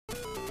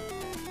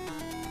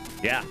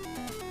Yeah.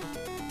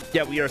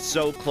 Yeah, we are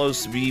so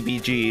close to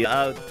BBG.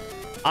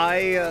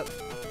 I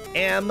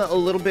am a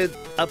little bit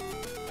a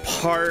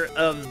part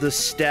of the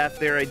staff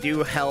there. I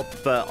do help,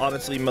 but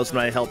honestly, most of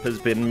my help has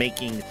been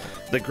making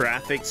the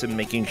graphics and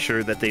making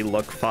sure that they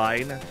look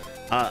fine.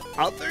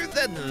 Other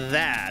than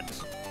that,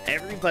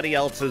 everybody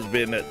else has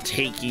been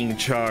taking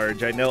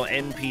charge. I know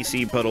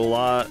NPC put a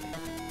lot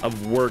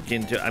of work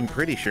into. I'm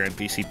pretty sure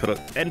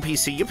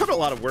NPC, you put a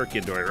lot of work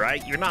into it,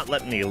 right? You're not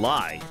letting me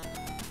lie.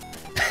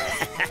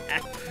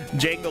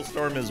 Jangle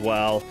Storm as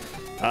well.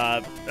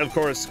 Of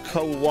course,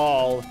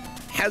 Kowal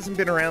hasn't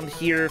been around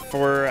here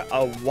for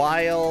a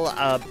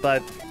while,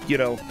 but you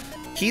know,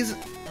 he's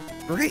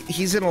great.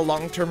 He's in a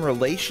long-term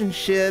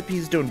relationship.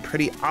 He's doing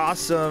pretty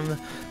awesome,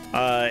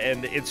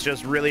 and it's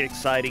just really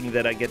exciting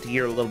that I get to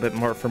hear a little bit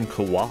more from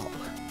Kowal.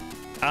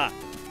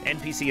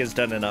 NPC has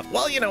done enough.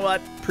 Well, you know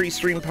what?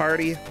 Pre-stream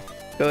party.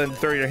 Go ahead and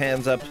throw your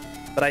hands up.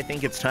 But I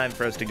think it's time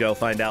for us to go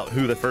find out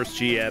who the first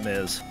GM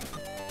is.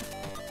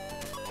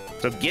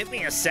 So give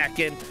me a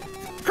second.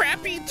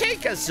 Crappy,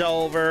 take us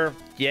over.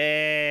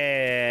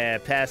 Yeah,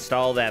 past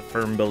all that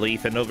firm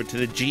belief and over to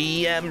the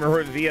GM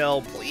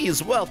reveal.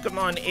 Please welcome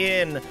on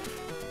in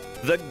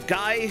the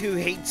guy who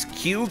hates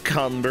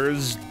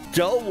cucumbers,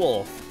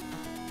 Dowolf.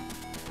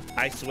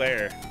 I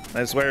swear,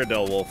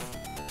 Dowolf.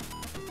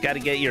 Got to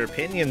get your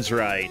opinions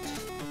right.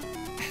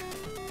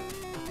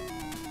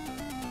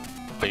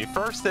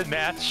 First in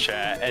match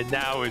chat and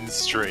now in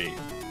stream.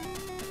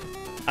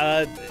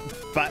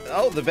 But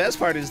oh, the best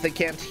part is they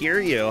can't hear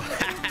you.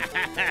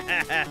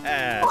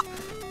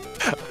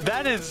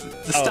 That is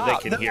stop. Oh,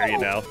 they can hear you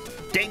now.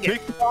 Dang it.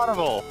 Make it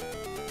audible.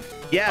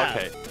 Yeah.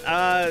 Okay.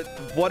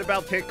 What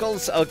about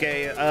pickles?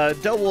 Okay.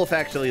 Dowolf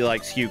actually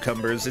likes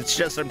cucumbers. It's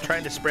just I'm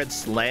trying to spread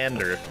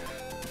slander.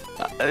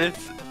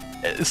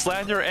 It's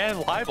slander and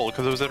libel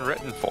because it was in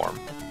written form.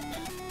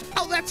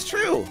 Oh, that's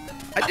true.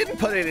 I didn't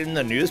put it in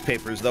the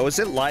newspapers though. Is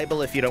it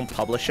libel if you don't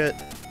publish it?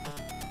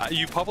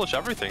 You publish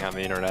everything on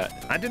the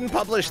internet. I didn't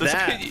publish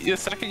that. The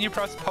second you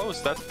press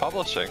post, that's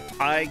publishing.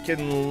 I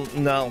can...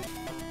 No,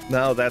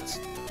 that's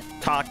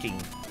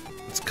talking.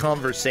 It's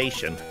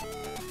conversation.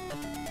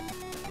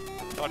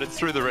 But it's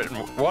through the written...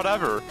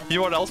 Whatever. You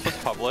know what else was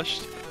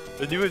published?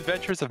 The New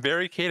Adventures of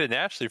Mary Kate and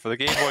Ashley for the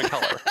Game Boy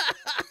Color.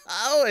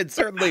 Oh, it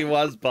certainly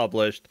was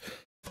published.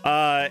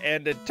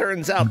 And it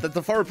turns out that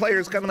the 4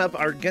 players coming up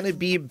are going to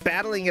be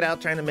battling it out,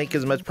 trying to make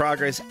as much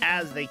progress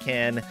as they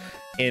can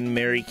in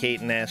Mary Kate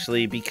and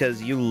Ashley,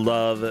 because you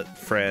love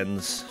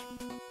friends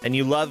and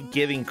you love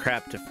giving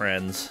crap to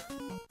friends.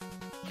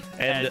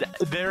 And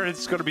there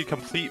is going to be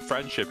complete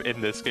friendship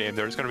in this game.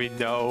 There's going to be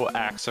no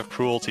acts of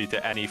cruelty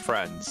to any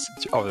friends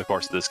over the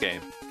course of this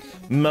game.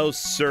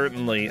 Most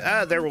certainly.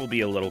 There will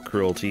be a little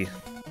cruelty.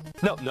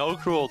 No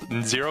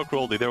cruelty, zero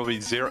cruelty. There will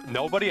be zero.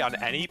 Nobody on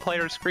any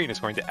player's screen is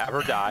going to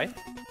ever die.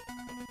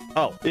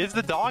 Oh. Is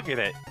the dog in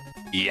it?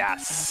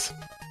 Yes.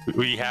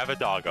 We have a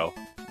doggo.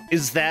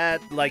 Is that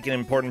like an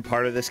important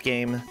part of this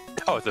game?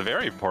 Oh, it's a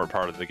very important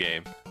part of the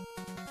game.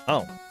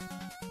 Oh.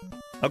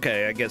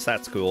 Okay, I guess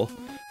that's cool.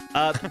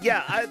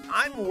 Yeah,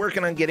 I'm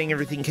working on getting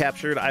everything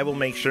captured. I will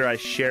make sure I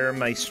share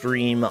my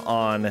stream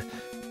on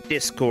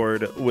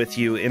Discord with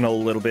you in a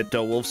little bit,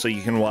 Dowolf, so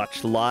you can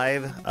watch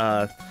live.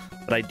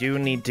 But I do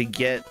need to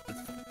get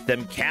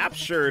them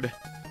captured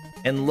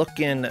and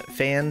looking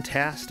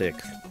fantastic.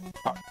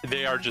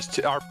 They are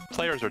just our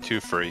players are too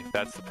free.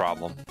 That's the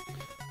problem.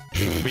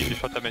 We need to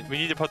put them in. We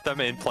need to put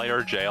them in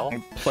player jail.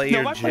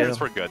 My players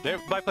were good.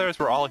 My players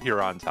were all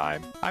here on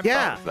time. I'm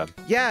proud of them.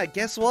 Yeah.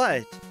 Guess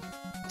what?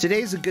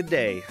 Today's a good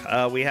day.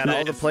 We had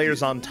all the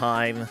players on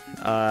time,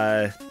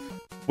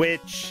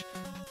 which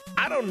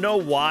I don't know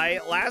why.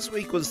 Last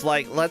week was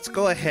like, let's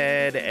go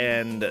ahead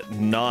and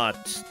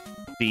not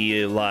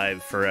be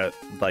live for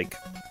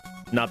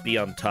not be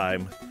on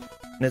time.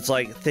 And it's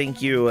like,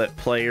 thank you,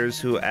 players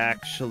who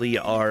actually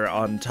are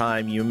on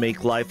time. You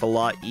make life a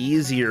lot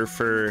easier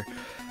for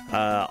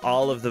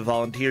all of the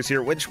volunteers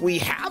here, which we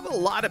have a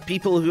lot of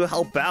people who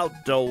help out,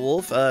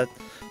 Dowolf.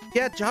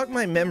 Yeah, jog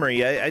my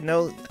memory. I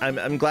know.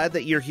 I'm glad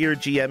that you're here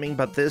GMing,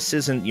 but this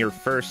isn't your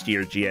first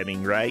year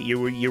GMing, right? You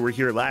were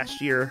here last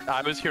year.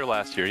 I was here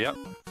last year. Yep.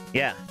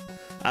 Yeah.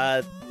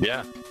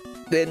 Yeah.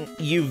 Then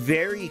you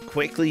very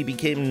quickly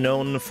became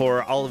known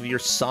for all of your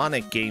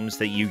Sonic games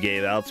that you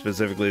gave out,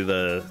 specifically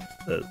the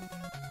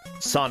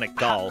Sonic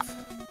Golf.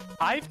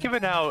 I've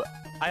given out.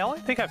 I only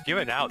think I've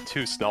given out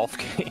 2 Snulf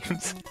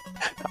games.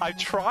 I've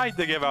tried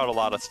to give out a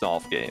lot of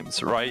Snulf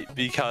games, right?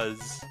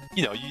 Because,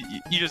 you know,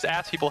 you just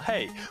ask people,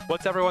 hey,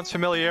 what's everyone's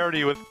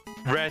familiarity with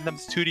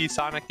Random's 2D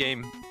Sonic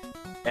game?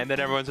 And then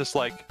everyone's just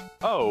like,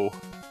 oh,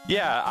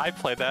 yeah, I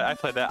played that.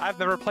 I've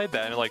never played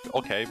that. And like,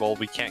 okay, well,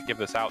 we can't give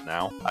this out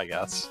now, I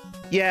guess.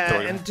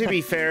 Yeah, and to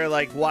be fair,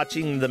 like,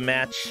 watching the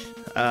match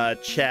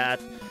chat,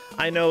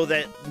 I know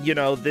that, you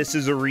know, this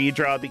is a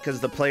redraw because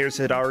the players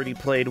had already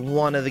played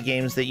one of the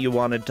games that you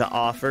wanted to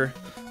offer,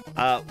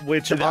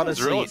 which honestly... I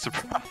was really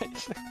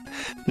surprised.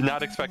 Did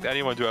not expect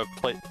anyone to have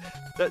played...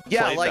 that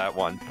Yeah, played like, that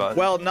one, but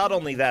well, not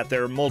only that,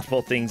 there are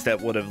multiple things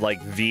that would have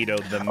like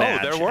vetoed the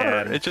match. there were.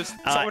 And, It just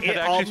someone had it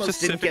actually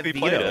almost didn't get specifically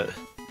played vetoed. it.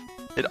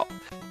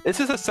 This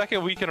is the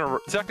second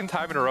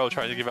time in a row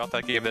trying to give out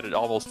that game that it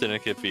almost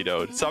didn't get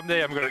vetoed.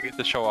 Someday I'm going to get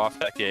to show off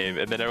that game,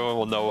 and then everyone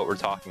will know what we're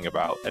talking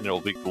about, and it'll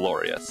be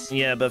glorious.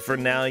 Yeah, but for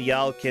now,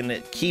 y'all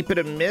can keep it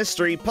a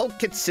mystery.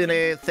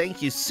 Kusog7ande,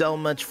 thank you so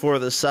much for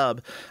the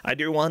sub. I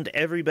do want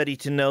everybody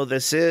to know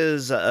this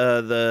is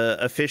the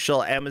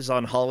official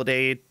Amazon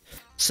holiday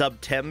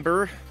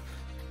September,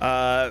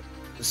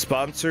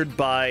 sponsored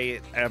by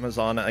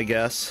Amazon, I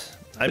guess.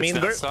 I mean,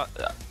 technically it's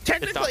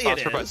not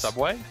sponsored by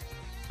Subway?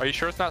 Are you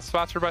sure it's not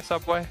sponsored by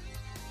Subway?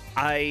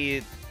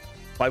 Why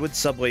would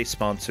Subway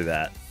sponsor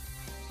that?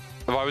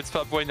 Why would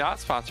Subway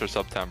not sponsor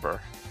September?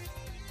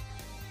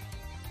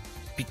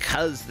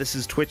 Because this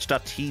is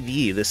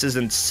Twitch.tv. This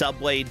isn't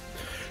Subway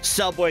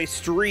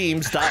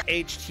streams.html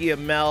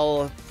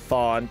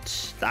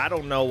font. I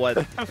don't know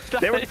what.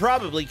 They would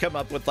probably come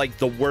up with like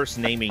the worst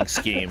naming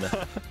scheme.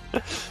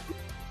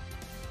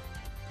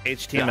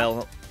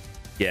 HTML.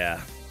 Yeah.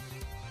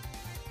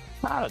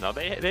 I don't know.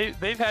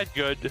 They've had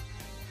good.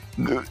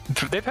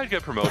 They've had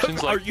good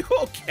promotions. Are Like, you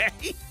okay?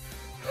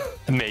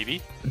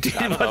 maybe.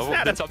 I don't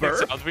know. Did something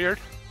sound weird?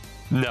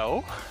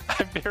 No.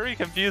 I'm very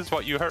confused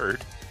what you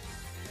heard.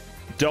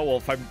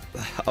 Wolf, I'm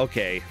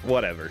okay.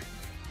 Whatever.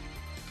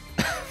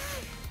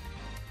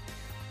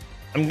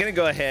 I'm gonna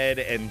go ahead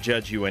and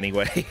judge you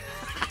anyway.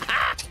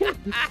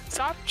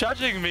 Stop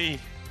judging me.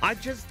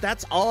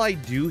 That's all I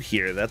do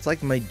here. That's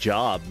like my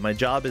job. My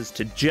job is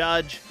to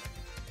judge.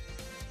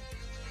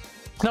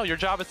 No, your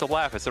job is to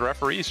laugh. It's the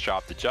referee's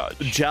job to judge.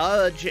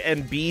 Judge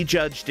and be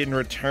judged in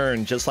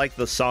return, just like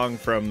the song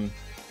from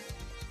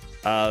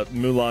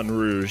Moulin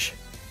Rouge.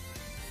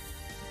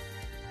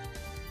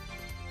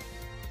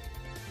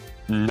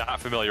 Not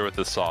familiar with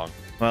this song.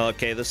 Well,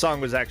 okay, the song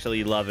was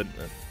actually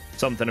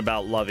something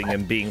about loving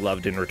and being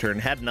loved in return.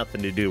 Had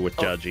nothing to do with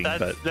judging,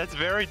 but that's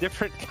very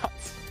different.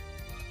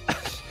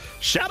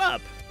 Shut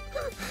up.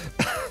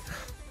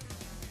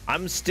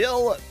 I'm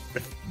still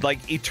like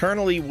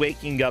eternally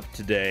waking up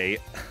today,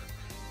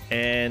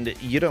 and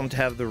you don't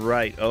have the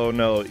right. Oh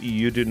no,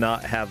 you do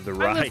not have the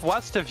right. I live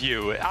west of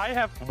you. I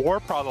have more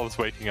problems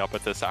waking up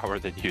at this hour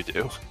than you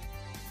do.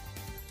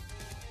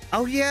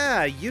 Oh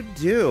yeah, you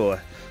do.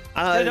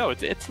 No,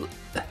 it's.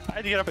 I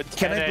had to get up at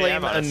 10 Can I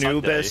blame on a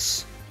Anubis?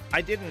 Sunday.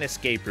 I did an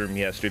escape room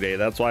yesterday.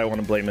 That's why I want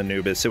to blame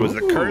Anubis. It was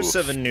the curse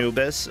of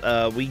Anubis.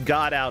 We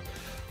got out,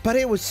 but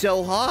it was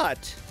so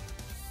hot.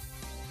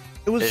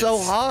 It was so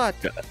hot.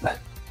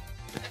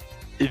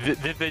 Did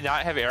they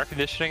not have air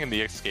conditioning in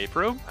the escape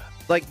room?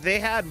 Like they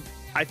had.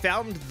 I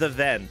found the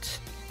vent,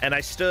 and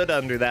I stood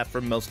under that for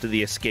most of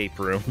the escape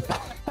room.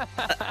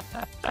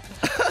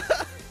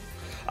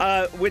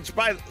 Which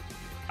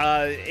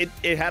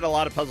it had a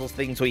lot of puzzles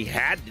things we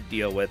had to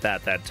deal with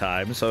at that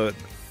time, so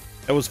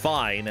it was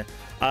fine.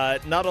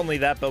 Not only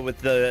that, but with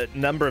the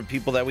number of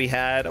people that we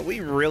had, we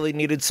really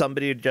needed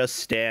somebody to just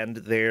stand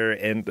there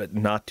and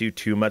not do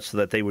too much so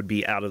that they would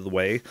be out of the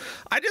way.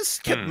 I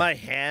just kept my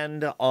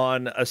hand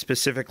on a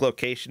specific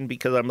location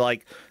because I'm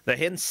like, the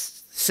hint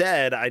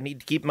said I need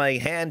to keep my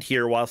hand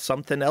here while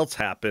something else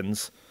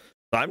happens.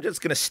 So I'm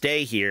just going to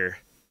stay here.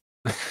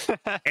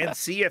 And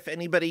see if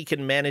anybody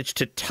can manage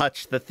to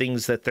touch the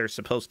things that they're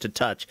supposed to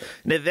touch.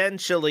 And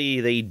eventually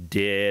they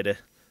did.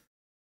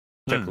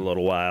 Took a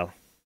little while.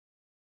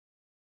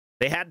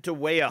 They had to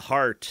weigh a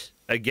heart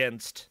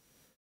against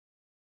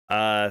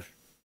a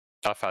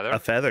feather. A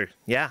feather,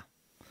 yeah.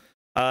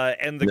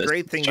 And the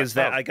great thing is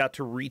that I got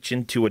to reach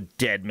into a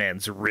dead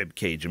man's rib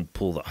cage and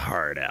pull the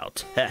heart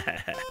out.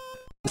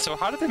 So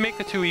how did they make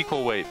the two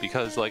equal weight?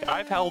 Because like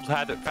I've held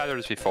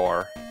feathers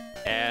before,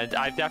 and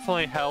I've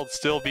definitely held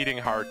still beating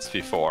hearts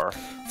before.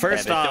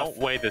 First off, they don't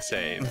weigh the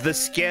same. The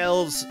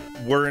scales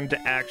weren't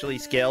actually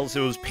scales.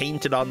 It was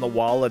painted on the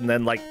wall, and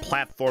then like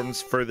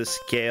platforms for the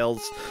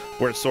scales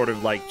were sort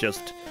of like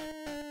just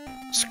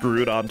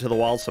screwed onto the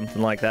wall,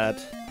 something like that.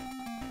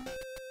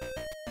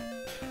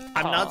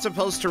 I'm not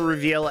supposed to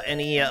reveal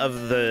any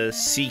of the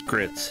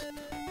secrets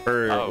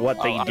or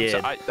what they did.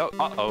 I'm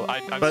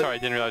sorry, I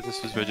didn't realize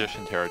this was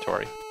magician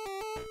territory.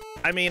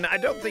 I mean, I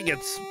don't think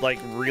it's, like,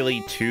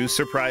 really too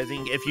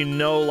surprising. If you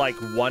know, like,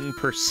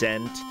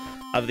 1%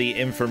 of the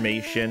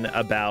information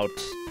about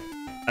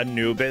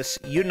Anubis,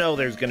 you know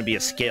there's going to be a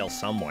scale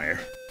somewhere.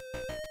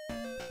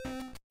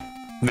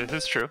 This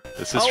is true.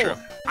 This is true.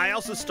 I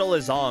also stole a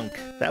zonk.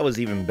 That was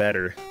even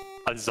better.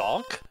 A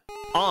zonk?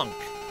 Onk.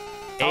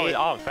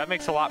 Onk. That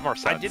makes a lot more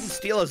sense. I didn't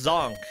steal a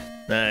zonk.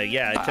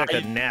 Yeah, I took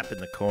a nap in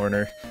the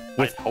corner.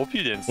 I hope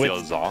you didn't steal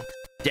a zonk.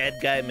 Dead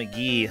guy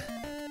McGee.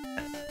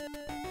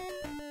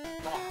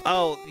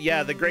 Oh,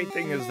 yeah, the great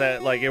thing is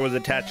that, like, it was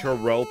attached to a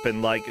rope,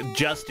 and, like,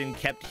 Justin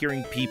kept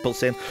hearing people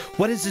saying,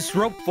 "What is this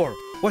rope for?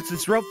 What's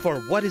this rope for?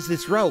 What is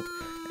this rope?"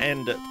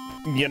 And,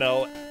 you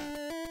know,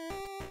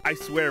 I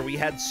swear, we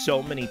had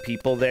so many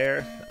people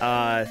there,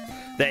 that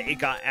it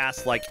got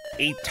asked, like,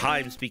 8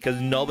 times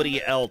because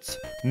nobody else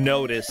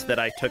noticed that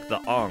I took the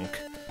onk.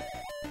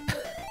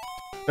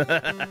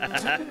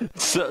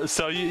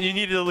 So you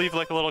needed to leave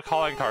like a little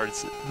calling card,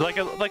 like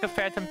a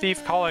Phantom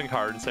Thief calling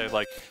card, and say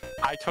like,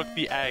 I took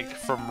the egg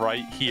from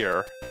right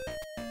here.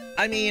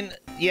 I mean,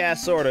 yeah,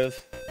 sort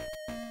of.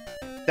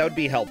 That would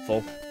be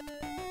helpful.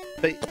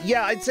 But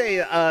yeah, I'd say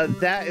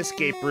that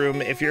escape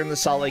room, if you're in the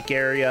Salt Lake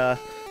area,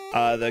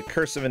 the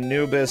Curse of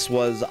Anubis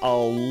was a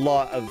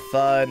lot of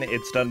fun.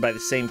 It's done by the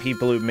same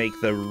people who make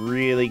the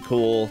really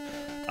cool,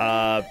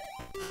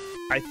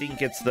 I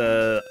think it's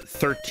the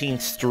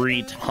 13th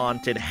Street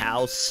Haunted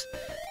House.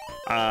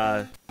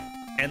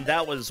 And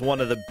that was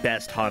one of the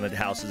best haunted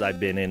houses I've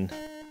been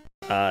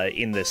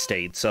in this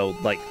state. So,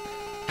 like,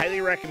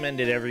 highly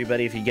recommended,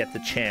 everybody, if you get the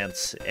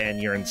chance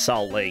and you're in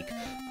Salt Lake,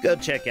 go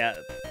check out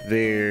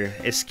their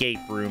escape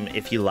room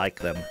if you like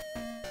them.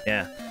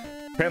 Yeah.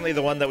 Apparently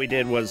the one that we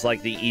did was,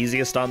 like, the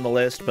easiest on the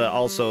list, but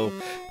also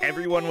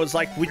everyone was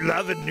like, we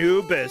love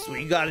Anubis,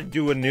 we gotta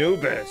do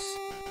Anubis.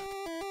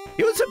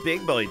 He was a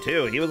big boy,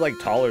 too. He was, like,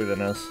 taller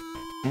than us.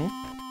 Hmm?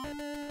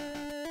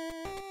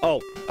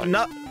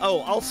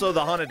 Also,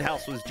 the haunted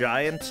house was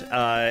giant,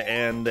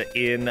 and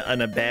in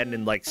an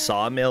abandoned, like,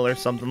 sawmill or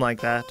something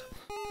like that.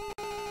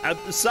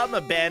 Some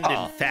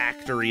abandoned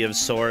factory of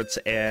sorts,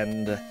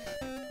 and... that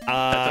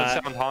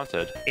does sound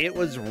haunted. It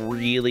was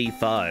really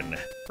fun.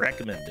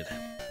 Recommended.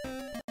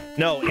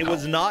 No, it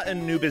was not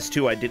Anubis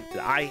 2.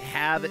 I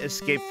have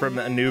escaped from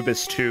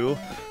Anubis 2,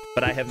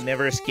 but I have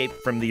never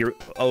escaped from the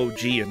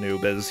OG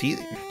Anubis. I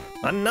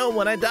don't know,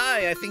 when I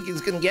die, I think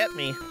he's gonna get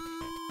me.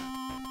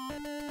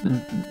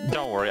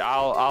 Don't worry,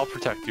 I'll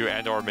protect you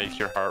and or make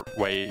your heart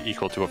weigh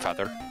equal to a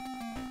feather.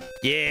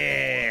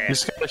 Yeah! You're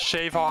just gonna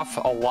shave off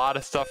a lot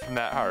of stuff from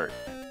that heart.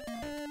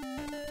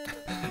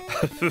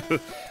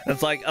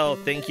 It's like, oh,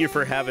 thank you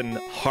for having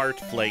heart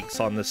flakes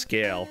on the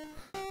scale.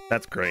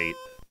 That's great.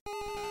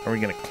 How are we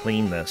gonna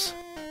clean this?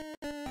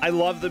 I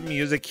love the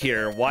music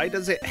here. Why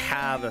does it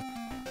have,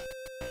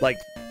 like,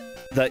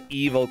 the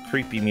evil,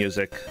 creepy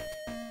music?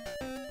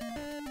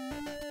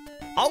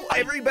 Oh,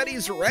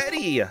 everybody's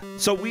ready!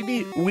 So we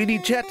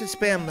need chat to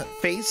spam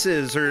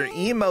faces or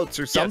emotes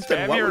or something.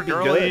 Yeah, what would be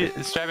good?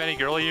 Spam any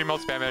girly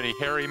emotes, spam any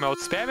hair emotes,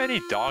 spam any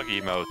dog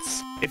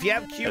emotes. If you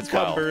have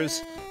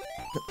cucumbers...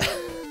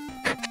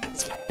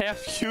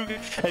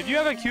 If you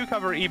have a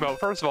cucumber emote,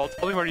 first of all,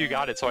 tell me where you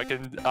got it so I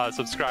can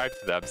subscribe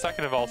to them.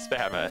 Second of all,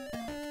 spam it.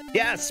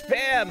 Yeah,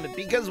 spam,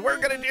 because we're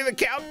gonna do the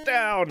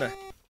countdown!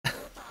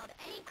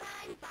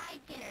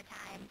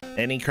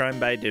 Any crime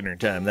by dinner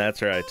time,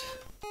 that's right.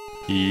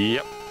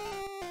 Yep.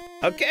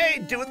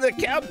 Okay, doing the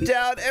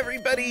countdown,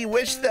 everybody,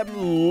 wish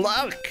them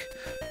luck!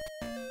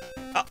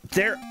 Oh,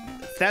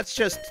 that's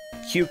just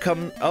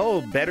cucumber.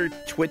 Oh, Better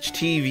Twitch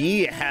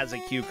TV has a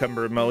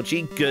cucumber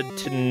emoji, good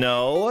to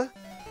know.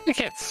 You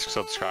can't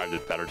subscribe to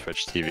Better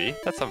Twitch TV.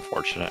 That's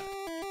unfortunate.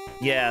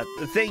 Yeah,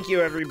 thank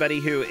you everybody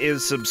who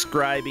is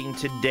subscribing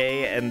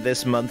today and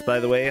this month, by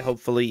the way.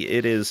 Hopefully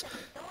it is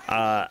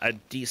a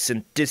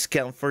decent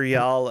discount for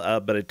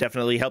y'all, but it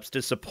definitely helps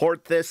to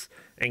support this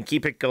and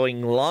keep it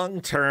going long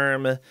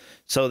term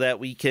so that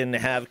we can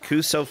have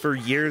Kuso for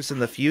years in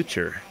the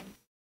future.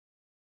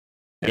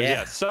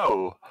 Yeah,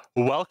 so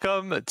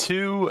welcome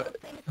to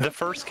the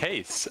first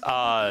case.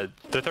 The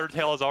third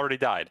tail has already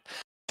died.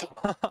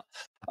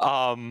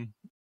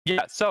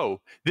 Yeah,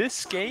 so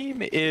this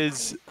game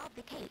is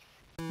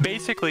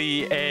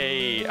basically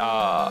a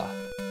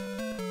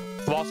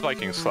Lost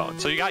Vikings clone.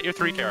 So you got your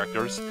three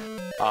characters.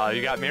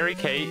 You got Mary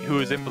Kate, who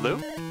is in blue.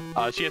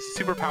 She has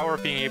the superpower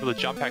of being able to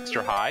jump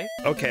extra high.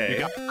 Okay. You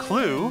got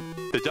Clue,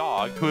 the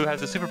dog, who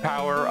has the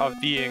superpower of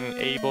being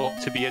able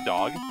to be a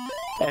dog.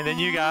 And then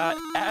you got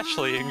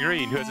Ashley in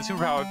green, who has the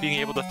superpower of being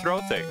able to throw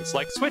things,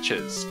 like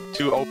switches,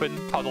 to open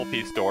puzzle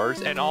piece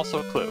doors, and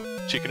also Clue.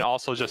 She can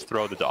also just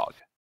throw the dog.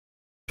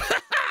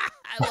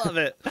 I love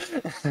it.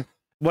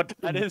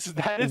 That is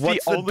the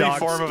only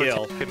form of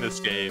attack in this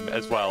game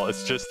as well.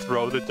 It's just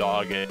throw the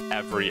dog at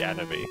every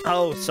enemy.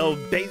 Oh, so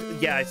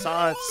yeah, I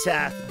saw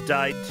Seth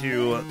died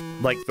to,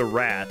 like, the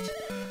rat.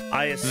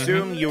 I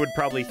assume you would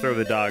probably throw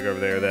the dog over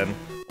there then.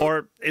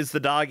 Or is the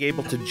dog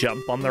able to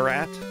jump on the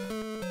rat?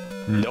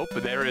 Nope,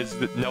 there is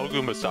no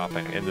Goomba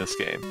stopping in this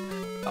game.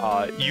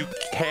 You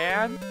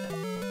can...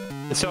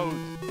 So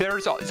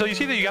you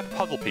see that you got the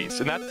puzzle piece,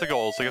 and that's the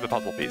goal, is to get the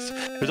puzzle piece.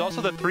 There's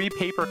also the 3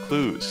 paper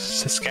clues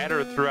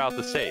scattered throughout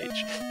the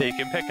stage that you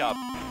can pick up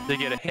to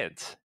get a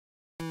hint.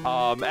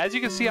 As you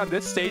can see on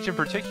this stage in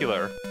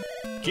particular,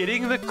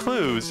 getting the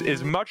clues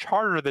is much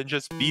harder than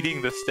just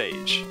beating the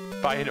stage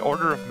by an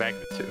order of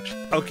magnitude.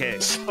 Okay.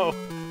 So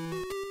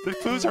the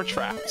clues are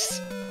traps.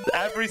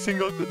 Every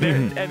single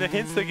and the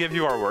hints they give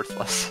you are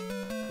worthless.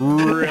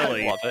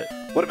 Really? I love it.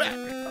 What about...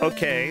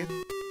 Okay.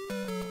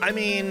 I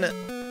mean...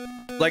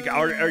 Like,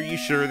 are you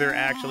sure they're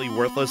actually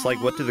worthless?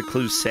 Like, what do the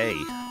clues say?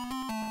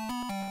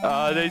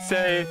 They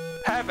say,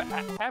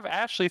 have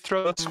Ashley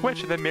throw a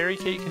switch and then Mary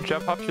Kate can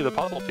jump up to the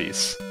puzzle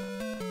piece.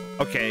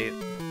 Okay,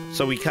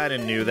 so we kind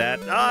of knew that.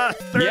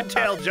 Third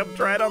tail jumped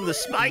right on the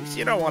spikes.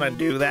 You don't want to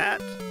do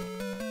that.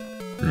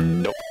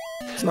 Nope.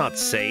 It's not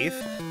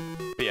safe.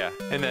 But yeah.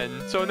 And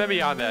then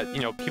beyond that,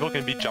 people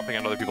can be jumping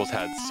on other people's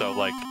heads. So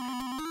like,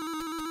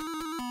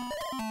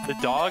 the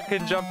dog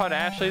can jump on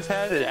Ashley's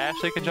head, and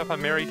Ashley can jump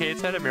on Mary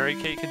Kate's head, and Mary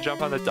Kate can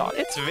jump on the dog.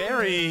 It's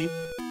very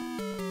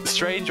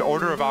strange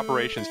order of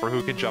operations for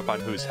who can jump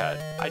on whose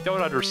head. I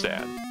don't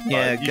understand.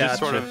 Yeah, you just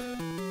sort of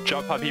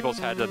jump on people's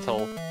heads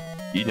until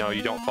you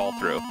don't fall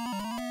through.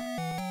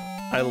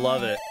 I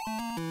love it.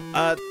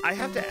 I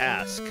have to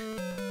ask.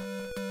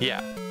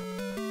 Yeah.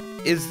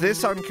 Is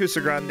this on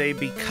Kusog7ande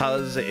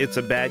because it's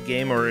a bad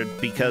game, or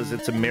because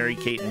it's a Mary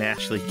Kate and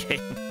Ashley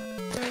game?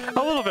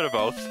 A little bit of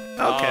both.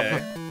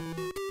 Okay.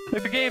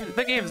 Like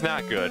the game's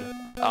not good,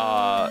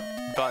 and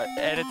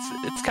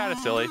it's kind of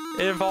silly.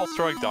 It involves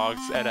throwing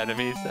dogs at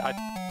enemies,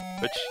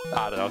 which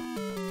I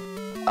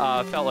don't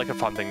know. Felt like a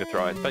fun thing to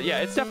throw in. But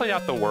yeah, it's definitely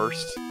not the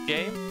worst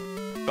game,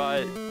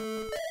 but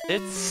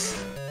it's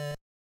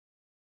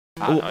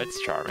I don't know, it's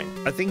charming.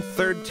 I think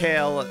Third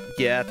Tail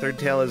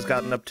has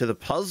gotten up to the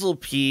puzzle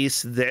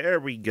piece. There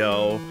we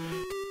go.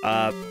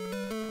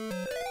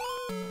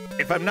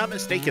 If I'm not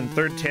mistaken,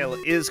 Third Tail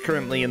is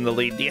currently in the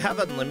lead. Do you have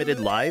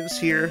unlimited lives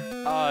here?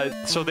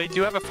 So they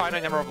do have a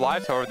finite number of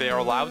lives, however, they are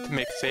allowed to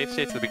make save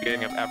states at the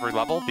beginning of every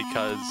level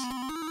because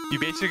you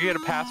basically get a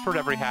password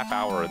every half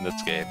hour in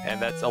this game, and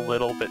that's a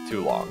little bit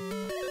too long.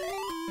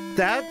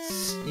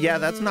 That's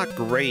not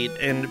great,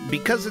 and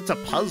because it's a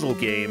puzzle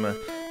game,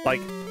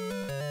 like,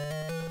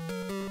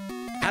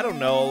 I don't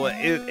know,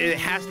 it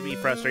has to be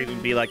frustrating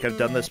to be like, I've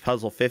done this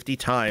puzzle 50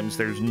 times,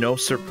 there's no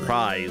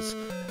surprise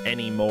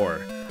anymore.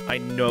 I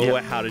know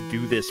how to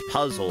do this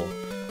puzzle,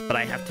 but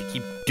I have to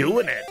keep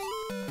doing it.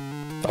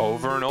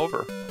 Over and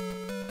over.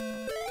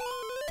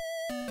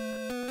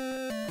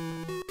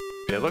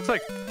 It looks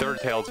like Third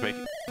Tail's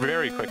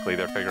very quickly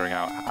they're figuring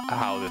out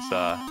how this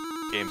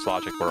game's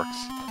logic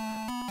works.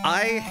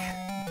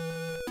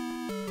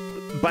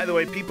 By the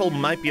way, people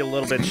might be a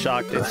little bit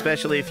shocked,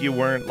 especially if you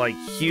weren't like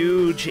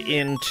huge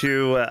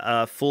into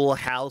Full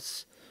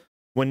House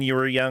when you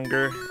were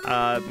younger.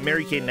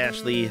 Mary Kate and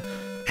Ashley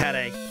had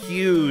a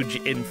huge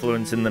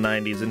influence in the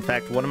 90s. In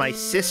fact, one of my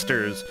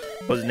sisters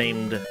was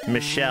named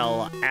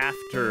Michelle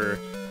after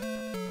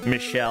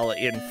Michelle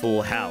in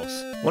Full House.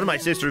 One of my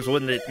sisters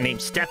was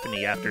named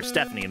Stephanie after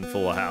Stephanie in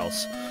Full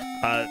House.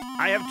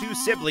 I have 2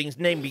 siblings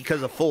named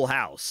because of Full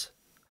House.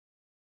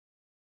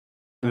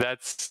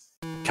 That's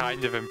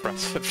kind of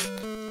impressive.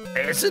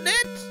 Isn't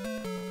it?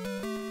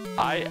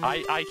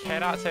 I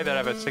cannot say that I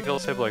have a single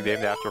sibling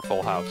named after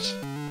Full House.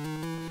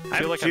 I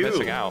feel like I'm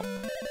missing out.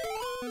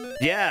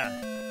 Yeah.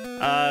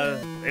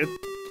 It's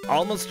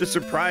almost a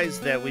surprise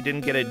that we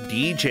didn't get a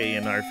DJ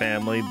in our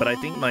family, but I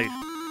think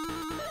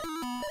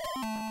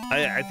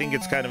I think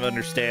it's kind of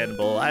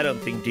understandable. I don't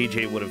think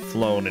DJ would have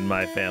flown in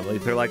my family.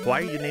 They're like,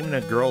 why are you naming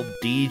a girl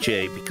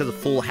DJ? Because of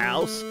Full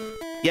House?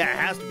 Yeah, it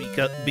has to be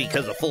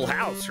because of Full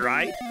House,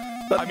 right?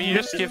 But I mean, you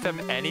just give them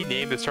any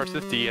name that starts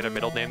with D and a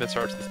middle name that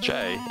starts with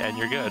J, and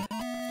you're good.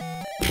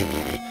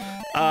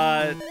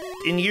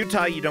 In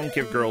Utah, you don't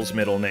give girls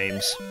middle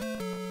names.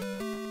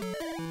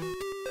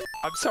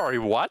 I'm sorry,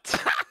 what?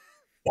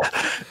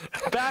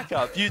 Back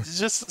up. You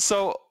just,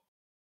 so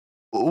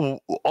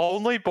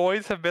only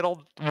boys have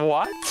middle,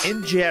 what?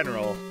 In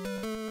general,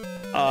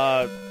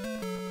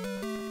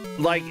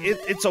 like,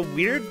 it's a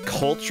weird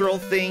cultural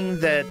thing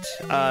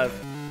that,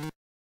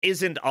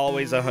 isn't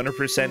always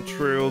 100%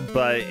 true,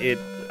 but it,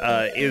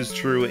 is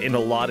true in a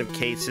lot of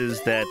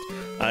cases that,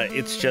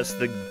 it's just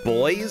the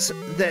boys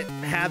that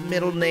have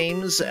middle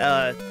names.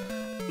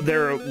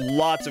 There are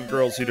lots of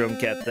girls who don't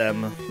get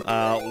them.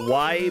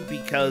 Why?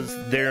 Because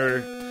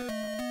their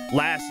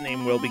last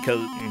name will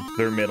become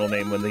their middle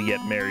name when they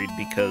get married,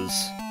 because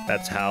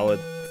that's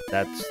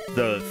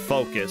the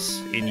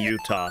focus in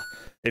Utah.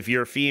 If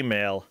you're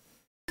female,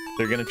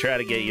 they're gonna try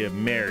to get you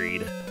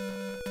married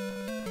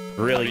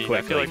really quickly.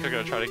 I feel like they're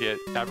gonna try to get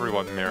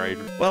everyone married.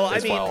 Well,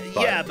 but...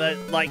 yeah, but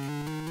like,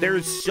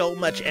 there's so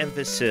much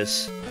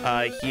emphasis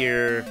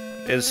here,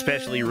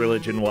 especially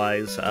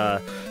religion-wise,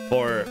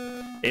 for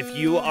if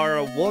you are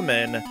a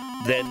woman,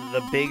 then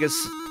the biggest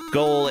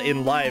goal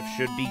in life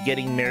should be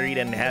getting married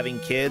and having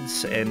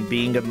kids and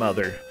being a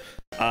mother.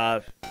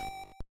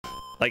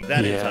 Like,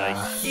 that is a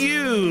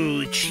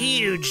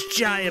huge,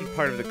 giant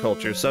part of the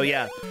culture. So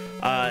yeah,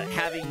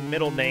 having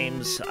middle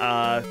names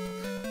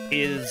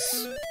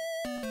is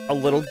a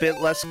little bit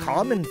less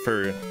common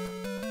for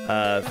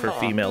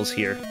females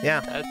here.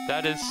 Yeah,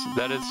 that is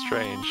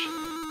strange.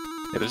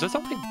 Yeah,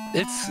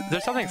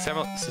 there's something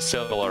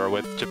similar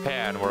with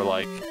Japan, where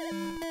like,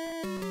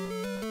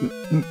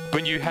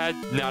 when you had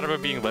not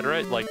everyone being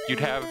literate, like,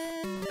 you'd have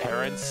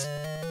parents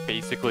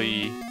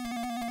basically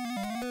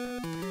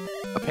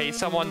pay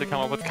someone to come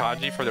up with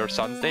kanji for their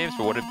sons' names,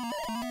 but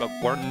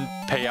wouldn't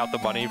pay out the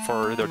money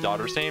for their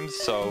daughters' names.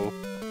 So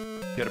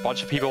you had a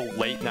bunch of people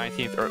late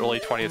 19th or early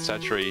 20th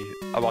century,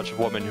 a bunch of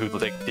women who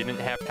like didn't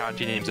have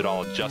kanji names at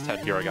all, just had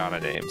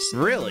hiragana names.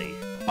 Really?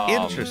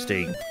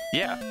 Interesting.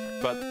 Yeah,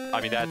 but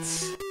I mean that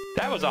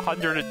was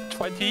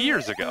 120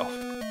 years ago.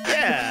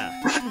 Yeah.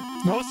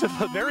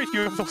 Very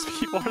few of those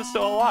people are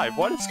still alive.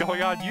 What is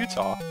going on in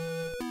Utah?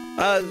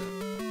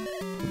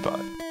 but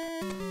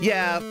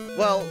Yeah,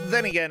 well,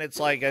 then again, it's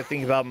like I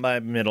think about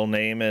my middle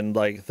name, and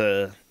like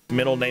the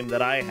middle name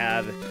that I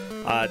have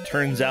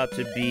turns out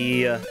to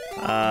be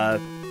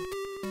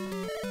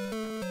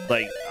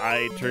like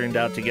I turned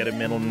out to get a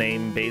middle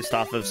name based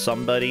off of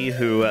somebody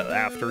who,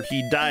 after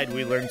he died,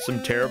 we learned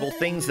some terrible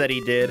things that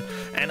he did,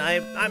 and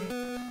I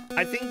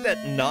think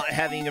that not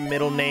having a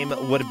middle name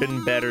would have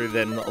been better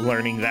than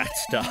learning that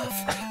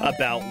stuff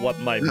about what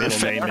my middle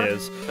name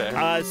is.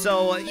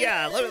 So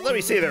yeah, let me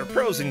say there are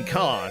pros and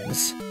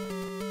cons.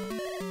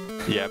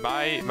 Yeah,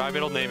 my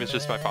middle name is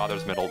just my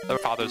father's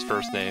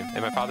first name,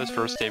 and my father's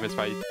first name is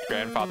my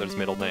grandfather's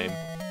middle name,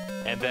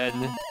 and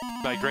then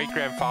my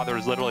great-grandfather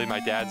is literally my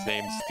dad's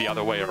name's the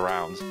other way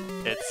around.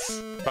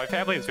 My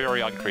family is very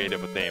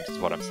uncreative with names, is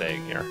what I'm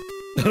saying here.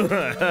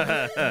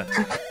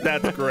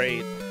 That's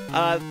great.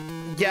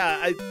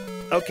 Yeah,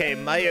 okay,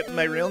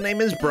 my real name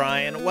is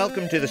Brian.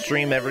 Welcome to the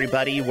stream,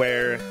 everybody,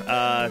 where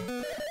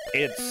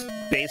it's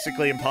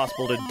basically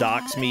impossible to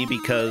dox me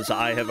because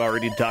I have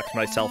already doxed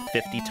myself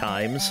 50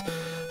 times.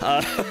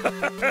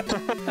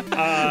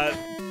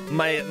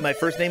 My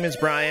first name is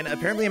Brian.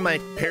 Apparently my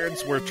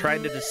parents were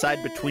trying to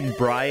decide between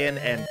Brian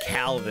and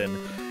Calvin,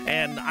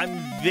 and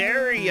I'm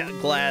very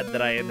glad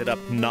that I ended up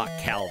not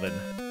Calvin.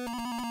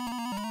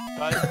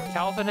 But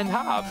Calvin and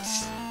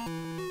Hobbes.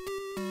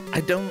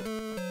 I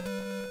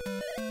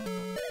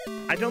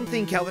don't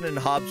think Calvin and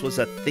Hobbes was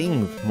a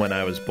thing when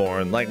I was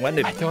born. Like, when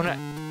did... I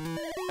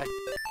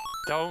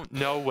don't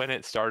know when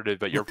it started,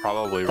 but you're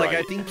probably right. Like,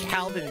 I think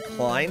Calvin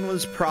Klein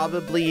was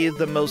probably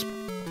the most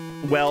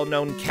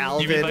well-known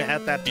Calvin, you mean, like,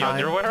 at that time.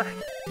 The underwear?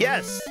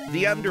 Yes,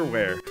 the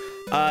underwear.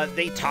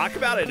 They talk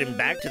about it in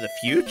Back to the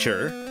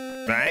Future,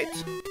 right?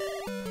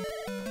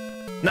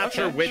 Not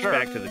sure which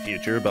Back to the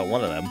Future, but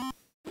one of them.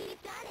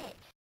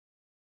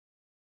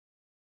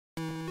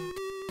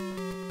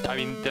 I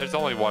mean, there's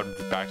only one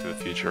Back to the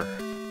Future.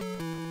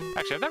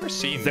 Actually, I've never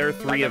seen... There are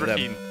three of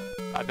them.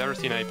 I've never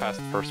seen any past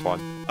the first one.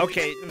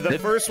 Okay, the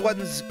first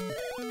one's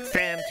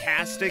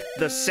fantastic.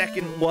 The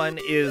second one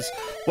is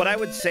what I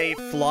would say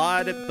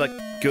flawed but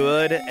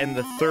good, and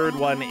the third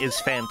one is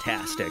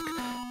fantastic.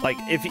 Like,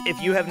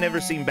 if you have never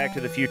seen Back to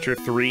the Future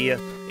 3,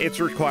 it's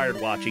required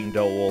watching,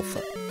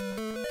 DoeWolf.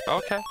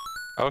 Okay.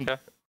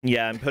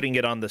 Yeah, I'm putting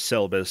it on the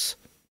syllabus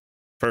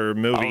for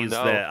movies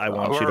that I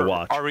want you to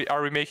watch. Are we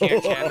making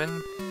a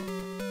canon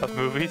of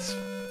movies?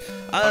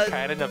 A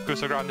canon of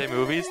Kusog7ande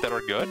movies that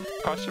are good?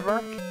 Question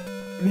mark?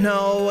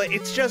 No,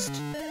 it's just...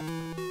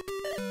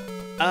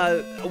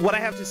 what I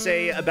have to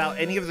say about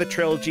any of the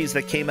trilogies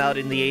that came out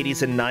in the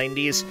 80s and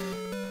 90s,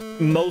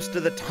 most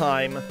of the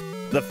time,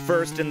 the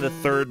first and the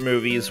third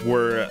movies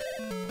were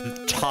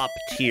top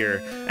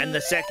tier, and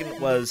the second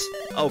was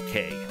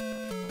okay.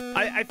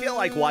 I feel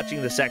like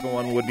watching the second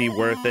one would be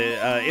worth it.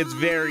 It's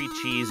very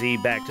cheesy,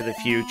 Back to the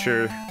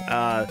Future,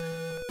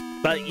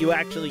 but you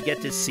actually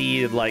get to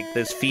see, like,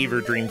 this fever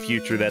dream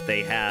future that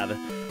they have.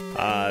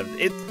 I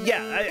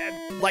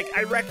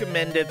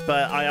recommend it,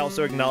 but I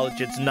also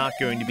acknowledge it's not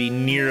going to be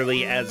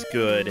nearly as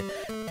good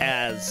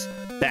as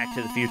Back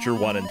to the Future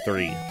 1 and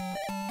 3.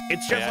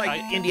 It's just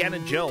Indiana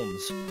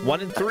Jones.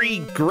 1 and 3,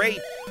 great.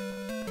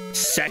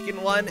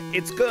 Second one,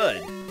 it's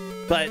good.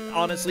 But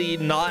honestly,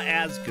 not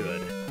as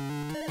good.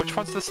 Which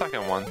one's the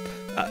second one?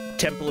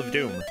 Temple of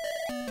Doom.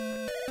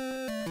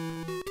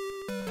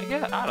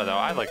 I don't know.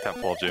 I like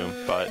Temple of Doom,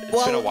 but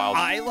it's been a while.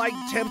 I like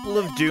Temple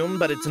of Doom,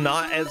 but it's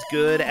not as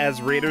good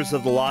as Raiders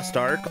of the Lost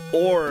Ark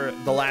or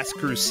The Last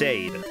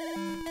Crusade.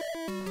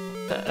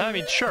 I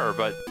mean, sure,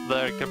 but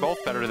they're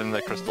both better than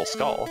the Crystal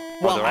Skull.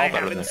 Well, I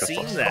haven't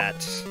seen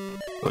that.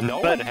 No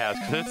one has,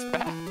 because it's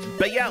bad.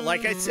 But yeah,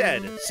 like I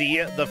said,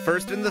 see, the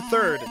first and the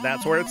third,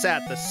 that's where it's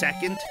at. The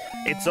second,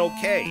 it's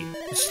okay.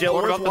 Still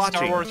worth watching. What about the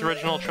Star Wars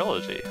original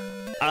trilogy?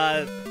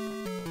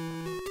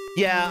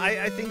 Yeah,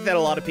 I think that a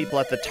lot of people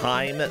at the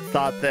time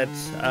thought that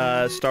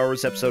Star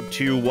Wars Episode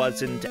 2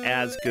 wasn't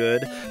as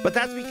good, but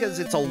that's because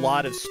it's a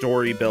lot of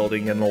story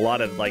building and a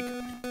lot of, like,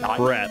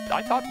 breadth.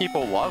 I thought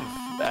people loved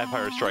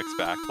Empire Strikes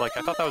Back. Like,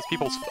 I thought that was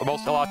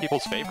a lot of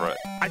people's favorite.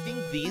 I think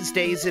these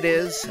days it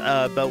is,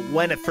 but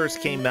when it first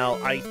came out,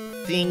 I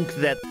think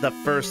that the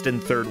first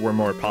and third were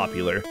more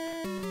popular.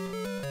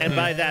 And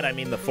by that, I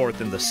mean the fourth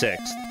and the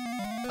sixth.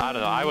 I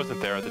don't know. I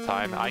wasn't there at the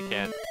time. I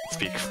can't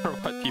speak for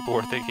what people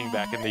were thinking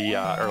back in the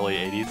early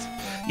 80s.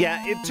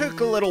 Yeah, it took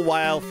a little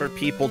while for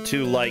people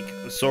to, like,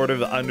 sort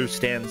of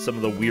understand some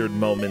of the weird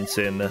moments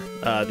in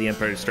The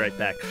Empire Strikes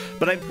Back.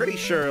 But I'm pretty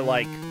sure,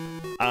 like,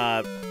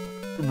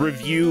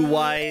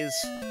 review-wise,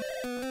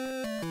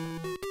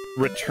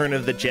 Return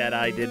of the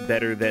Jedi did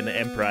better than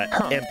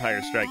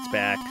Empire Strikes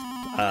Back.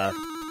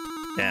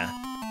 Yeah.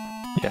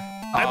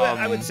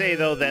 I would say,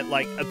 though, that,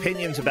 like,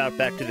 opinions about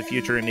Back to the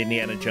Future and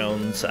Indiana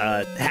Jones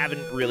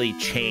haven't really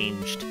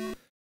changed.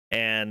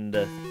 And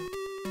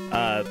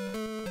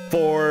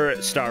for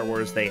Star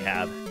Wars, they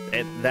have.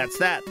 And that's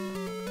that.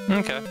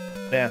 Okay.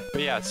 Yeah.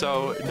 But yeah,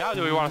 so now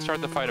do we want to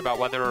start the fight about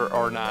whether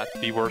or not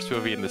the worst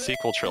movie in the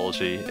sequel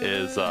trilogy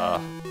is the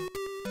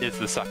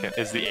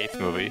eighth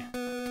movie?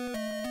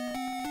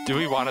 Do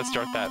we want to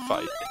start that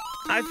fight?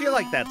 I feel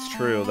like that's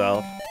true,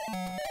 though.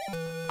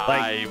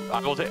 Like,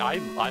 I will say I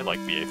like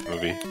the 8th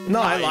movie.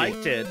 No, I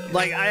liked it.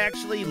 Like, I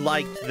actually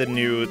liked the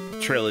new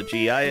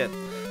trilogy. I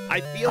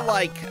feel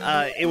like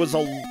it was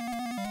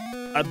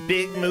a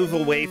big move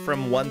away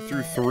from 1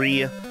 through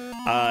 3,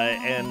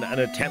 and an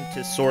attempt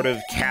to sort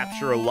of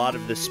capture a lot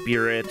of the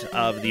spirit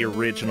of the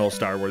original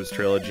Star Wars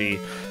trilogy.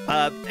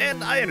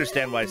 And I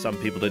understand why some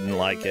people didn't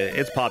like it.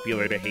 It's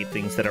popular to hate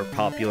things that are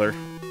popular.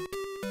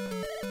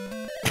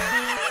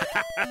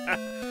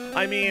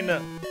 I mean,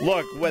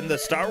 look, when the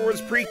Star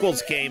Wars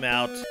prequels came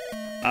out,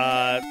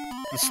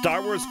 the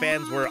Star Wars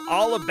fans were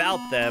all about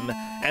them,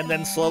 and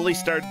then slowly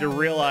started to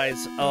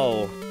realize,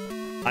 oh,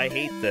 I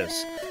hate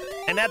this.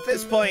 And at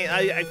this point,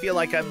 I feel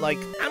like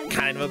I'm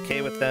kind of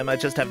okay with them. I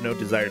just have no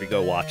desire to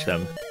go watch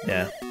them.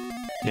 Yeah.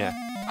 Yeah.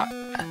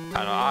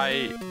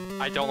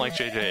 I don't like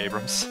J.J.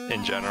 Abrams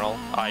in general.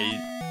 I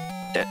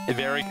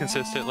very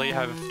consistently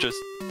have just...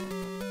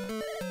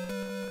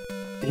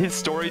 His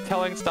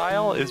storytelling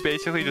style is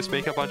basically just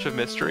make a bunch of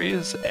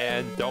mysteries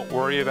and don't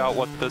worry about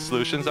what the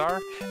solutions are.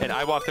 And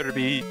I want there to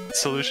be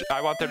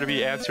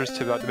answers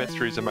to the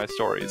mysteries in my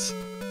stories.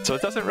 So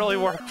it doesn't really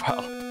work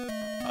well.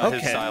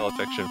 His style of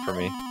fiction for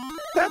me.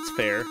 That's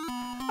fair.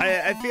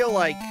 I feel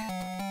like...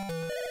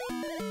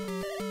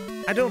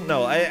 I don't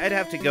know. I'd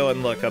have to go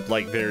and look up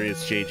like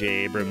various J.J.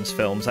 Abrams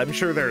films. I'm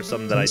sure there are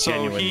some that I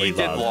genuinely love.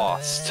 So he did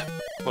Lost.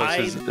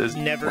 I've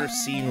never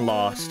seen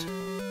Lost.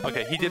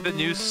 Okay, he did the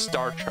new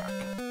Star Trek.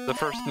 The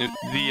first new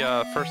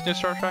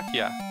Star Trek?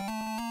 Yeah.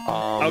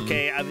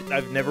 Okay,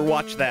 I've never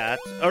watched that.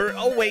 Or,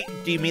 oh wait,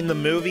 do you mean the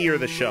movie or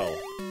the show?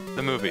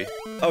 The movie.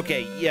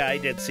 Okay, yeah, I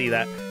did see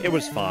that. It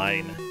was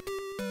fine.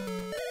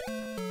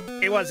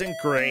 It wasn't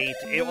great.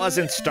 It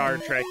wasn't Star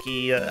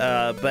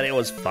Trek-y, but it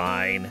was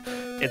fine.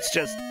 It's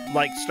just,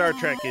 like, Star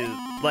Trek is,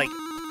 like,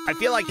 I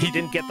feel like he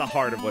didn't get the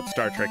heart of what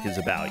Star Trek is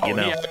about, you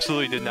know? He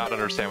absolutely did not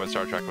understand what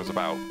Star Trek was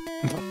about.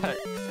 But,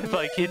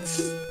 like, it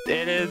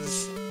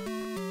is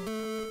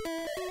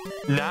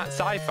not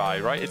sci-fi,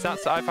 right? It's not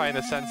sci-fi in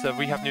the sense of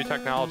we have new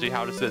technology,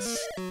 how does this...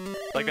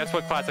 Like, that's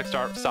what classic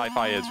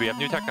sci-fi is. We have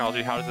new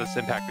technology, how does this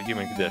impact the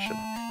human condition?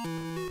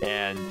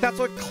 And that's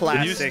what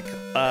classic,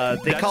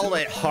 they call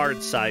it hard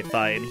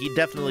sci-fi, and he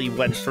definitely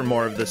went for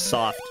more of the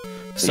soft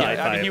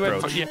sci-fi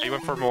approach. He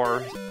went for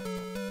more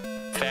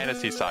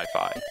fantasy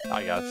sci-fi,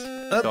 I guess.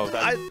 So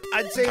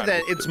I'd say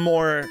that it's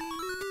more,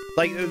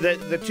 like,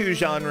 the two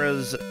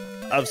genres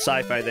of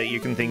sci-fi that you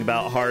can think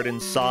about, hard and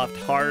soft.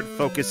 Hard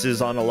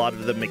focuses on a lot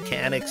of the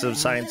mechanics of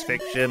science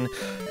fiction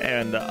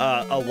and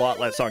a lot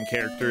less on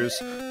characters,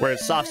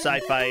 whereas soft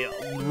sci-fi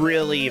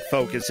really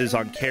focuses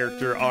on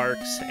character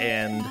arcs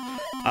and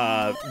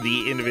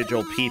the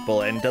individual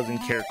people and doesn't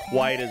care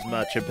quite as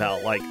much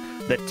about, like,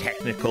 the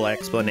technical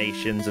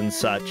explanations and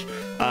such.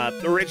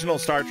 The original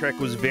Star Trek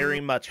was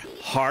very much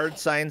hard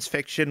science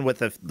fiction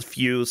with a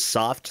few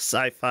soft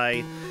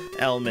sci-fi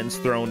elements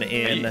thrown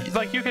in.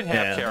 Like, you can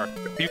have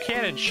you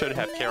can and should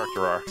have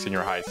character arcs in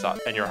your hard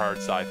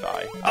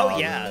sci-fi. Oh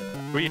yeah,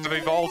 we have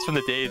evolved from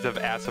the days of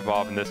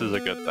Asimov, and this is a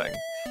good thing.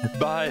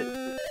 But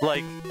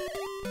like,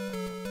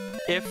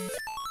 if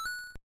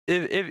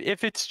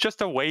it's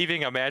just a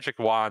waving a magic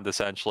wand,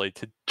 essentially,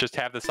 to just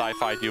have the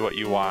sci-fi do what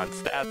you want,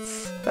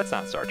 that's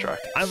not Star Trek.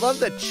 I love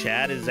that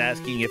Chad is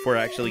asking if we're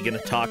actually going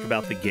to talk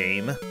about the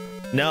game.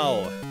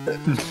 No.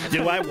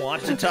 Do I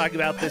want to talk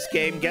about this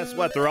game? Guess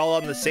what? They're all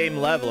on the same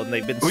level, and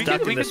they've been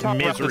stuck in this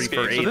misery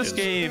for ages. So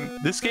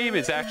this game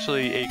is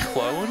actually a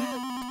clone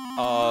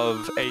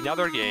of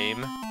another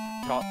game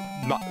called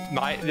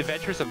The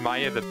Adventures of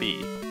Maya the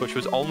Bee, which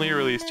was only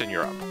released in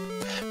Europe.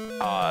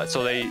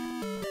 So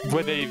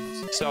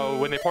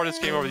when they port this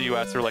game over to the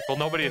US, they're like, well,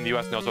 nobody in the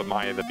US knows what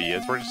Maya the Bee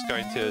is. We're just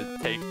going to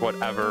take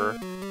whatever.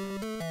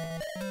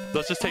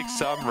 Let's just take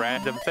some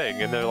random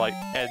thing. And they're like,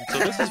 and so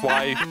this is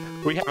why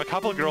we have a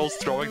couple of girls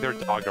throwing their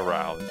dog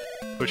around,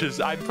 which is,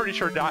 I'm pretty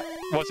sure,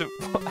 wasn't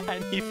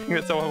anything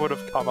that someone would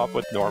have come up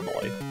with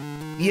normally.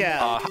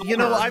 Yeah, you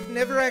know, I've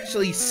never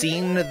actually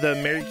seen the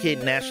Mary-Kate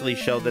and Ashley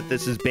show that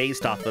this is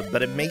based off of,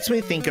 but it makes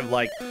me think of,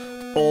 like,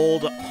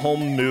 old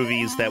home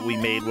movies that we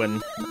made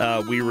when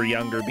we were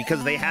younger,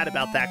 because they had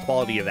about that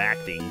quality of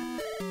acting.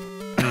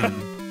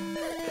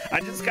 I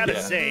just gotta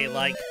say,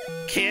 like,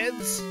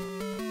 kids,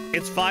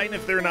 it's fine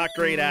if they're not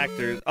great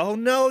actors. Oh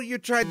no, you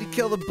tried to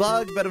kill the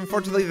bug, but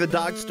unfortunately the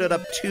dog stood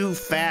up too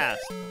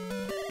fast.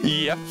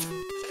 Yep.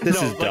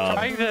 This is dumb.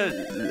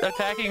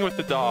 Attacking with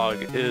the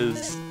dog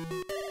is...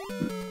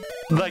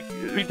 Like,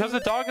 because the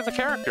dog is a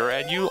character,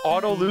 and you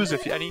auto lose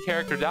if any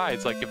character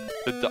dies. Like, if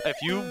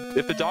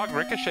the dog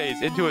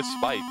ricochets into a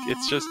spike,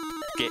 it's just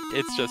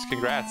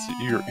congrats,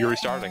 you're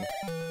restarting.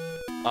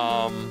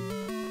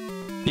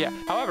 Yeah.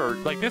 However,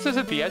 like, this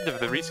isn't the end of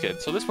the reskin.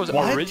 So this was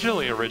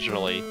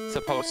originally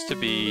supposed to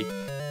be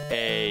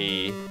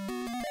a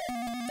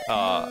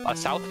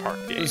South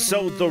Park game.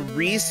 So the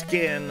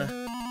reskin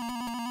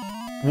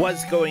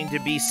was going to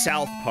be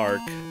South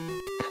Park.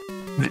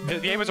 The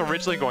game was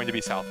originally going to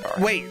be South Park.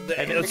 Wait,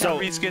 and then it got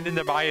reskinned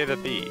into Maya the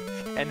Bee,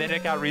 and then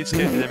it got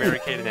reskinned into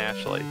Mary-Kate and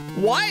Ashley.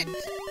 What?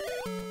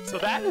 So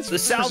that is the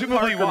South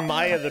presumably Park or what...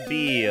 Maya the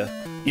Bee.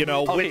 You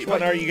know, Okay, which one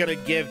but- are you gonna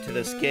give to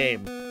this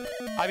game?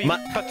 I mean,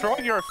 but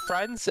throwing your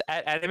friends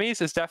at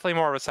enemies is definitely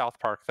more of a South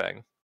Park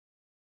thing.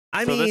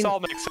 I So mean, this all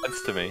makes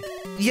sense to me.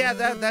 yeah,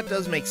 that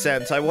does make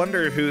sense. I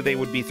wonder who they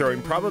would be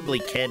throwing. Probably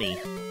Kenny.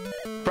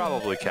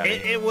 Probably Kenny.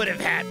 It would have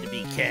had to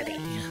be Kenny.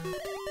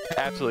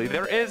 Absolutely.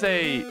 There is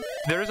a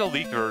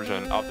leaked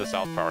version of the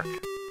South Park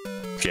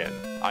skin.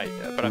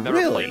 But I've never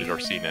Really? played it or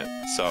seen it,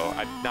 so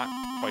I'm not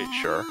quite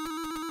sure.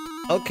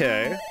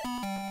 Okay.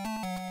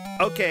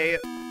 Okay.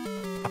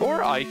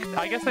 Or Ike.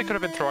 I guess they could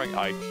have been throwing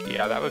Ike.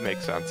 Yeah, that would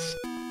make sense.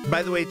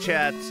 By the way,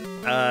 chat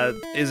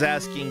is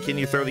asking, can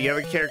you throw the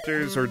other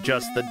characters or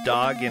just the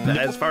dog? And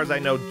as far as I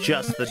know,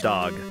 just the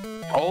dog.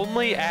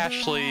 Only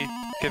Ashley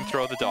can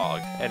throw the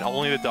dog, and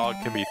only the dog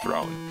can be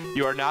thrown.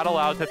 You are not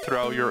allowed to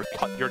throw your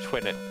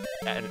twin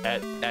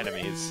at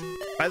enemies.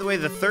 By the way,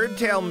 the third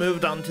tail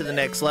moved on to the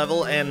next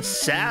level, and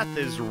Sath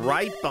is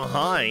right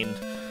behind.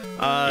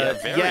 Yeah,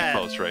 very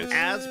close race.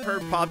 As per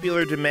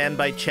popular demand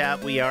by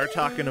chat, we are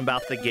talking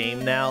about the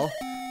game now.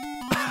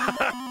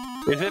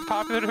 Is it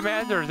popular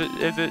demand, or is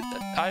it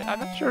I'm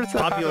not sure it's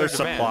Popular demand.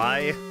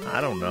 supply? I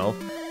don't know.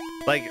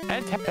 Like,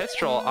 And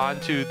Tempestral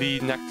onto the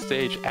next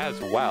stage as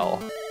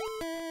well.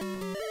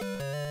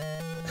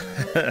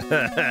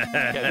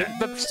 Yeah,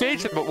 the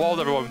stage that walled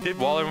everyone did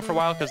wall everyone for a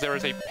while because there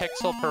was a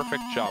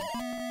pixel-perfect jump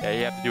that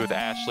you have to do with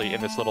Ashley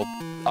in this little,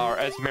 or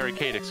as Mary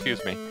Kate,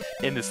 excuse me,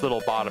 in this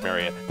little bottom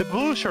area. The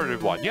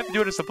blue-shirted one. You have to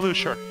do it as the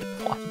blue-shirted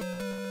one.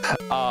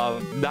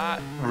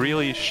 Not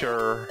really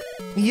sure.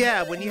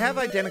 yeah, when you have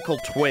identical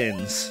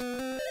twins,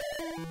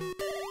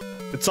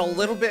 it's a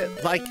little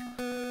bit like,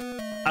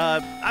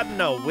 I don't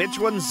know, which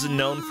one's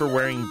known for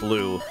wearing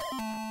blue?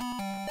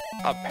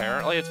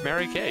 Apparently it's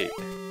Mary Kate.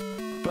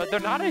 But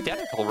they're not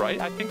identical, right?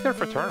 I think they're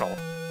fraternal.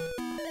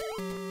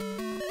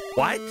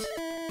 What?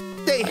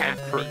 They have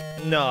to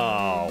be.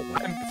 No.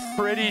 I'm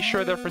pretty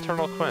sure they're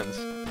fraternal twins.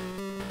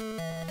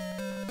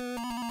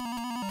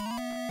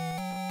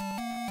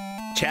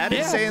 Chad is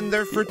Yeah. saying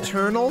they're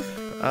fraternal?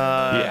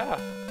 Yeah.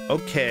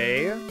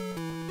 Okay.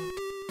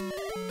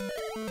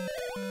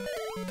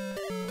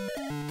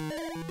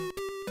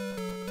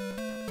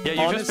 Yeah, you've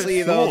Honestly,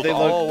 just been though, fooled they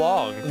all look-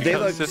 along. they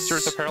Because look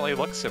sisters apparently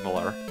look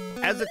similar.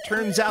 As it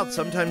turns out,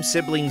 sometimes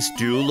siblings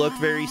do look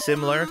very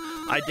similar.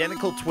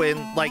 Identical twin,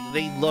 like,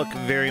 they look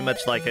very much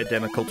like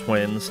identical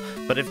twins.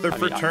 But if they're I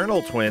mean,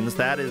 fraternal twins,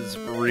 that is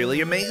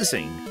really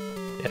amazing.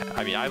 Yeah,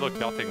 I mean, I look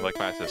nothing like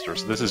my sister,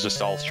 so this is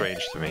just all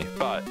strange to me.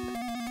 But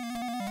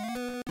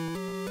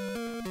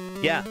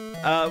Yeah.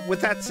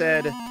 With that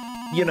said,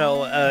 you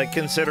know,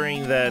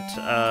 considering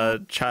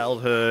that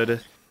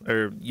childhood,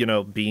 or, you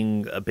know,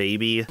 being a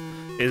baby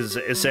is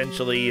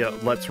essentially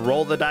let's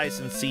roll the dice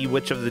and see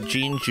which of the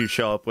genes you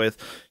show up with,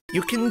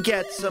 you can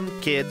get some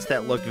kids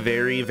that look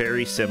very,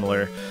 very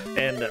similar.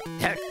 And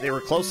heck, they were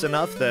close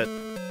enough that,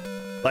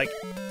 like,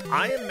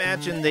 I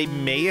imagine they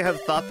may have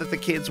thought that the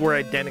kids were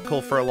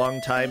identical for a long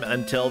time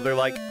until they're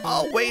like,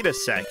 oh, wait a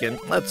second,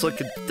 let's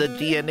look at the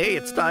DNA,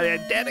 it's not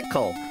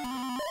identical.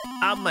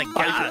 Oh my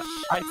gosh.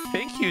 I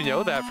think you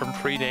know that from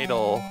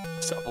prenatal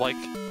stuff. Like,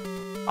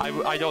 I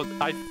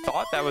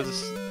thought that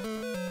was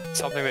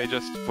something they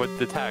just would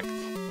detect.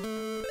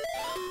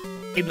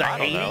 In the I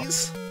don't know.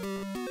 80s?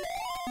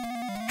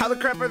 How the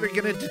crap are they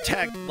gonna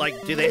detect? Like,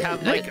 do they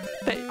have, like,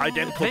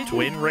 identical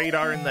twin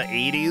radar in the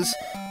 80s?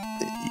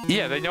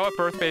 Yeah, they know at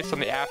birth based on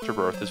the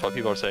afterbirth is what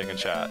people are saying in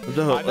chat.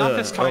 Oh, I'm not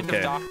this kind okay.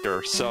 of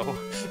doctor, so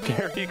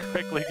very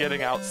quickly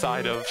getting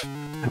outside of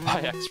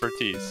my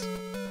expertise.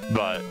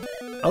 But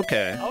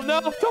Okay. oh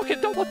no,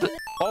 don't let the.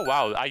 Oh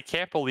wow, I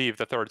can't believe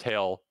the third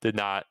tail did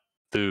not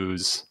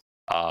lose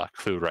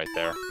clue right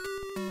there.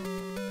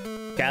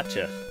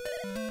 Gotcha.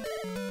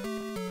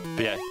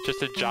 But yeah,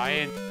 just a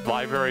giant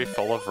library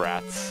full of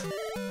rats.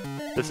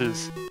 This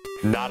is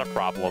not a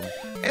problem.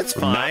 It's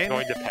We're not fine.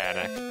 going to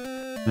panic.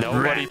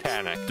 Nobody Rats.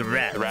 panic. The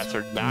rats. The rats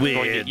are not going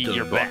We're to eat the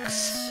your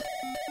rats. books.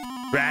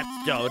 Rats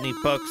don't eat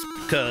books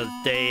because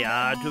they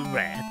are the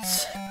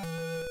rats.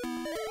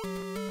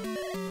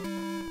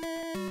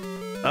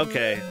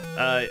 Okay,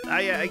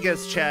 I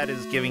guess Chad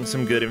is giving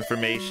some good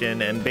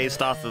information, and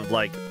based off of,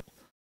 like,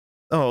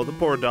 oh, the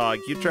poor dog,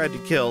 you tried to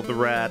kill the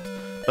rat,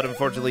 but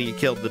unfortunately you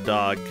killed the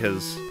dog,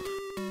 because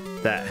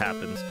that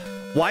happens.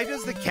 Why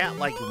does the cat,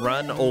 like,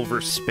 run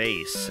over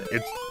space?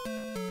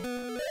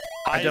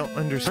 I don't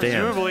understand.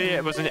 Presumably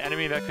it was an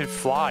enemy that could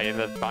fly in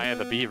the Maya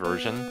the Bee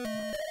version.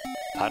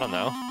 I don't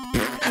know.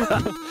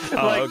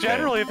 Like, okay.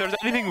 generally, if there's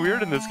anything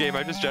weird in this game,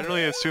 I just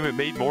generally assume it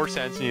made more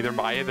sense in either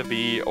Maya the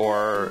Bee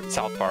or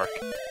South Park.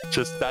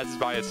 Just, that's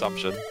my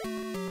assumption.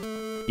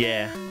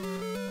 Yeah.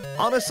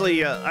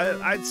 Honestly,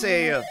 I'd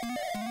say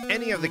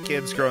any of the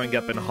kids growing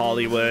up in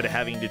Hollywood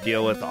having to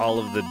deal with all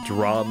of the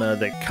drama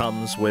that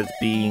comes with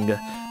being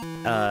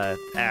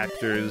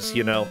actors,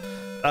 you know,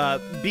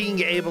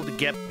 being able to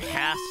get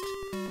past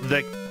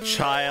the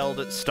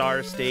child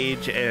star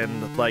stage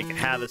and, like,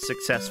 have a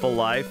successful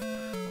life,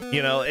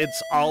 you know,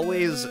 it's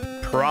always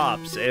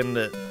props. And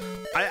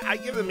I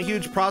give them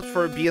huge props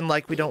for being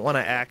like, we don't want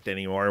to act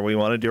anymore. We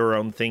want to do our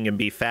own thing and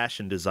be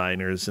fashion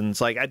designers. And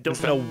it's like, I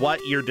don't know what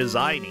you're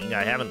designing.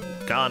 I haven't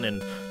gone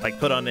and like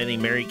put on any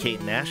Mary-Kate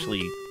and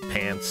Ashley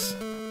pants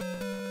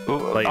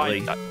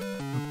lately.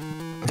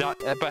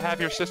 But have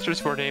your sisters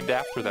who are named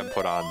after them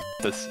put on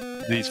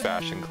these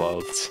fashion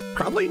clothes?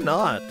 Probably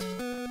not.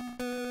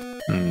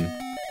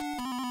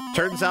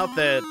 Turns out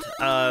that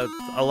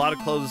a lot of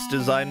clothes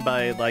designed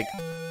by like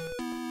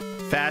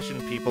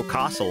fashion people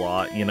cost a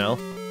lot, you know?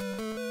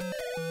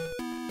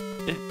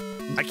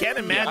 I can't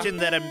imagine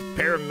that a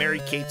pair of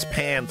Mary-Kate's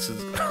pants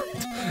is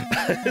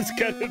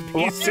gonna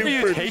be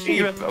super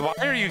cheap. Why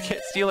are you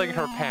stealing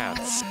her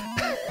pants?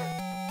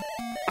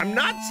 I'm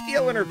not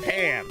stealing her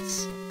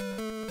pants.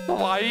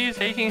 Why are you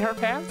taking her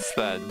pants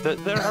then?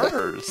 They're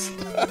hers.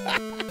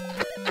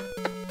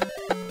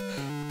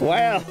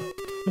 Well,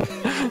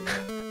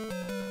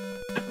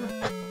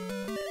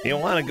 you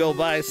want to go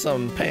buy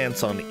some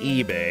pants on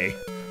eBay?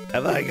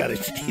 Have I got a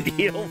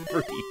deal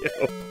for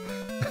you?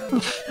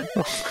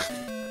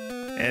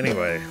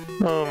 Anyway.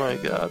 Oh my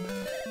god.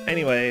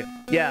 Anyway,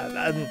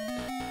 yeah,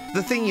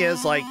 the thing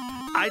is, like,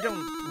 I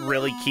don't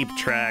really keep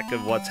track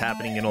of what's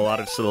happening in a lot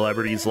of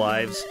celebrities'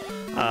 lives.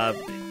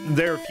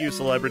 There are a few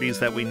celebrities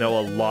that we know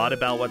a lot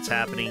about what's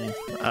happening.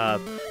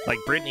 Like,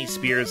 Britney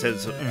Spears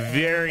has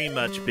very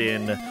much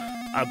been,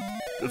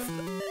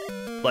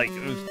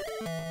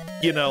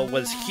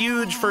 was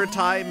huge for a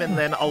time, and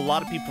then a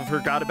lot of people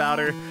forgot about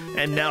her,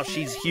 and now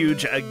she's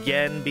huge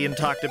again, being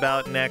talked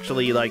about, and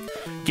actually, like,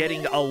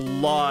 getting a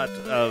lot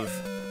of,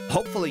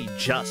 hopefully,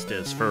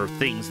 justice for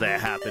things that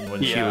happened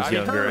when she was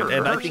younger,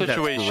 and I think that's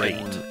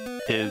great.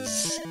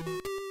 Is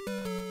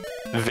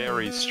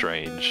very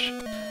strange.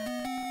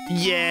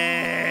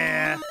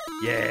 Yeah.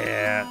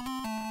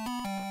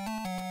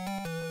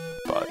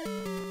 But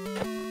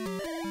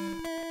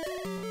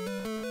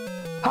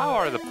how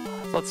are the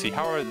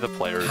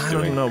players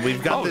doing? I don't know.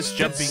 We've got this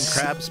jumping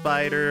crab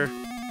spider.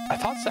 I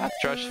thought Seth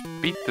Josh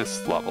beat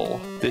this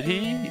level. Did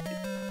he?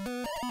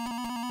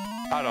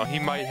 I don't know. He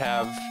might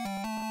have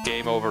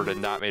game over to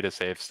not made a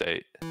save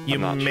state. You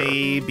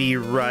may be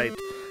right.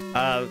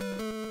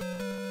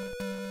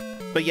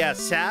 But yeah,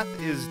 Sath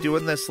is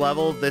doing this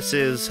level. This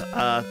is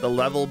the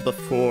level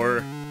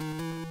before,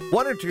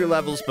 one or two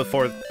levels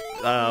before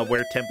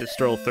where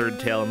Tempestrel, Third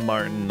Tail, and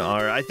Martin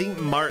are. I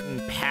think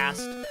Martin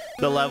passed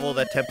the level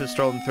that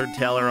Tempestrel and Third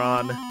Tail are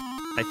on,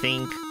 I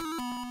think.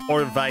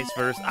 Or vice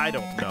versa. I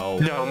don't know.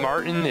 No,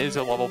 Martin is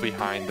a level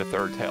behind the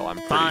Third Tail, I'm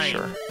pretty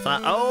sure.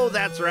 Oh,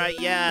 that's right.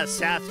 Yeah,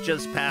 Sath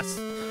just passed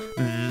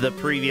the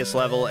previous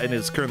level and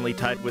is currently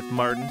tied with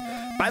Martin.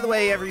 By the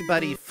way,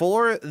 everybody,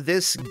 for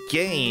this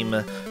game,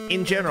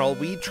 in general,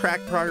 we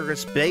track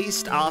progress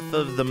based off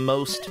of the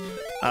most,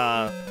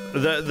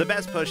 the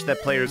best push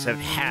that players have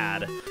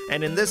had.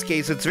 And in this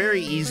case, it's very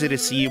easy to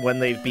see when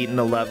they've beaten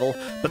a level,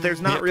 but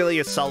there's not really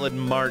a solid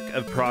mark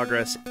of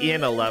progress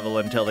in a level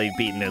until they've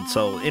beaten it.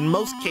 So in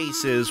most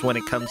cases, when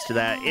it comes to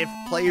that, if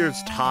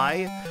players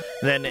tie,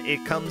 then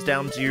it comes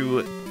down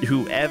to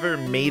whoever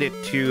made it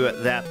to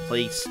that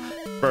place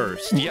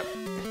first. Yep.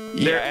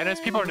 Yeah, and as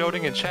people are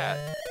noting in chat,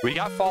 we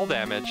got fall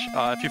damage.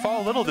 If you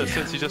fall a little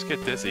distance, you just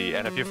get dizzy.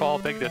 And if you fall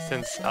a big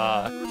distance,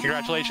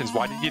 congratulations.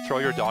 Why did you throw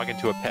your dog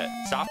into a pit?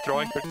 Stop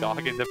throwing your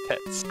dog into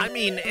pits. I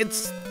mean,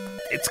 it's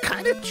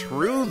kind of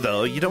true,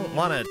 though. You don't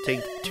want to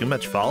take too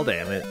much fall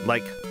damage.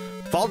 Like,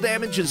 fall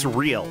damage is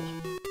real.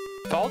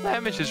 Fall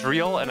damage is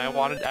real, and I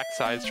wanted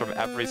excised from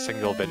every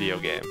single video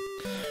game.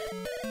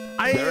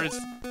 There is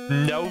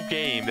no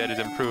game that is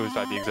improved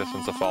by the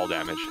existence of fall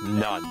damage.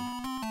 None.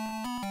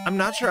 I'm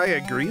not sure I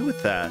agree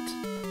with that.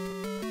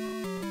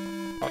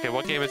 Okay,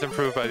 what game is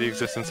improved by the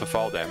existence of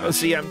fall damage?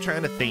 See, I'm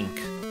trying to think.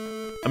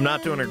 I'm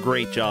not doing a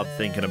great job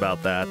thinking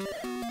about that.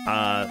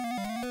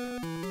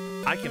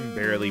 I can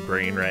barely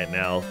brain right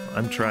now.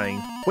 I'm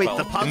trying. Wait, well,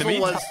 the puzzle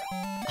was...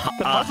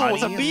 The puzzle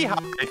was a beehive,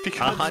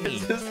 because honey.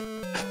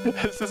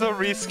 This is a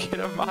reskin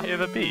of Maya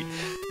the Bee.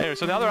 Anyway,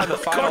 so now they're on the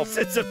final... Of course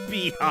it's a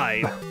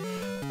beehive!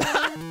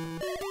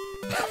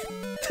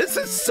 This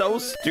is so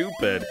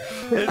stupid.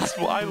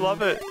 I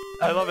love it.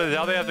 I love it.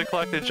 Now they have to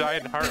collect a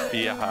giant heart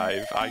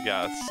beehive, I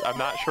guess. I'm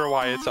not sure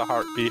why it's a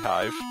heart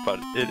beehive,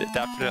 but it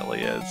definitely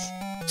is.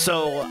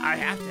 So I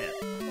have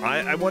to...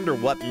 I wonder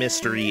what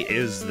mystery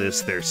is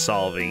this they're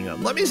solving.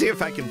 Let me see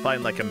if I can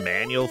find like a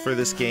manual for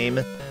this game.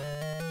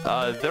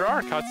 There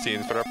are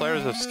cutscenes, but our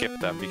players have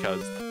skipped them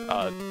because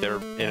they're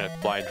in a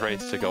blind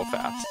race to go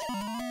fast.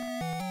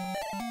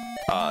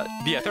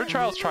 Yeah, Third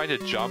Child's trying to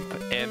jump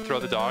and throw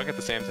the dog at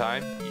the same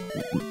time.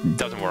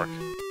 Doesn't work.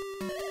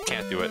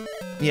 Can't do it.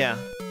 Yeah.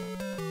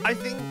 I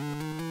think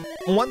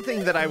one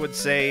thing that I would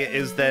say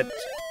is that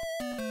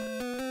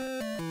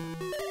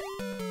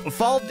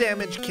fall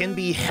damage can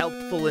be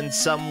helpful in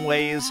some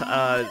ways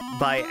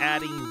by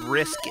adding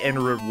risk and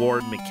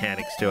reward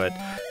mechanics to it.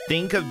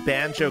 Think of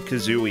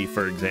Banjo-Kazooie,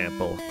 for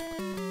example.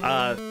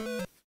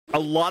 A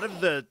lot of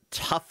the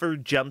tougher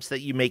jumps that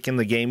you make in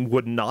the game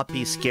would not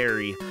be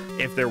scary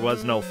if there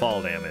was no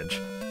fall damage.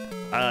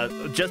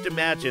 Just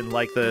imagine,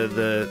 like,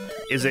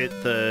 is it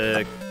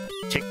the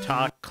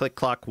TikTok, Click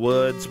Clock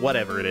Woods,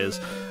 whatever it is,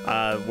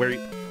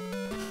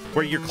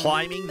 where you're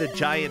climbing the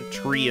giant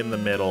tree in the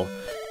middle.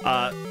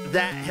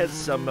 That has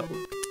some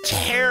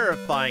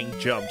terrifying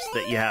jumps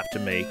that you have to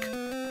make.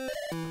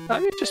 I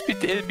mean,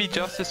 it'd be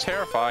just as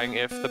terrifying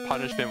if the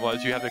punishment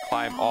was you have to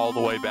climb all the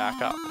way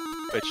back up,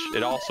 which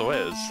it also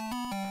is.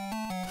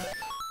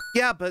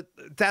 Yeah, but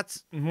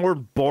that's more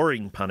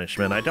boring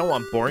punishment. I don't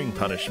want boring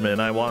punishment.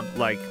 I want,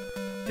 like,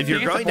 if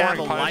you're going to have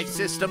a life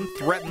system,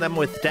 threaten them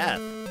with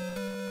death.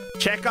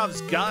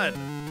 Chekhov's gun.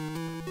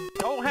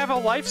 Don't have a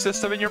life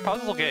system in your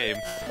puzzle game.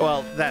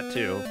 Well, that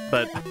too,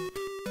 but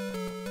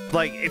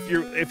like if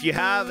you're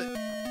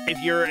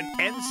an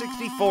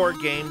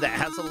N64 game that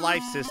has a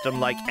life system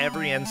like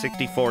every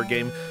N64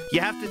 game,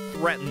 you have to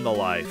threaten the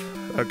life,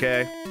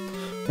 okay?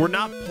 We're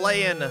not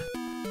playing,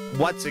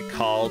 what's it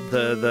called,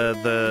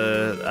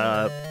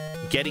 the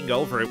Getting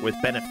Over It with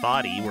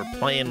Benefati. We're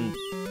playing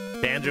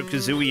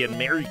Banjo-Kazooie and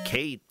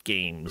Mary-Kate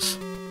games.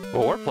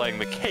 Well, we're playing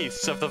the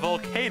Case of the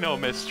Volcano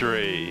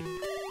Mystery.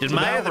 Did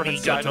my other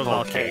meat go to a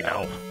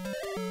volcano?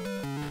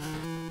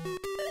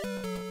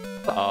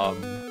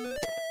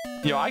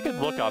 You know, I could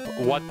look up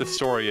what the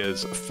story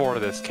is for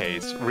this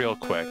case real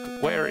quick.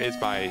 Where is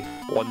my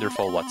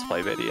wonderful Let's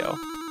Play video?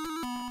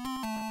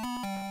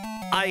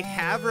 I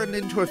have run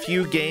into a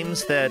few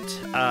games that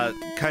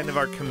kind of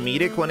are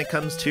comedic when it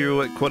comes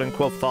to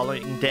quote-unquote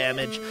falling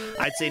damage.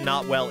 I'd say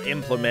not well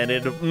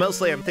implemented.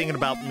 Mostly I'm thinking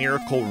about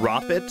Miracle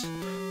Rocket.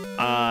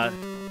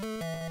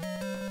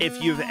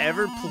 If you've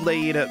ever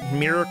played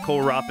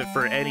Miracle Rocket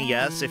for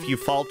NES, if you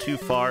fall too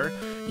far,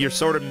 your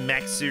sort of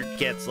mech suit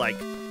gets like...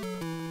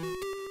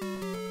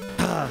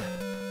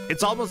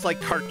 it's almost like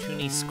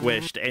cartoony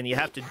squished, and you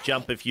have to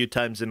jump a few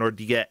times in order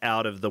to get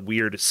out of the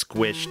weird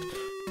squished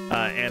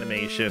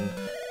animation.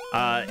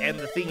 And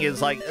the thing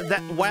is, like,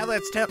 that while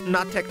that's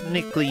not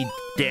technically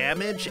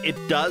damage, it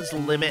does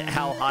limit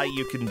how high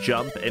you can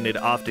jump, and it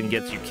often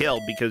gets you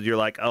killed because you're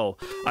like, oh,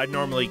 I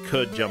normally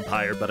could jump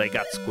higher, but I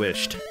got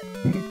squished.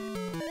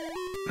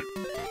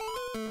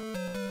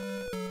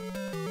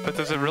 But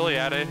does it really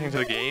add anything to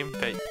the game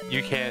that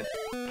you can't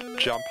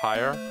jump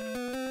higher?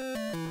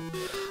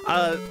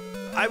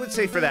 I would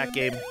say for that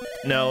game,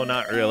 no,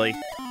 not really.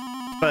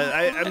 But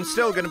I'm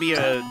still going to be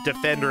a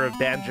defender of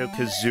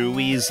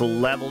Banjo-Kazooie's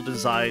level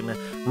design,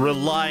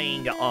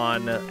 relying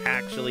on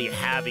actually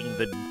having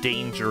the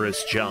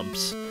dangerous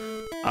jumps.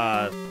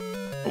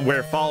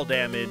 Where fall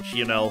damage,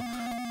 you know...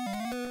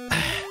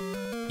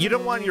 you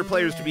don't want your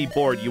players to be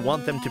bored, you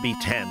want them to be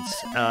tense.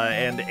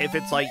 And if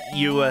it's like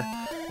you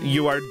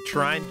are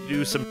trying to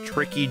do some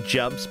tricky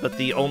jumps, but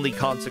the only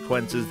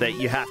consequence is that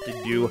you have to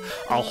do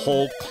a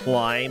whole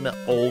climb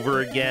over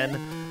again,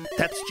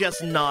 that's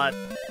just not...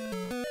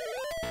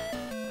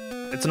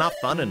 it's not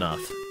fun enough,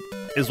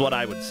 is what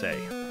I would say.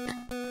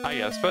 I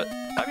guess, but,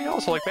 I mean,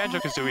 also, like,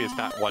 Banjo-Kazooie is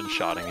not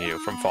one-shotting you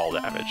from fall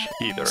damage,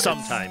 either.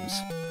 Sometimes.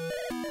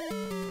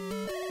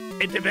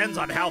 It depends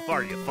on how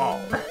far you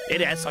fall.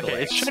 It escalates.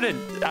 Okay, it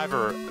shouldn't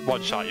ever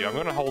one-shot you. I'm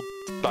gonna hold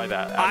by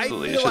that,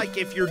 absolutely. I feel like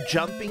if you're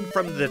jumping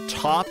from the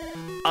top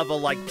of a,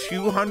 like,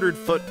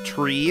 200-foot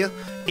tree,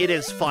 it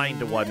is fine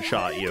to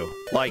one-shot you.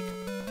 Like...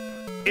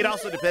 it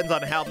also depends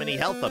on how many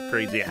health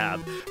upgrades you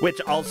have,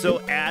 which also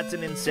adds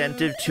an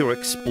incentive to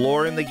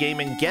explore in the game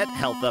and get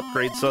health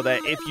upgrades so that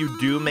if you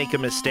do make a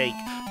mistake,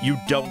 you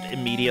don't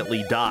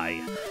immediately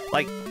die.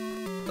 Like,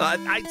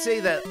 I'd say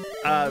that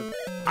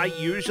I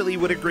usually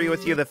would agree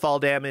with you that fall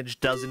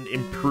damage doesn't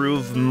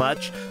improve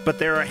much, but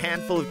there are a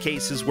handful of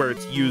cases where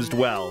it's used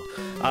well.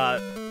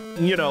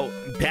 You know,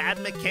 bad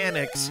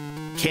mechanics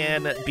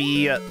can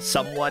be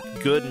somewhat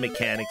good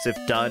mechanics if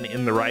done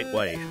in the right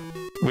way.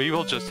 We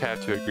will just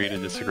have to agree to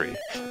disagree.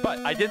 But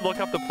I did look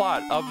up the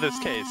plot of this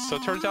case. So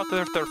it turns out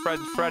that their friend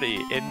Freddy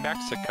in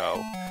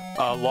Mexico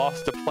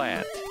lost a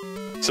plant.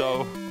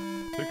 So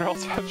the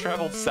girls have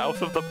traveled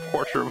south of the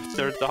border with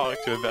their dog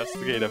to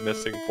investigate a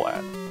missing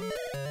plant.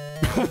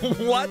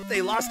 What?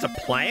 They lost a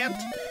plant?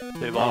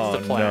 They lost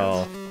a plant.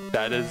 No.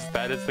 That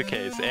is the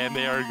case. And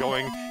they are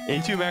going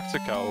into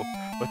Mexico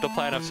with the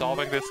plan of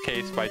solving this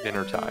case by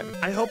dinner time.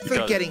 I hope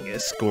they're getting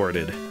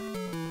escorted.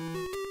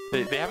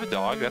 They have a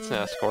dog, that's an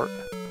escort.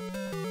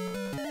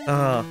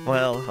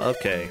 Well,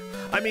 okay.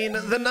 I mean,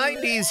 the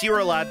 90s, you were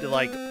allowed to,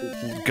 like,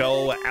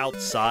 go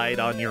outside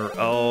on your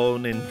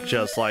own and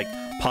just, like,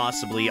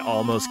 possibly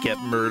almost get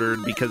murdered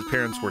because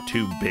parents were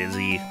too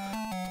busy.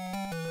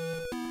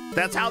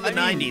 That's how the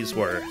 90s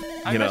were,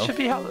 you know? That should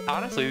be how,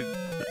 honestly,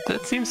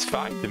 that seems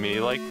fine to me.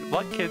 Like,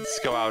 let kids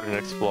go out and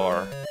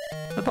explore.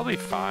 They'll be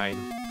fine.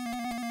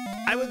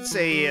 I would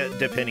say,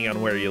 depending on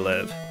where you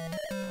live.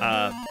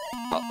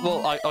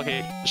 Well,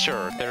 okay,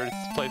 sure, there's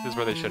places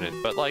where they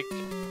shouldn't, but, like,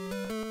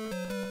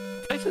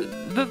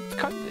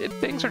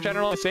 things are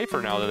generally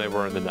safer now than they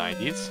were in the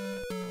 90s.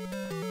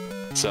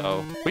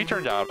 So, we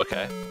turned out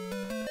okay.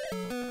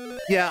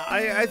 Yeah,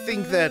 I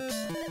think that...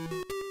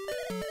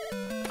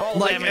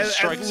 like,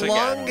 as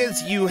long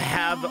as you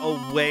have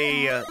a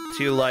way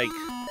to, like...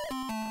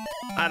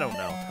 I don't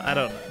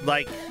know,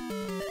 like...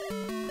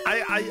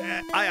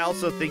 I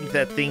also think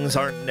that things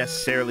aren't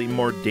necessarily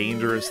more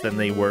dangerous than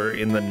they were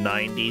in the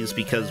 90s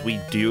because we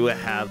do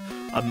have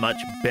a much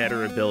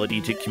better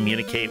ability to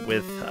communicate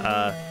with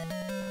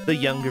the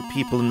younger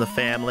people in the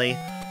family.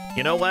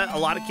 You know what? A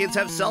lot of kids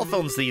have cell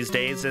phones these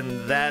days,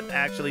 and that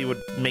actually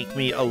would make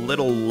me a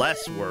little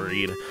less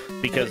worried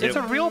because it's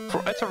a real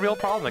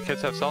problem that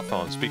kids have cell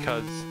phones,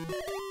 because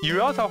you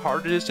realize how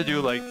hard it is to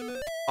do like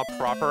a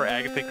proper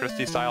Agatha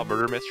Christie style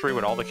murder mystery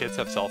when all the kids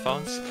have cell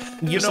phones.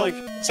 You Just know, like,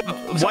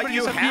 what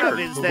you have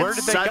is that where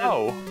did they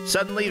go?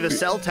 Suddenly the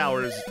cell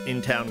towers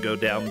in town go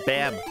down.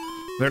 Bam.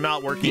 They're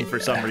not working for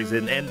some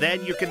reason, and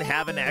then you can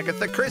have an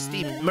Agatha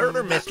Christie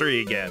murder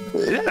mystery again.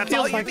 That's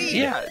all you need.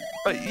 Yeah,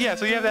 but yeah,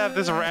 so you have to have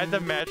this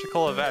random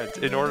magical event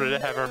in order to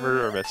have a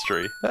murder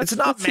mystery. It's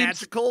not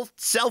magical.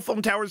 Cell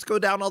phone towers go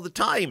down all the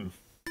time.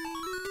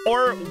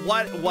 Or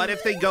what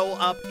if they go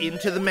up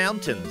into the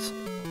mountains?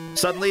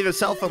 Suddenly the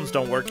cell phones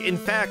don't work. In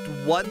fact,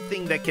 one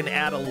thing that can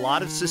add a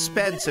lot of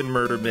suspense in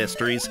murder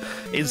mysteries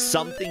is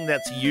something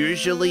that's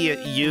usually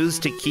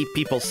used to keep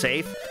people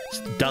safe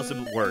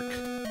doesn't work.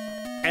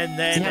 And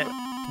then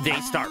they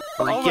start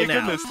freaking out. Oh my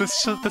goodness, the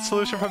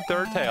solution from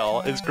Third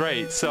Tail is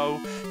great. So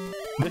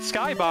the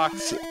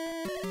skybox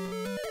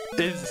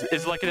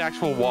is like an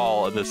actual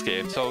wall in this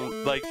game. So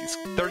like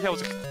Third Tail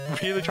was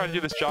really trying to do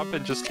this jump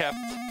and just kept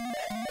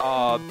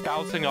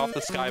bouncing off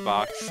the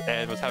skybox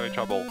and was having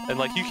trouble. And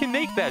like you can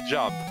make that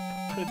jump,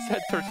 but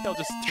instead Third Tail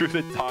just threw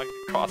the dog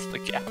across the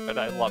gap, and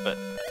I love it.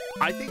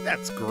 I think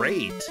that's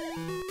great.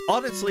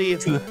 Honestly,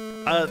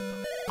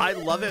 I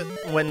love it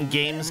when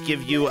games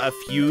give you a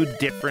few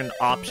different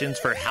options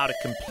for how to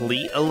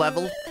complete a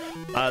level.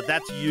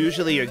 That's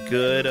usually a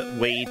good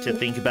way to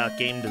think about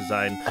game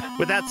design.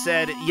 With that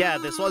said, yeah,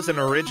 this wasn't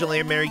originally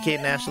a Mary-Kate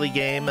and Ashley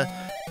game.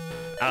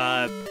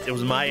 It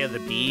was Maya the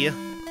Bee.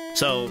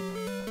 So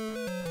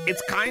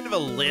it's kind of a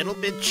little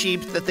bit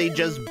cheap that they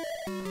just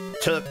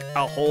took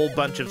a whole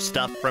bunch of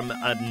stuff from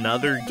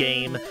another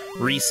game,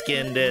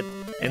 reskinned it,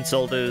 and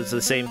sold it as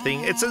the same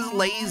thing. It's as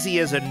lazy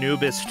as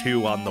Anubis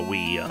 2 on the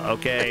Wii,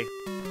 okay?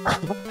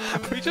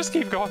 We just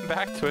keep going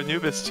back to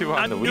Anubis 2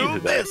 on the Wii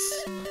today.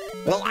 Anubis!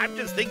 Well, I'm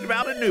just thinking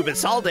about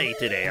Anubis all day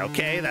today,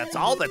 okay? That's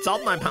all that's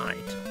on my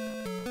mind.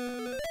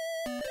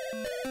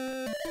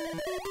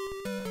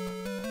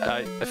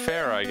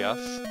 Fair, I guess.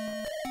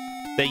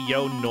 They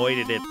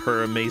yo-noided it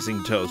per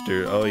Amazing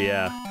Toaster. Oh,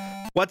 yeah.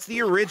 What's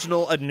the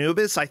original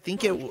Anubis? I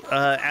think it,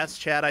 ask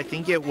Chad, I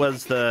think it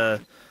was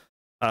the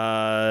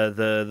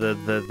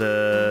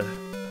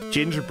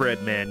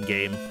Gingerbread Man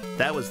game.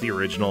 That was the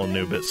original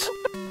Anubis.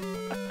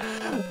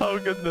 Oh,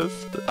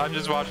 goodness. I'm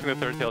just watching the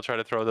Third Tail try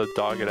to throw the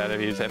dog at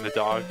enemies, and the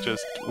dog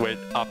just went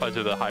up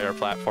onto the higher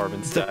platform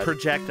instead. The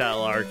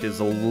projectile arc is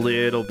a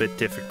little bit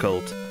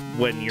difficult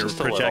when your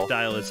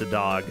projectile is a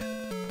dog.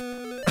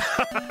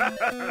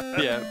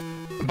 Yeah.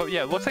 But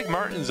yeah, it looks like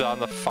Martin's on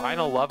the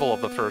final level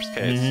of the first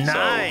case.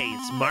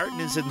 Nice! So...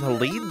 Martin is in the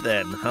lead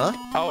then, huh?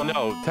 Oh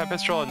no,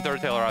 Tempestral and Third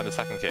Tail are on the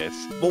second case.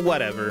 Well,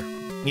 whatever.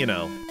 You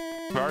know.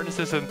 Martin's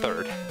is in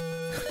third.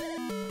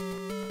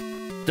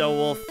 So,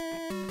 Wolf,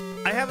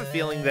 I have a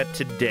feeling that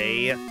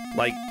today,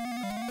 like,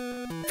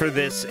 for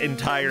this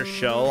entire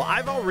show,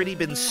 I've already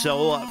been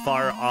so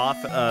far off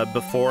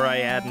before I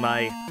had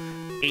my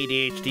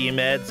ADHD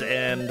meds,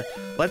 and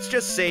let's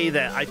just say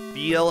that I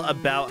feel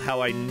about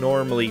how I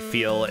normally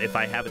feel if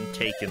I haven't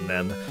taken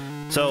them.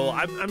 So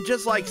I'm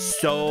just like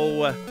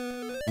so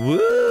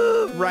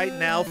woo right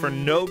now for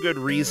no good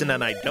reason,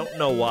 and I don't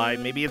know why.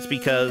 Maybe it's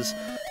because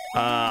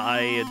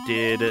I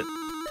did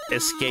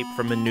escape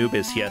from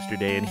Anubis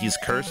yesterday and he's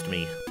cursed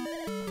me.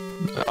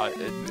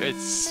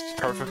 It's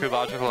perfectly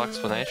logical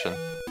explanation.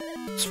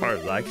 As far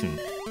as I can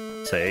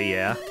say,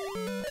 yeah.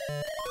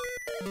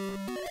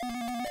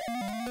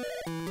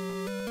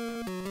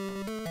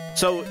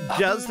 So,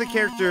 does the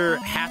character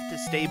have to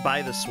stay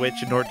by the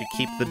switch in order to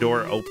keep the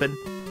door open?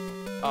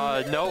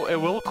 No, it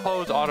will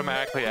close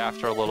automatically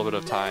after a little bit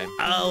of time.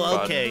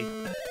 Oh, okay.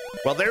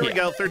 Well, there we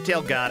go. Third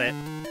Tail got it.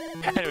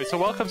 Anyway, so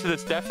welcome to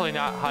this definitely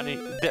not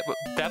honeycomb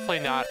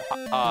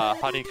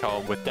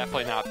with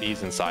definitely not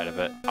bees inside of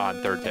it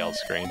on Third Tail's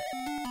screen.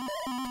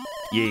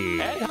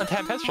 Yeah. And on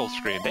Tempestral's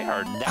screen, they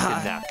are neck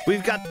and neck.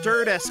 We've got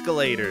dirt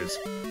escalators.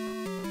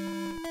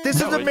 This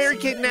is a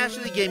Mary-Kate and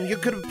Ashley game. You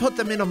could have put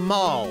them in a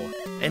mall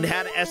and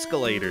had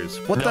escalators.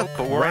 What the crap?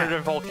 But we're in a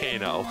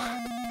volcano,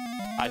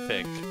 I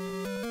think.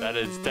 That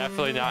is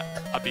definitely not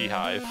a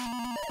beehive.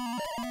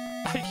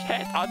 I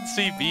can't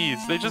unsee bees.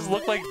 They just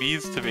look like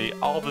bees to me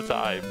all the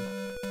time.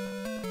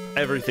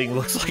 Everything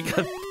looks like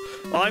a...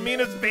 Well, I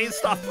mean, it's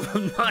based off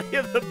of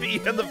Maya the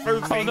Bee, and the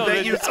first thing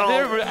that you saw...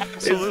 There were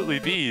absolutely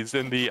bees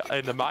in the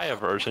Maya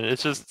version.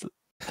 It's just...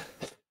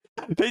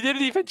 They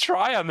didn't even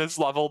try on this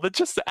level. That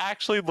just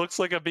actually looks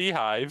like a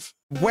beehive.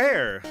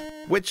 Where?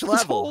 Which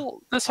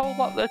level? That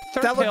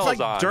looks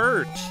like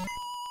dirt.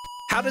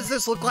 How does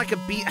this look like a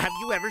bee? Have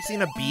you ever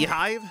seen a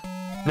beehive?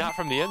 Not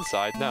from the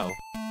inside, no.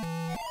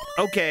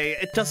 Okay,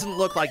 it doesn't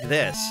look like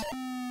this.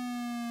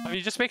 I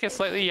mean, just make it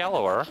slightly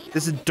yellower.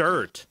 This is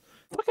dirt.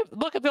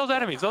 Look at those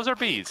enemies. Those are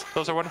bees.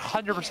 Those are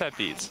 100%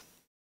 bees.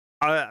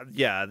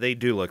 Yeah, they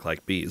do look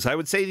like bees. I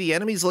would say the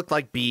enemies look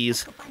like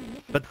bees,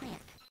 but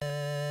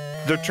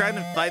they're trying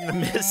to find the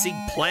missing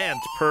plant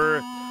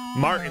per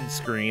Martin's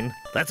screen.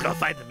 Let's go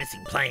find the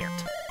missing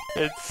plant.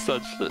 It's...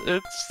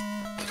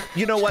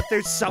 You know what?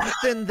 There's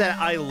something that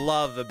I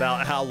love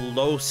about how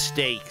low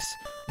stakes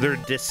their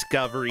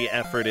discovery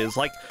effort is.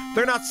 Like,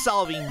 they're not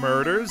solving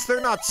murders.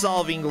 They're not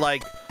solving,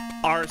 like,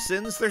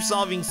 arsons. They're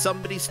solving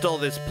somebody stole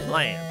this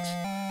plant.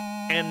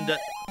 And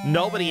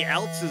nobody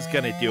else is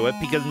gonna do it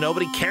because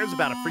nobody cares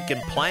about a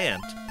freaking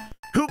plant.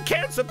 Who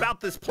cares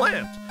about this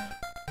plant?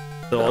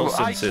 The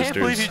Olsen sisters. I can't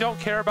believe you don't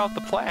care about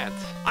the plant.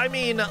 I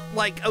mean,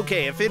 like,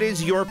 okay, if it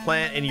is your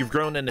plant and you've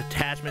grown an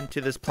attachment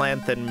to this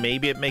plant, then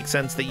maybe it makes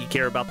sense that you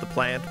care about the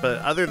plant. But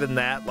other than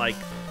that, like,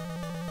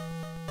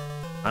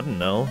 I don't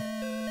know.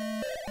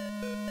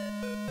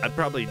 I'd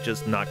probably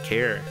just not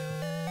care.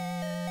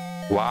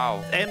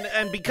 Wow.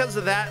 And because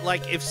of that,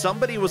 like, if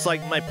somebody was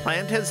like, my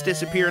plant has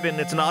disappeared and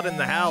it's not in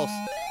the house,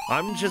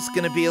 I'm just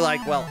gonna be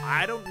like, well,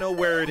 I don't know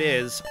where it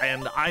is,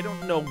 and I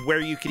don't know where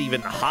you could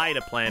even hide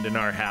a plant in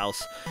our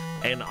house.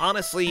 And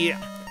honestly,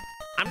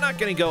 I'm not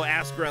gonna go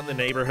ask around the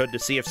neighborhood to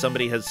see if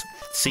somebody has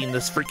seen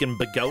this freaking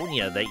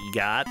begonia that you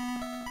got.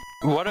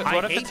 What if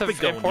it's an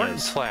important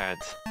plant?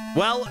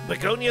 Well,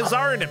 begonias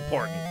aren't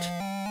important.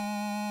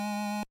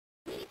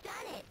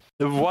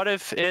 What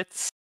if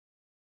it's...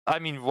 I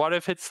mean, what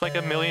if it's like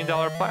 $1 million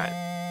plant?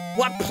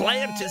 What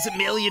plant is $1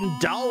 million?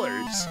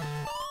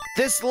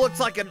 This looks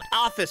like an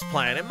office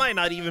plant. It might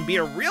not even be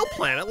a real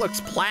plant. It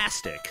looks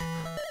plastic.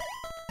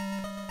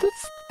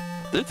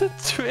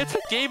 It's a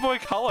Game Boy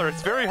Color.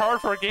 It's very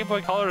hard for a Game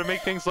Boy Color to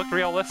make things look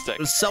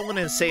realistic. Someone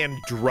is saying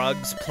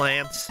drugs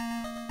plants.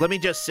 Let me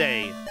just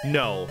say,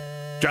 no.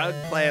 Drug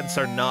plants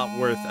are not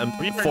worth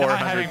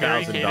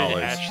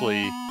 $400,000.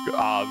 Actually,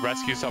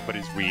 rescue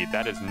somebody's weed.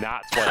 That is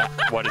not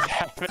what is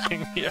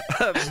happening here.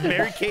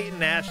 Mary-Kate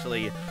and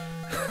Ashley.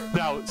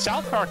 Now,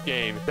 South Park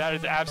game, that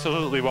is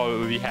absolutely what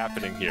would be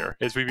happening here,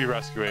 is we'd be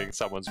rescuing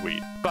someone's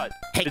weed. But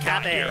hey, it's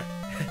come not here.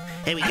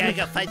 Hey, we gotta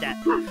go find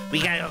that.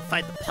 We gotta go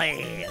find the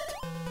plant.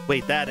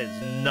 Wait, that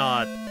is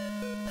not...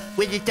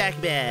 What you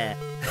talking about?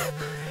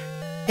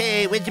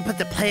 Hey, where'd you put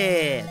the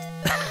plant?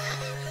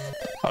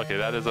 Okay,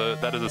 that is a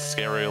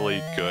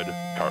scarily good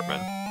Cartman.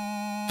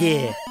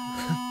 Yeah.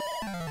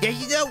 Yeah,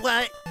 you know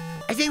what?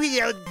 I think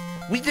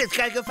we just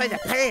gotta go find the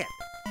plant.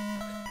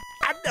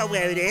 I know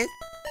where it is.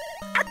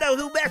 I know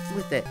who messed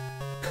with it.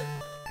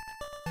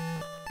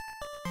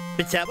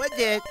 But someone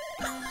did.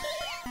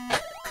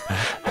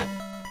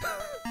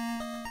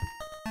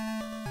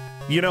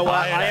 You know what?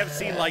 I have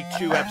seen like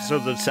 2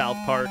 episodes of South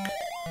Park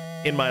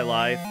in my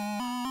life.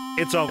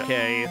 It's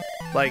okay.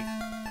 Like...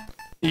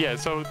 Yeah,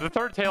 so the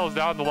third tale is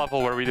now on the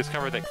level where we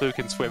discovered that Clue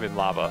can swim in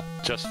lava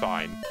just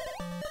fine.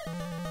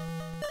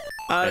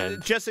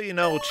 Just so you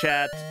know,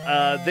 chat,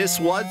 this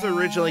was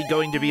originally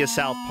going to be a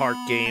South Park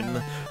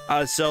game,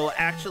 so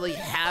actually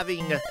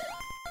having...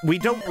 We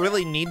don't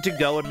really need to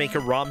go and make a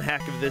ROM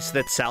hack of this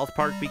that's South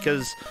Park,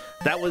 because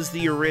that was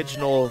the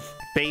original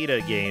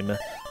beta game,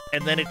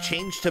 and then it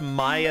changed to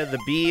Maya the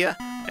Bee,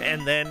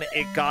 and then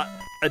it got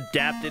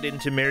adapted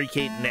into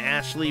Mary-Kate and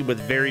Ashley with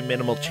very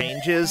minimal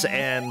changes,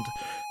 and...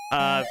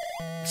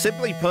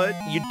 simply put,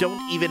 you don't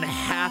even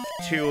have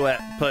to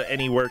put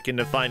any work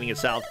into finding a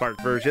South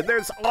Park version.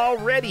 There's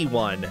already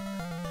one.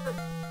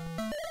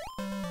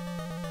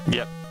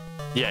 Yep.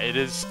 Yeah, it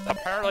is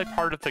apparently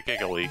part of the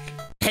Giga Leak.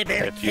 Hey,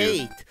 man,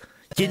 Kate,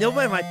 do you know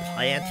where my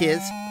plant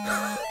is?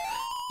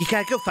 You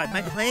gotta go find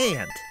my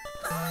plant.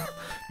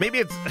 Maybe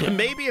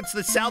it's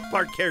the South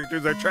Park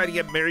characters are trying to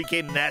get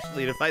Mary-Kate and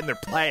Ashley to find their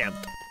plant.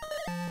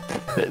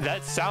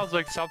 That sounds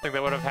like something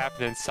that would have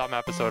happened in some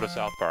episode of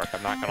South Park,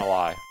 I'm not gonna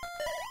lie.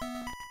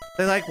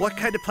 They're like, what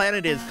kind of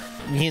planet is?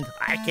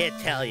 I can't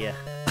tell you.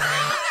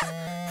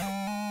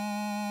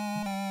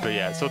 But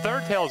yeah, so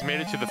Third Tale has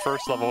made it to the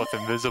first level with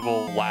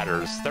invisible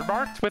ladders. They're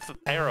marked with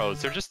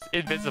arrows, they're just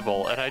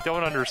invisible, and I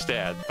don't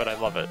understand, but I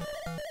love it.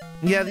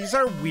 Yeah, these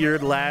are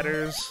weird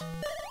ladders.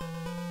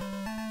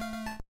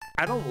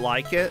 I don't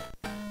like it.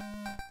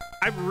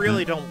 I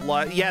really don't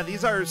like... Yeah,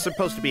 these are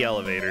supposed to be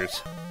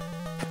elevators.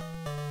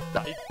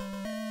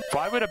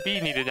 Why would a bee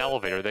need an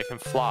elevator? They can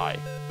fly.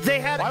 They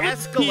had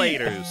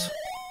escalators.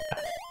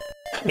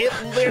 It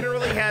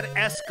literally had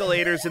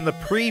escalators in the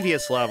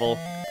previous level.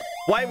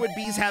 Why would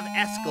bees have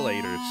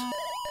escalators?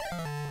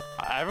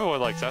 Everyone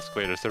likes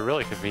escalators. They're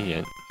really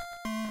convenient.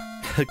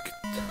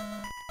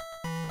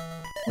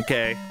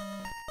 Okay.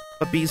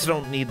 But bees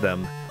don't need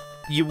them.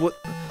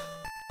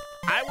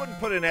 I wouldn't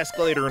put an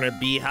escalator in a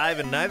beehive,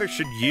 and neither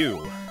should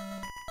you.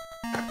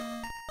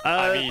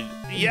 I mean,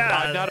 yeah.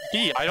 I'm not a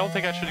bee. I don't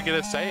think I should get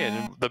a say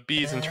in the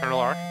bee's internal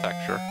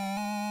architecture.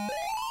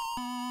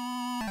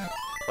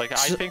 Like,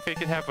 I think they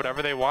can have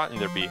whatever they want in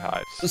their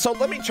beehives. So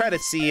let me try to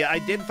see. I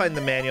did find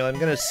the manual. I'm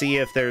gonna see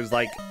if there's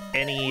like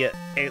any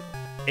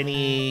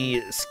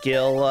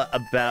skill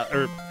about,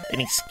 or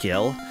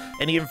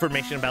any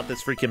information about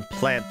this freaking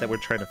plant that we're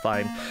trying to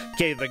find.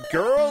 Okay, the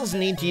girls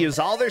need to use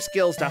all their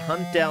skills to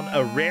hunt down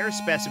a rare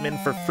specimen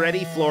for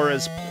Freddy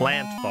Flora's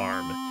plant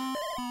farm.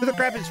 Who the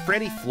crap is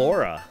Freddy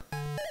Flora?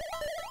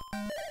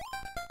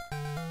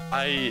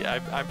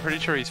 I'm pretty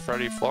sure he's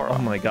Freddy Flora. Oh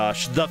my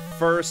gosh. The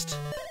first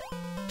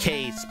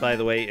case, by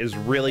the way, is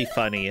really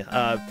funny.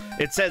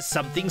 It says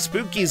something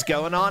spooky's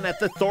going on at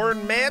the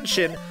Thorn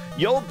Mansion.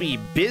 You'll be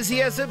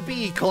busy as a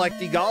bee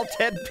collecting all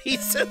 10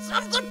 pieces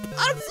of the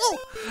puzzle.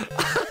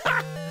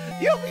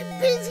 You'll be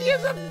busy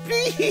as a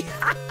bee.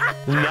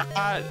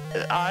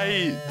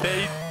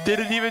 They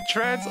didn't even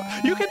translate.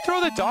 You can throw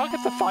the dog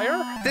at the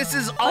fire? This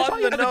is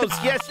on the nose.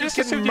 Yes, you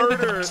can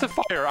murder the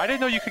fire. I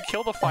didn't know you could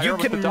kill the fire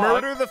with the dog. You can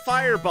murder the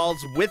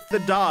fireballs with the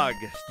dog.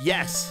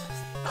 Yes.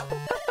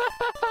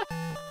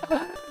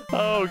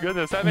 Oh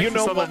goodness, that makes it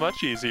so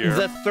much easier.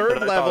 The third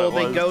level,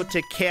 they go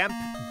to Camp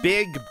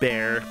Big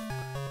Bear.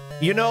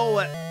 You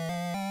know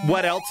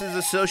what else is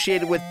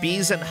associated with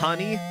bees and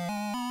honey?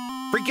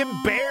 Freaking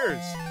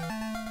bears.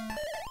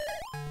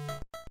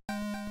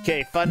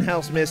 Okay,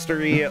 Funhouse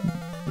Mystery.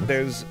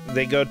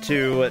 They go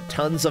to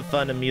Tons of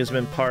Fun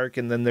amusement park,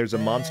 and then there's a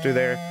monster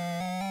there.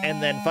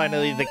 And then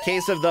finally, the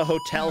case of the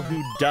hotel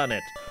whodunit.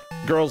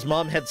 Girl's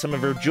mom had some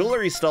of her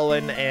jewelry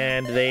stolen,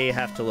 and they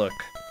have to look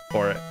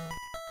for it.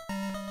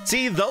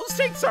 See, those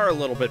takes are a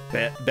little bit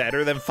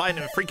better than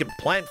finding a freaking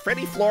plant.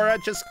 Freddy Flora,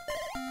 just...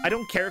 I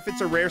don't care if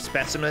it's a rare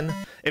specimen.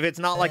 If it's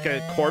not like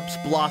a corpse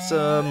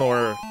blossom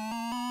or...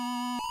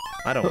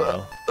 I don't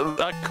know.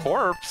 A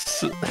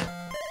corpse?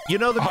 You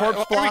know the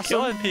corpse blossom? Why are we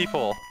killing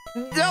people?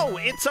 No,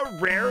 it's a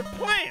rare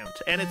plant,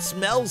 and it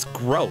smells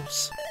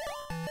gross.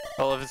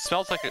 Well, if it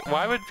smells like a...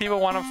 Why would people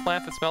want a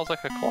plant that smells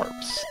like a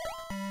corpse?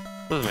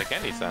 Doesn't make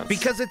any sense.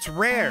 Because it's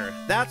rare.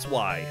 That's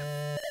why.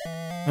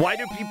 Why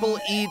do people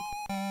eat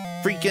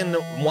freaking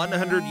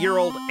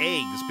 100-year-old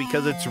eggs?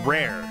 Because it's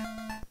rare.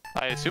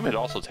 I assume it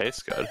also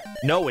tastes good.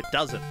 No, it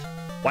doesn't.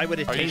 Why would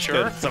it taste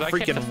good? It's a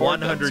freaking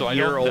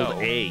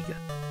 100-year-old egg.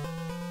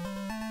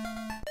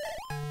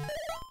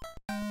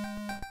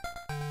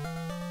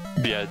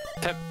 Yeah,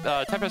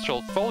 Tempest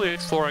will fully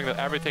exploring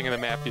everything in the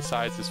map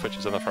besides the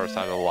switches on the first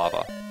side of the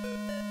lava.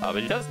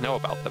 But he does know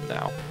about them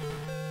now.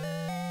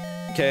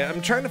 Okay,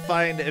 I'm trying to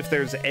find if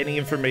there's any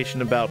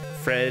information about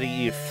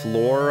Freddy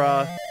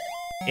Flora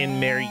in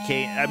Mary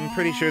Kate. I'm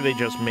pretty sure they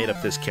just made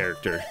up this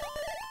character.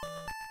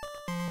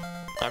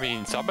 I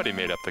mean, somebody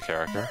made up the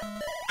character.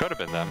 Could have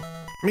been them.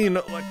 I mean,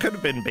 it could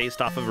have been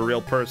based off of a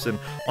real person.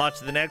 Watch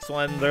the next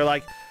one. They're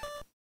like,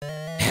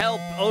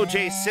 help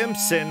O.J.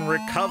 Simpson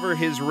recover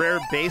his rare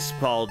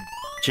baseball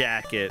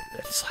jacket.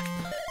 It's like,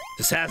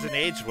 this hasn't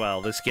aged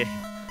well, this game.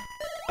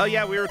 Oh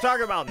yeah, we were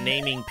talking about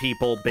naming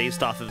people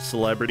based off of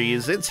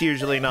celebrities. It's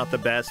usually not the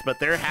best, but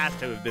there has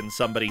to have been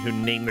somebody who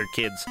named their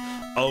kids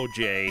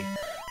O.J.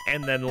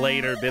 and then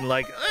later been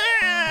like,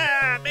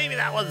 maybe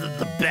that wasn't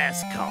the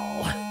best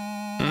call.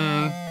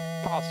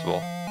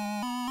 Possible.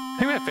 I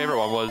think my favorite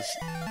one was,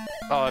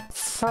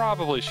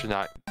 probably should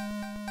not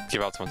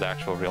give out someone's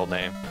actual real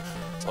name.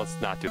 So let's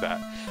not do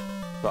that.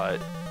 But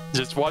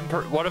just one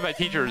of my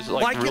teachers,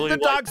 like, why really... Why can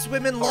the dog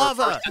swim in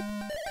lava?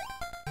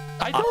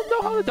 I don't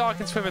know how the dog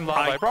can swim in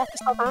lava. I brought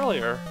this up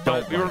earlier,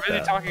 but we were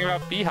really talking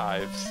about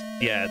beehives.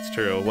 Yeah, it's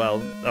true.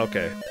 Well,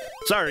 okay.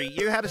 Sorry,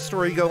 you had a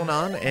story going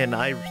on, and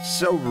I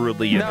so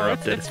rudely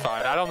interrupted. No, it's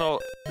fine. I don't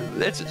know.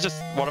 It's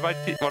just one of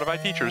my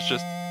teachers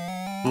just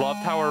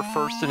loved how her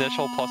first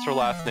initial plus her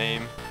last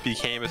name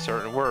became a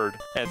certain word,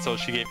 and so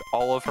she gave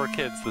all of her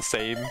kids the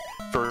same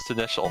first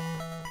initial.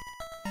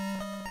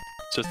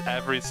 Just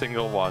every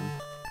single one.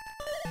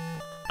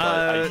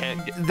 I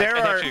can't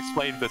actually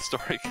explain this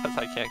story because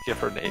I can't give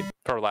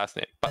her last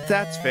name. But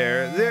that's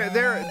fair.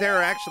 There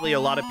are actually a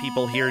lot of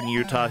people here in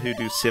Utah who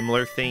do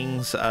similar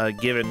things,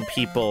 giving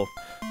people,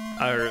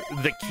 or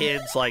the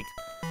kids, like,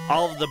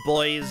 all of the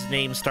boys'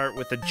 names start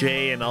with a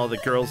J and all the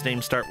girls'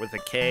 names start with a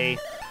K.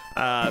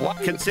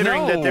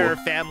 Considering that there are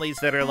families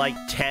that are like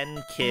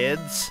 10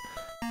 kids.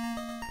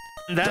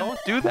 Don't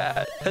do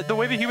that. The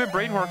way the human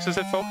brain works is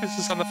it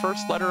focuses on the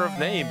first letter of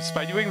names.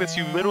 By doing this,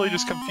 you literally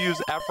just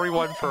confuse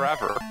everyone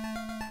forever.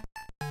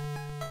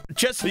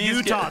 Just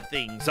Utah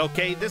things,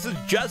 okay? This is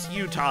just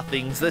Utah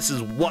things. This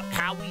is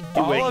how we do it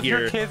here. All of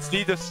your kids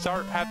need to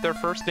have their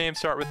first name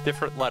start with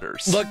different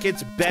letters. Look,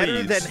 it's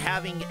better than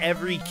having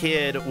every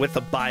kid with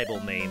a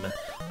Bible name.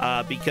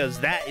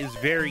 Because that is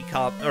very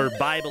or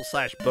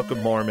Bible/Book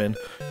of Mormon.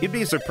 You'd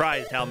be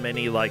surprised how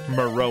many, like,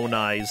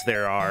 Moronis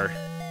there are.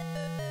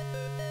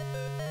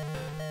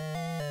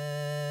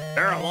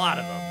 There are a lot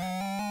of them.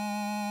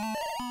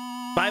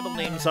 Bible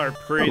names are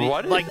pretty...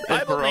 What? Like,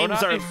 Bible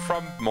names are...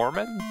 from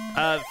Mormon?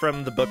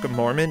 From the Book of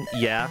Mormon,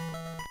 yeah.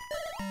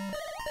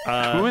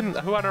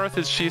 Who on earth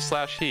is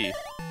she/he?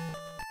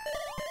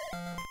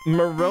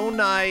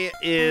 Moroni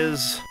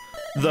is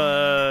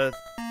the...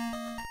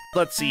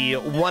 Let's see,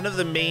 one of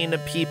the main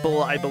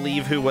people, I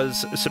believe, who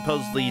was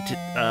supposedly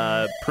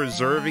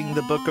preserving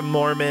the Book of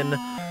Mormon,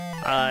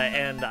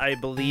 and I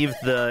believe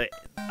the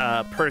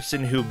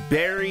person who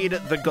buried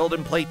the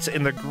golden plates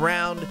in the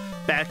ground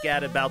back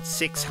at about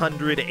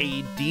 600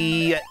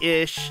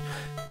 AD-ish,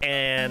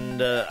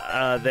 and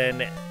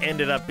then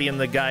ended up being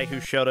the guy who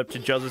showed up to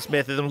Joseph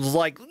Smith and was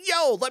like,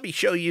 yo, let me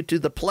show you to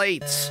the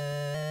plates.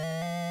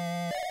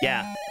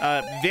 Yeah,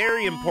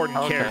 very important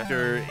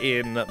character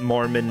in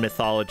Mormon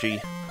mythology.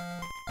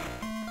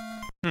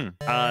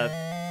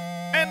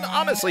 And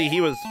honestly,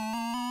 he was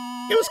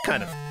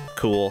kind of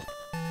cool.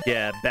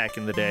 Yeah, back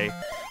in the day.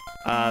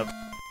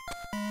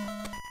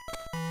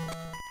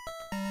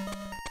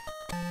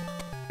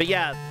 But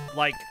yeah,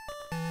 like,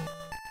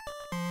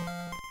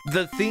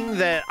 the thing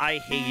that I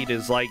hate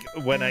is, like,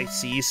 when I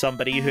see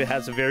somebody who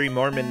has a very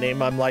Mormon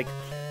name, I'm like,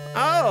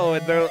 oh,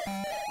 and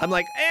I'm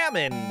like,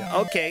 Ammon,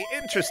 okay,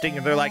 interesting.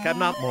 And they're like, I'm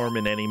not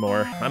Mormon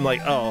anymore. I'm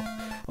like, oh,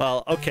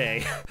 well,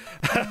 okay.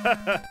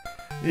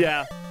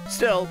 Yeah,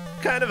 still,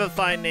 kind of a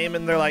fine name,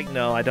 and they're like,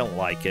 no, I don't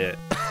like it.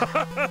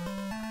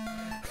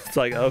 It's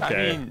like,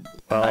 okay.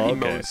 I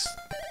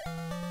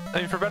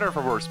mean, for better or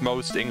for worse,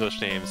 most English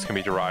names can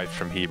be derived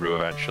from Hebrew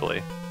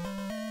eventually,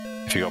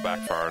 if you go back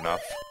far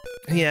enough.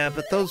 Yeah,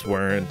 but those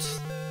weren't.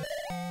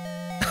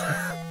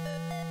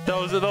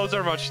 Those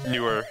are much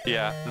newer.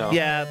 Yeah, no.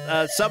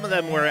 Yeah, some of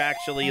them were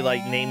actually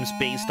like names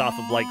based off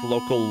of like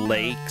local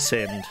lakes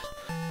and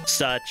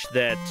such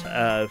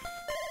that.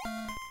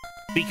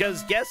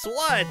 Because guess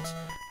what?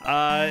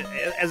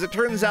 As it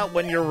turns out,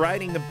 when you're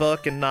writing a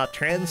book and not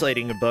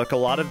translating a book, a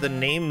lot of the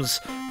names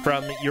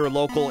from your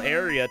local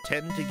area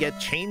tend to get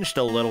changed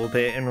a little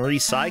bit and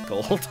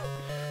recycled.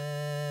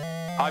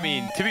 I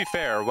mean, to be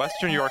fair,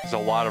 Western New York has a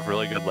lot of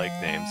really good lake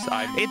names.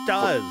 It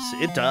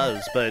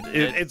does, but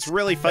it's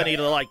really funny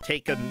to like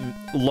take a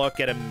look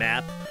at a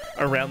map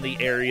around the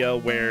area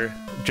where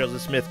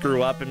Joseph Smith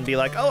grew up and be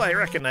like, oh, I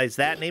recognize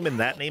that name and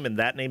that name and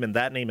that name and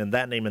that name and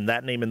that name and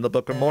that name in the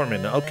Book of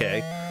Mormon.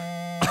 Okay.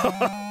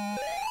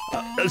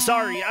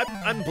 Sorry,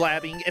 I'm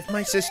blabbing. If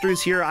my sister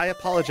is here, I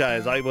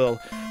apologize. I will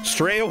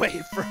stray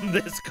away from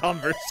this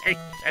conversation.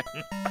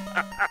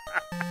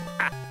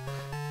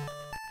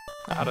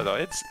 I don't know.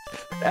 It's,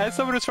 as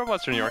someone who's from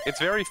Western New York, it's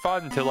very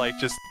fun to like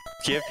just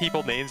give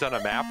people names on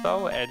a map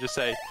though, and just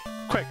say,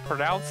 "Quick,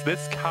 pronounce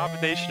this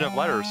combination of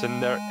letters."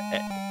 And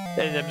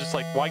I'm just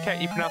like, "Why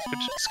can't you pronounce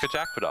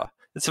Skajakwada?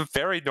 It's a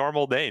very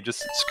normal name,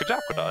 just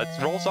Skajakwada.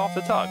 It rolls off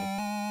the tongue."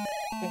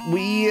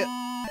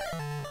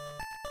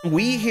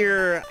 We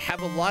here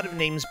have a lot of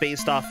names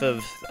based off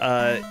of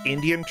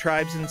Indian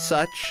tribes and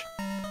such,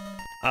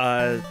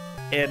 and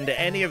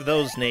any of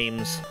those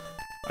names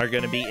are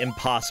going to be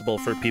impossible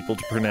for people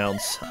to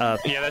pronounce.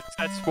 Yeah,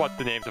 that's what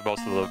the names of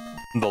most of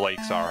the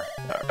lakes are.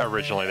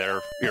 Originally,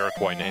 they're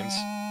Iroquois names.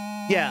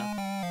 Yeah.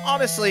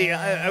 Honestly,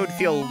 I would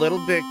feel a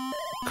little bit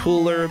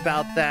cooler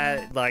about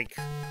that. Like,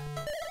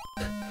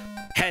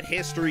 had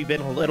history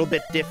been a little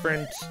bit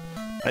different,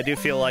 I do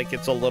feel like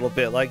it's a little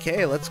bit like,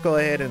 hey, let's go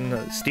ahead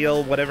and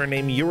steal whatever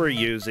name you were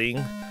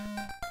using.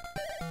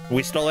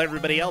 We stole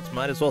everybody else,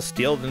 might as well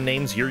steal the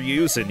names you're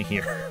using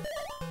here.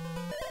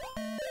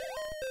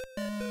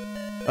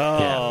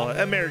 Oh,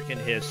 yeah. American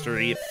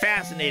history.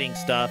 Fascinating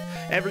stuff.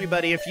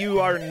 Everybody, if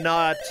you are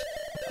not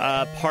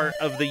part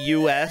of the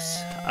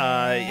U.S.,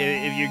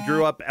 if you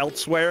grew up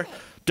elsewhere,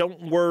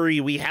 don't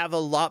worry. We have a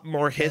lot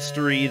more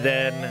history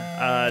than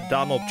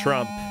Donald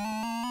Trump.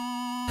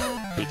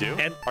 We do?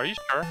 And, are you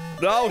sure?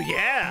 Oh,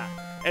 yeah.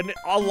 And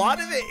a lot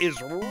of it is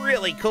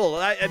really cool.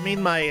 I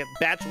mean, my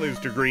bachelor's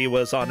degree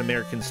was on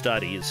American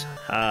Studies.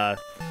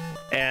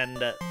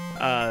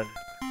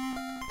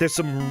 There's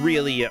some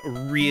really,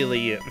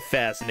 really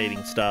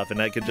fascinating stuff,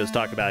 and I could just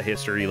talk about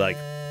history, like,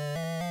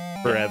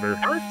 forever.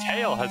 Third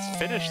Tail has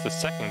finished the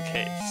second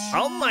case.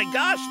 Oh my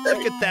gosh,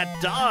 look at that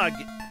dog!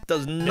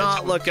 Does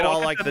not look at all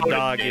like the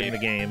dog in the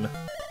game.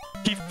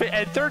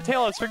 And Third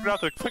Tail has figured out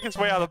the quickest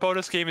way out of the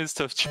bonus game is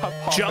to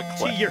jump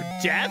to your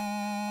death?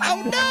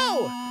 Oh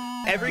no!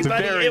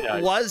 Everybody,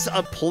 it was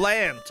a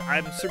plant.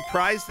 I'm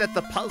surprised that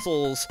the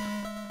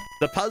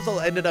puzzle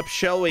ended up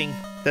showing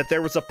that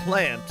there was a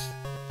plant.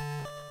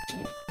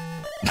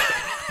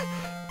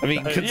 I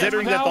mean,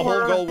 considering that the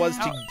whole goal was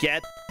to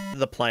get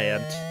the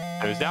plant.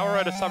 Now we're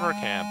at a summer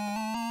camp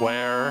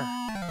where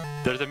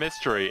there's a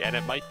mystery, and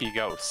it might be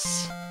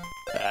ghosts.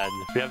 And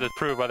we have to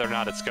prove whether or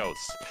not it's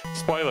ghosts.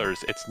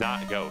 Spoilers, it's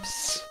not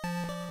ghosts.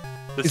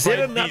 Is it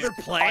another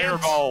plant?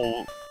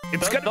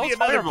 It's gonna be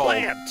another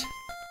plant!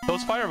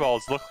 Those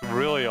fireballs look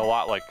really a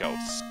lot like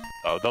ghosts.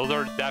 Oh, those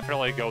are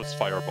definitely ghost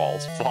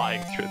fireballs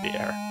flying through the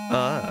air.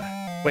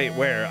 Wait,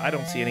 where? I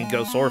don't see any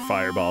ghosts or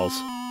fireballs.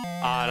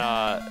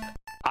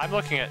 I'm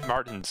looking at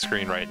Martin's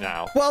screen right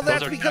now. Well,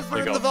 that's because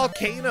they're in the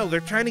volcano. They're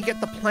trying to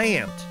get the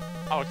plant.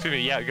 Oh, excuse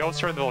me. Yeah,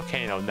 ghosts are in the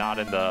volcano, not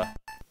in the...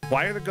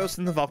 Why are the ghosts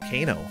in the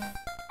volcano?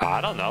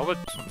 I don't know, but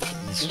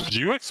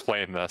you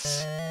explain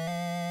this.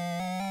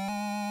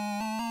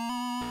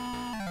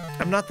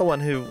 I'm not the one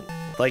who,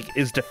 like,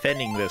 is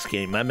defending this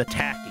game. I'm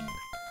attacking.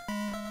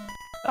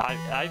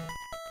 I'm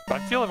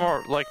feeling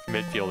more like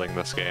midfielding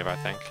this game, I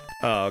think.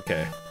 Oh,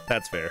 okay.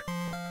 That's fair.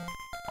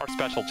 Or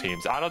special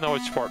teams. I don't know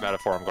which sport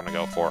metaphor I'm going to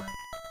go for.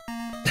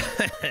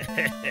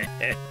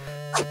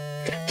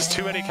 There's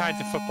too many kinds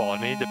of football.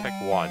 I need to pick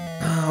one.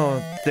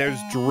 Oh, there's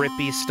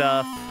drippy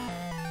stuff.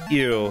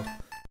 Ew.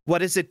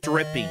 What is it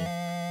dripping?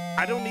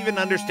 I don't even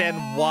understand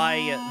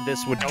why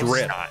this would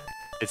drip. Snot.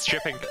 It's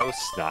dripping ghost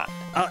snot.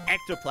 Oh,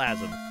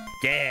 ectoplasm.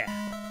 Yeah.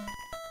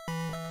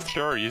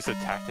 Sure, use a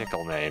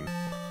technical name.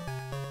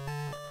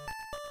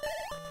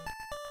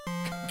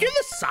 You're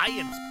the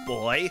science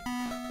boy.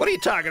 What are you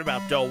talking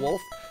about,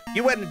 Wolf?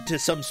 You went into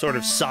some sort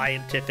of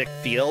scientific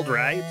field,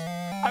 right?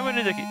 I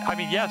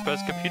mean, yes, but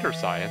it's computer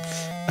science.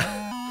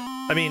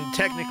 I mean,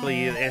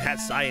 technically, it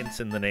has science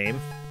in the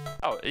name.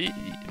 Oh,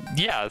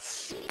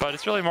 yes, but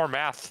it's really more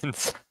math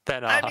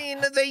than I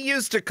mean, they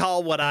used to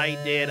call what I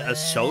did a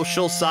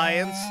social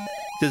science,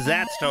 because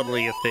that's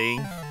totally a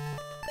thing.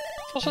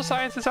 Social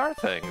sciences are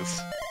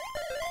things.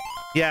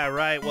 Yeah,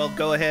 right. Well,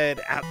 go ahead.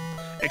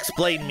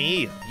 Explain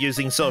me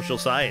using social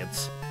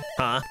science.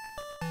 Huh?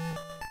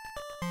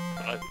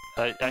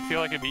 I feel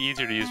like it'd be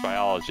easier to use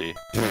biology.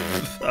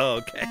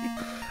 Oh, okay.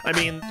 I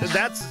mean,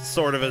 that's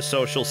sort of a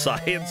social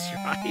science,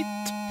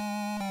 right?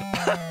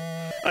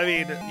 I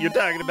mean, you're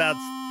talking about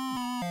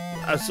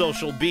a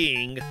social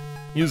being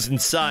using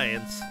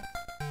science.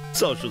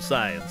 Social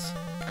science.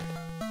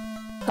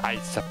 I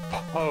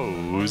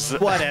suppose.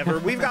 Whatever.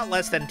 We've got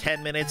less than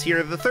 10 minutes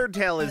here. The third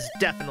tail is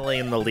definitely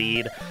in the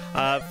lead.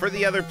 For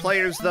the other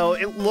players, though,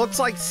 it looks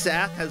like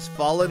Sath has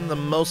fallen the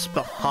most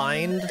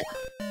behind.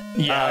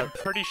 Yeah, I'm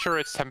pretty sure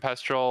it's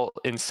Tempestral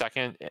in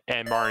second,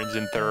 and Martin's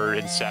in third,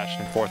 and Sash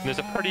in fourth. And there's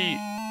a pretty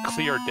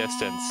clear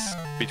distance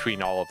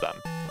between all of them.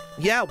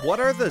 Yeah,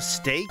 what are the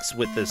stakes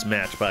with this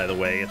match, by the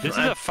way? This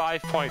is a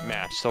 5-point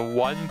match, so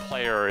one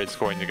player is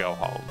going to go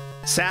home.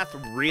 Sath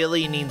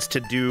really needs to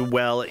do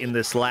well in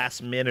this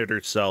last minute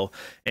or so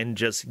and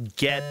just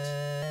get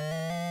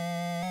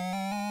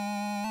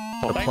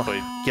Well,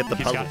 thankfully, get the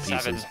puzzle he's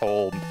got 7 pieces.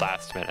 whole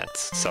last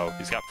minutes, so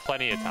he's got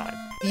plenty of time.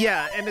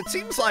 Yeah, and it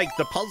seems like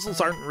the puzzles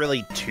aren't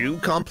really too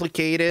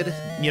complicated.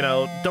 You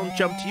know, don't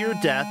jump to your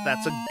death.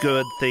 That's a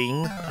good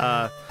thing.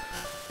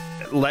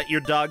 Let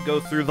your dog go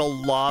through the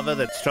lava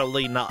that's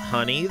totally not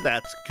honey.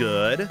 That's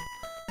good.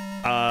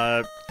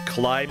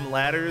 Climb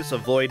ladders,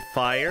 avoid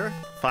fire.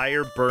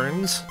 Fire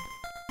burns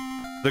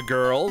the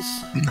girls.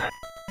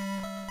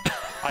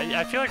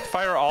 I feel like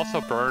fire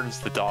also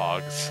burns the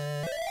dogs.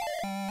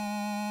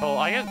 Well,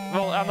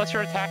 unless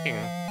you're attacking.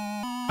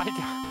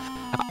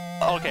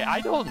 Okay, I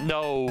don't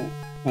know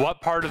what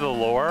part of the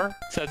lore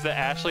says that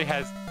Ashley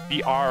has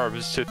the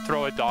arms to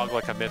throw a dog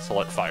like a missile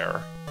at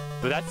fire.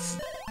 But that's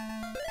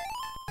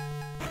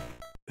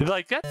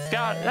like,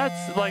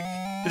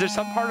 is there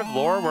some part of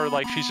lore where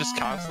like she's just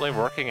constantly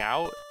working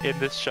out in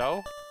this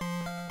show?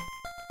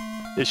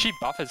 Is she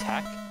buff as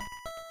heck?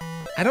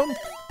 I don't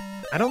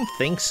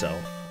think so.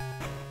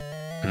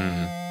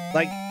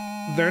 Like,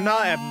 they're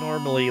not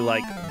abnormally,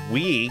 like,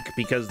 weak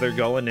because they're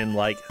going and,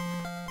 like,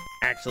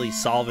 actually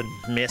solving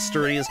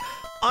mysteries.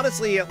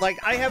 Honestly, like,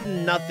 I have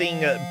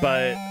nothing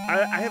but...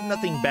 I have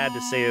nothing bad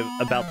to say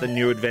about the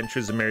new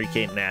adventures of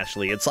Mary-Kate and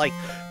Ashley. It's like,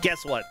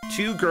 guess what?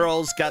 2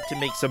 girls got to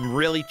make some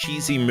really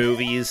cheesy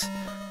movies,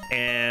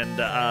 and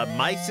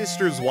my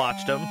sisters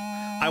watched them.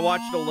 I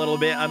watched a little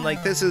bit. I'm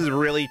like, this is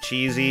really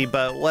cheesy,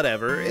 but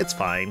whatever. It's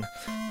fine.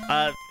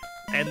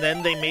 And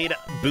then they made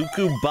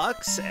buku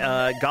bucks,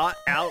 got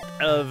out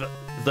of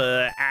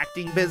the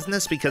acting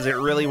business because it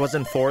really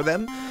wasn't for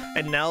them.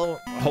 And now,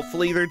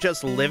 hopefully, they're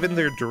just living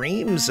their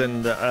dreams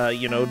and,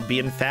 you know,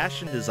 being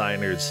fashion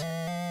designers.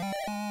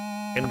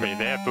 I mean,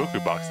 they have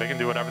buku bucks. They can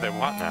do whatever they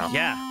want now.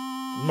 Yeah.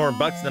 More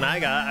bucks than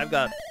I got. I've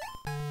got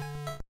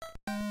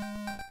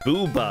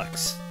boo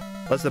bucks.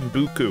 Less than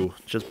buku.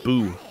 Just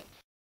boo.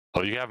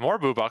 Well, you have more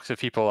boo bucks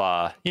if people,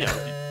 you know,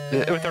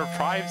 with their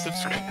Prime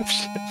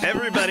subscription.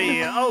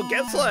 Everybody, oh,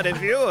 guess what?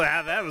 If you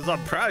have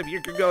Amazon Prime,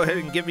 you can go ahead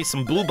and give me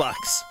some boo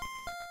bucks.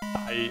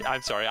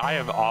 I'm sorry, I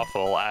am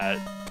awful at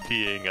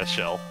being a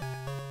shill.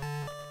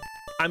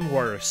 I'm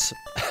worse.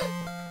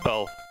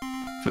 Well,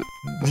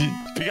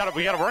 we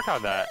gotta work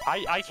on that.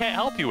 I can't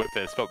help you with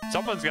this, but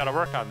someone's gotta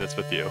work on this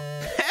with you.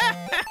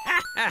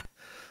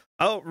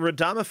 Oh,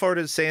 Radama Ford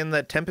is saying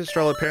that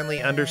Tempestral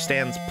apparently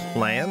understands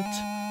plant.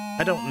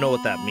 I don't know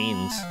what that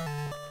means.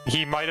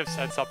 He might have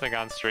said something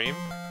on stream,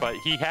 but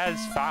he has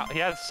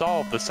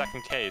solved the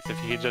second case if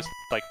he could just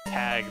like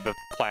tag the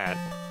plant.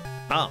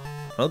 Oh,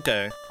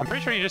 okay. I'm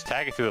pretty sure you just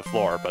tag it through the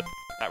floor, but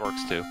that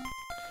works too.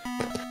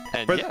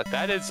 And yeah,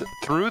 that is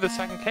through the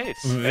second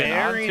case.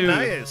 Very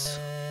nice.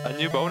 A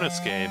new bonus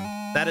game.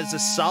 That is a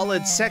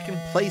solid second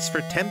place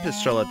for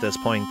Tempestral at this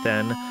point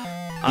then.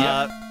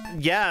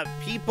 Yeah,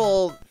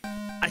 people...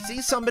 I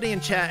see somebody in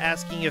chat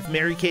asking if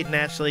Mary-Kate and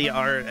Ashley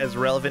are as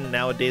relevant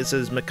nowadays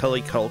as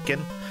Macaulay Culkin.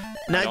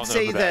 And I'd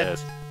say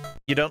that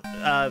you don't...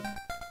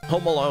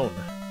 Home Alone.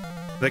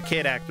 The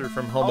kid actor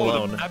from Home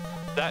Alone.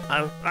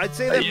 I'd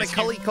say that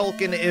Macaulay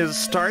Culkin is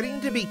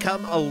starting to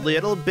become a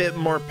little bit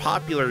more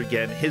popular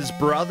again. His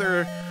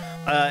brother,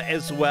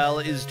 as well,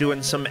 is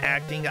doing some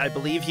acting. I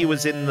believe he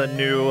was in the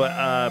new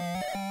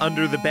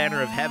Under the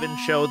Banner of Heaven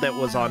show that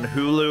was on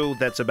Hulu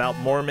that's about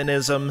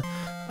Mormonism.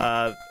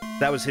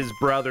 That was his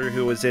brother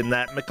who was in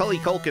that. Macaulay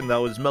Culkin,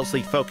 though, is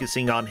mostly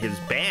focusing on his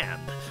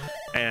band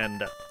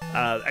and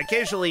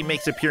occasionally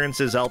makes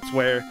appearances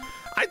elsewhere.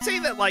 I'd say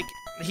that, like,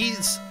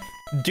 he's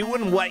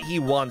doing what he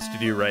wants to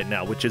do right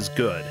now, which is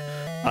good.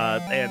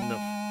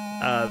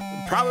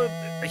 Probably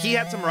he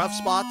had some rough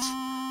spots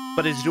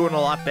but is doing a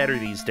lot better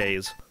these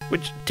days,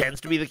 which tends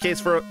to be the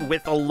case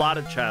with a lot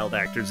of child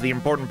actors. The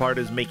important part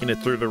is making it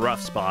through the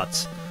rough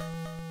spots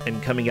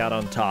and coming out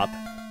on top.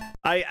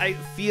 I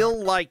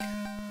feel like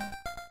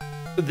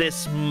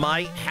this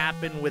might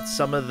happen with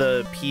some of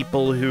the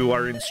people who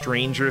are in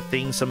Stranger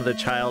Things, some of the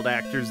child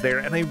actors there,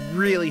 and I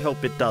really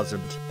hope it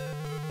doesn't.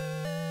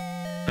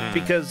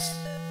 Because,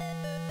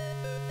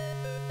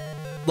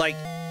 like,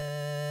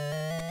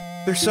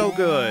 they're so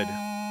good.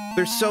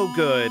 They're so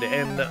good,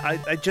 and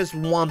I just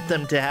want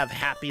them to have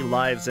happy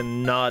lives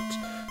and not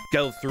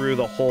go through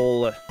the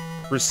whole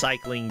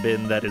recycling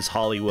bin that is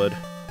Hollywood.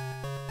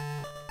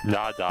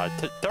 Nada.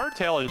 Third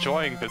Tail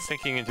enjoying the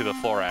sinking into the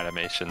floor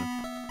animation,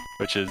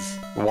 which is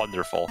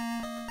wonderful.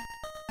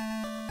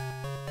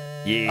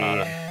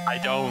 Yeah. I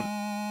don't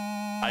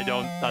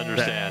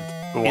understand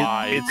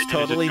why. It's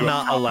totally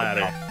not a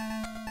ladder.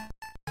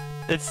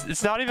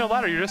 It's not even a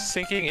ladder. You're just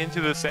sinking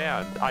into the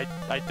sand.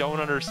 I don't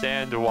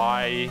understand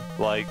why,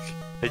 like,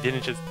 they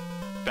didn't just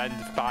bend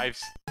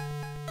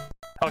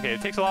Okay,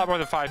 it takes a lot more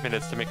than 5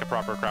 minutes to make a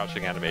proper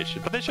crouching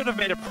animation, but they should have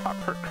made a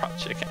proper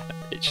crouching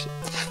animation.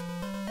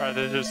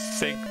 Rather than just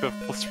sink the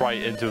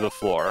sprite into the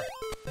floor.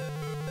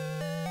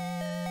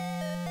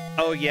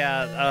 Oh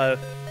yeah,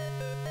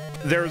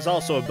 there was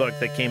also a book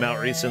that came out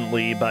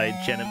recently by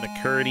Janet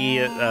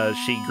McCurdy.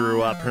 She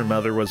grew up, her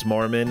mother was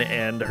Mormon,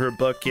 and her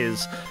book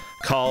is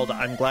called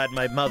I'm Glad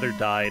My Mother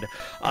Died.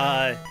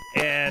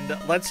 And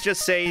let's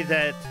just say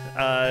that,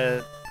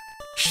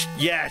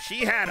 yeah,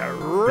 she had a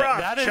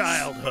rough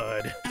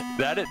childhood.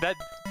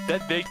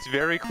 That makes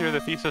very clear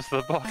the thesis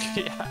of the book,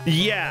 yeah.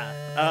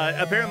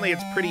 Yeah, apparently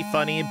it's pretty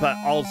funny, but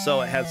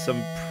also it has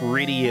some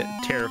pretty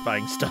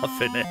terrifying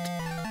stuff in it.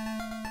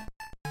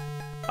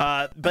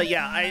 But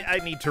yeah, I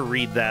need to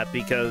read that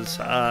because,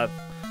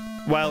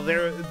 while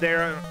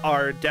there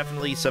are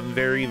definitely some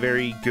very,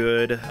 very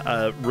good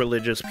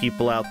religious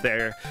people out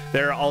there,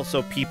 there are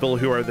also people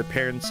who are the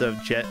parents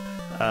of Janet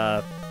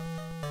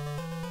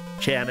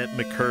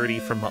McCurdy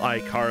from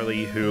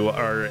iCarly who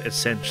are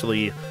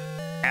essentially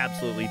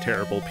absolutely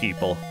terrible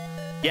people.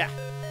 Yeah.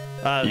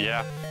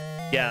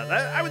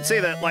 Yeah, I would say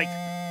that, like,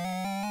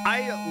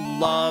 I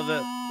love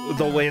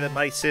the way that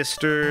my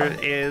sister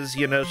is,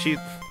 you know, she...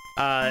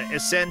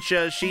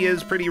 Essentia, she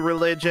is pretty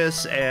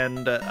religious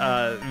and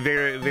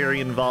very, very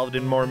involved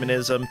in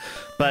Mormonism,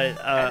 but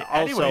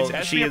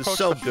also she is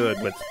so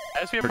good with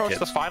as we approach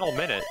the final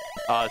minute,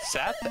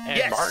 Seth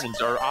and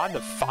Martins are on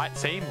the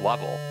same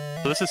level,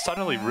 so this is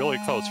suddenly really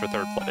close for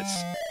third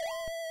place.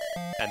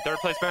 And third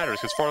place matters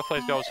because fourth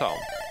place goes home.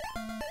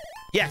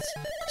 Yes,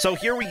 so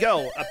here we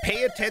go.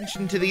 Pay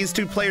attention to these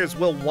two players.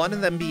 Will one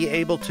of them be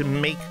able to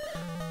make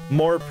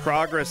more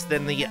progress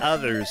than the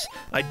others?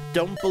 I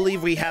don't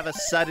believe we have a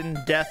sudden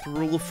death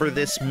rule for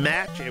this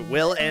match. It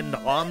will end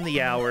on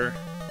the hour.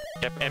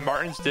 Yep, and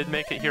Martins did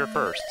make it here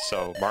first,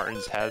 so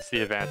Martins has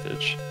the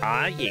advantage.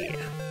 Ah, yeah.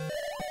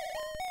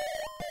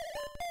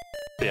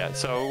 Yeah,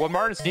 so what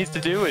Martins needs to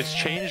do is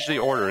change the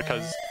order,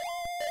 because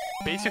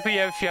basically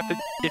if you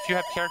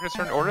have characters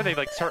in certain order, they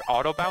like start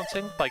auto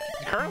bouncing. Like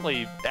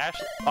currently,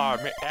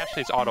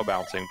 Ashley's auto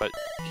bouncing, but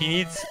he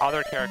needs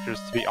other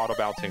characters to be auto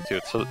bouncing too.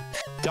 So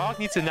Dog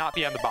needs to not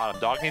be on the bottom.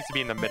 Dog needs to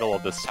be in the middle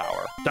of this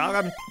tower.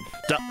 I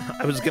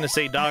was gonna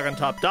say dog on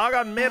top. Dog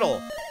on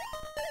middle.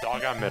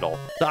 Dog on middle.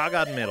 Dog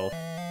on middle.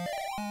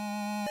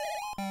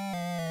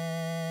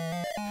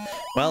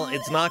 Well,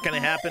 it's not going to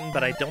happen,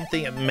 but I don't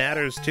think it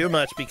matters too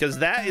much because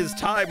that is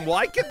time.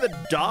 Why can the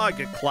dog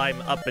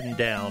climb up and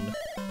down?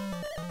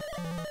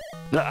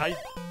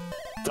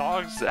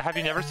 Dogs, have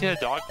you never seen a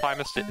dog climb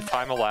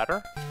a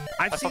ladder?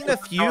 I've seen a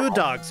few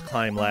dogs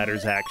climb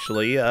ladders,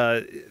 actually.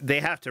 They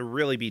have to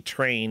really be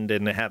trained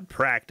and have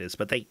practice,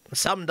 but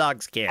some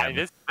dogs can.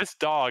 This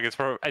dog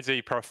is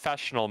a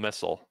professional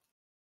missile.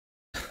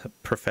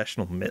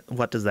 Professional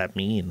what does that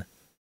mean?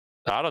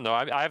 I don't know.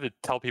 I have to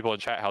tell people in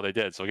chat how they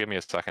did, so give me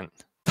a second.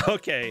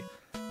 Okay.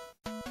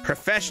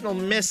 Professional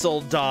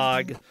missile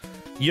dog.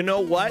 You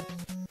know what?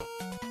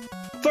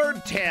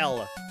 Third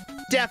Tail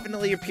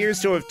definitely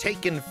appears to have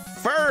taken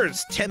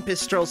first.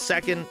 Tempestral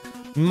second.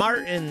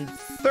 Martin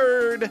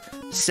third.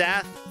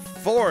 Sath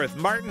fourth.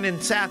 Martin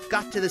and Sath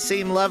got to the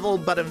same level,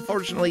 but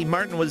unfortunately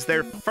Martin was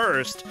there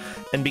first.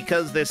 And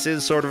because this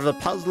is sort of a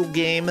puzzle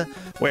game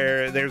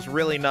where there's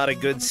really not a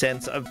good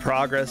sense of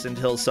progress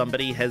until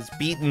somebody has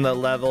beaten the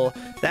level,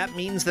 that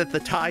means that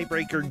the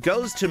tiebreaker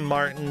goes to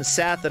Martin.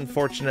 Sath,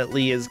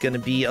 unfortunately, is going to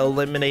be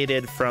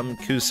eliminated from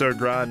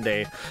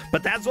Kusog7ande.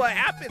 But that's what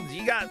happens.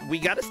 We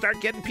got to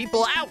start getting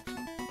people out.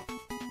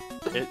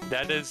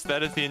 That is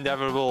the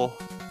inevitable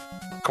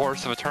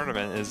course of a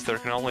tournament, is there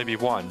can only be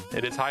one.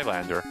 It is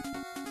Highlander.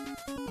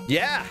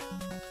 Yeah.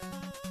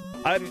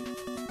 I'm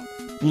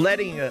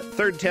letting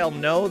Third Tail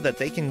know that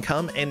they can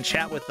come and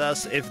chat with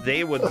us if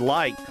they would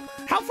like.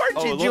 How far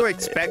did you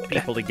expect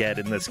people to get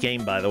in this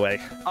game, by the way?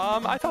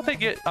 I thought they'd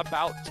get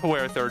about to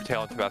where Third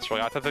Tail and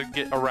Tempestrel. I thought they'd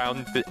get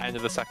around the end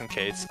of the second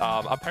case.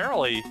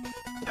 Apparently,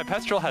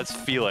 Tempestrel has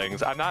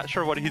feelings. I'm not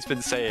sure what he's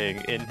been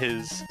saying in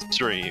his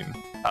stream,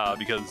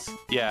 because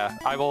yeah,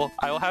 I will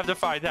have to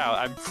find out.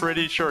 I'm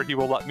pretty sure he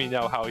will let me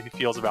know how he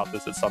feels about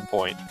this at some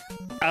point.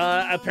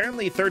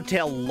 Apparently, Third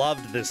Tail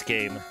loved this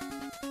game.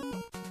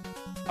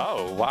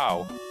 Oh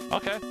wow.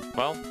 Okay.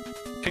 Well,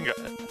 congrats.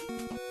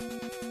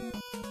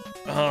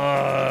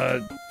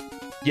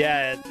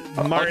 Yeah,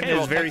 Martin okay,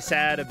 well, is very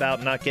sad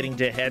about not getting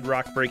to head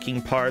rock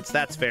breaking parts.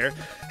 That's fair.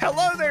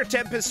 Hello there,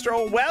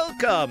 Tempestrel.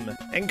 Welcome,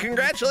 and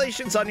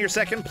congratulations on your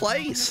second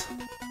place.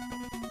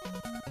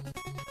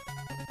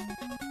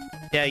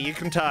 Yeah, you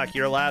can talk.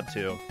 You're allowed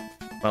to.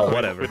 Well,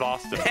 whatever. We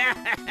lost him.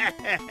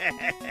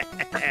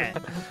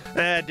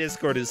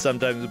 Discord is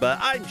sometimes, but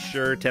I'm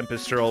sure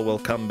Tempestrel will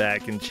come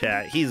back and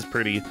chat. He's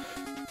pretty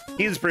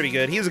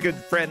good. He's a good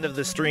friend of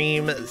the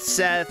stream.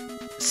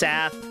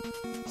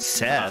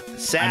 Seth,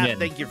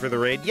 thank you for the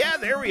raid. Yeah,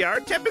 there we are.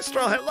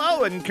 Tempestrel,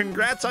 hello, and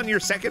congrats on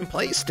your second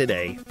place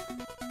today.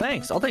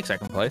 Thanks, I'll take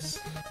second place.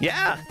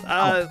 Yeah.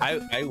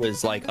 I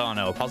was like, oh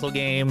no, puzzle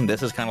game.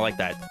 This is kind of like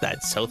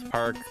that South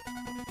Park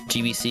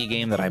GBC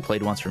game that I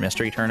played once for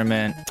Mystery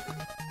Tournament.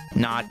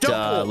 Not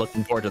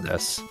looking forward to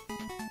this.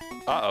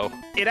 Uh-oh.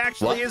 It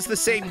actually is the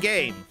same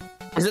game.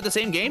 Is it the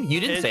same game?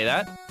 You didn't say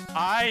that.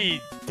 I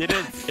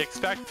didn't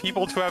expect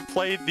people to have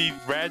played the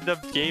random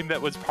game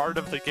that was part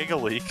of the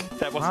Giga Leak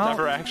that was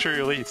never actually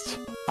released.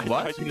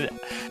 What?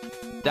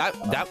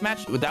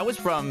 That was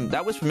from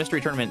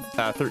Mystery Tournament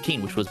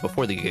 13, which was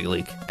before the Giga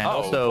Leak. And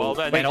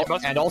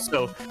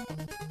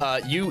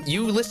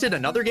you listed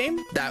another game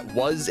that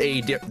was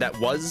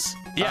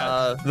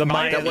the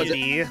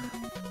Miami.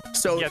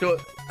 So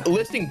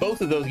listing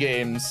both of those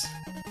games.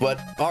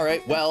 But all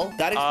right, well,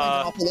 that explains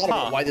an awful lot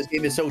about why this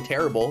game is so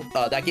terrible.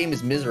 That game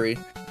is misery.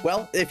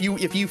 Well, if you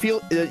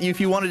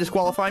want to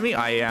disqualify me,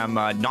 I am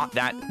not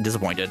that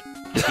disappointed.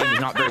 This game is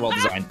not very well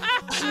designed.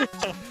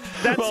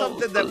 That's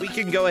something that we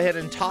can go ahead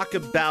and talk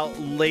about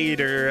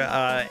later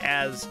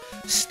as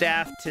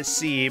staff to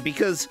see,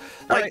 because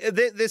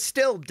this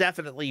still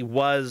definitely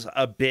was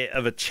a bit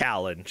of a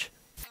challenge.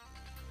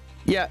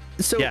 Yeah.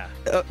 So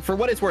for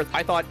what it's worth,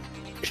 I thought,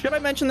 should I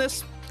mention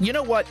this? You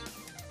know what?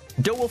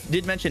 DoeWolf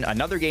did mention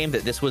another game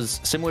that this was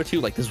similar to,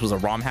 like this was a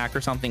ROM hack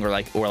or something, or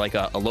like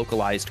a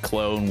localized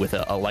clone with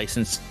a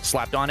license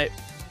slapped on it.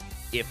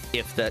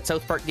 If the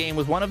South Park game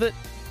was one of it,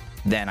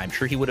 then I'm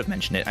sure he would have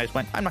mentioned it. I just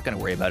went, I'm not going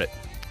to worry about it.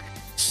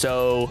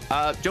 So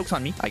joke's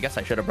on me. I guess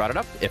I should have brought it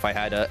up. If I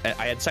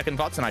had second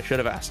thoughts, and I should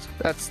have asked.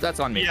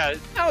 That's on me. Yeah,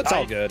 no, it's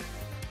all good.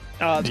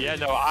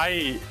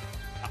 I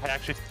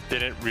actually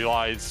didn't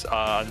realize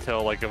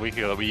until like a week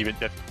ago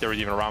that there was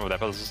even a ROM with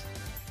that. But it was just,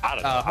 I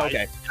don't know.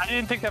 Okay. I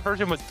didn't think that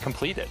version was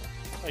completed.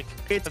 Like,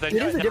 it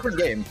is a different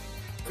game.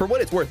 For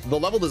what it's worth, the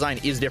level design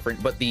is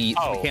different, but the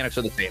mechanics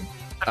are the same.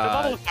 The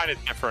level design is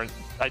different.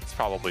 It's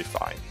probably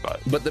fine,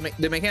 but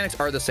the mechanics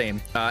are the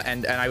same.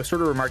 And I was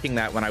sort of remarking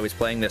that when I was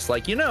playing this,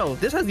 like,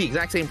 this has the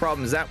exact same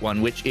problem as that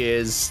one, which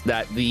is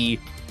that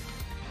it's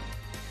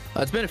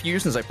been a few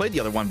years since I played the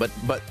other one, but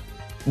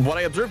what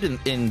I observed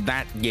in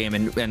that game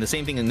and the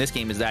same thing in this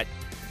game is that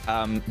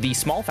the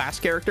small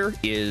fast character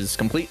is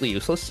completely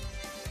useless.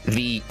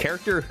 The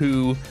character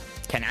who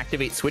can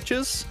activate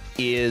switches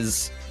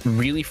is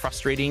really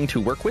frustrating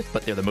to work with,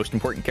 but they're the most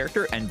important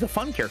character, and the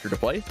fun character to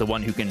play, the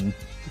one who can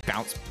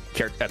bounce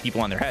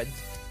people on their heads,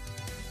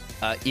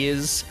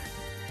 is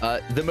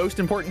the most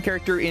important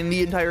character in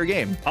the entire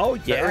game. Oh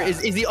yeah,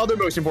 is the other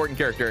most important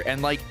character.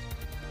 And like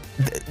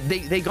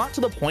they got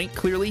to the point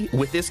clearly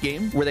with this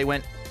game where they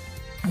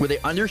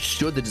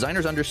understood, the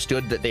designers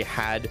understood that they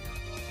had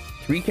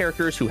three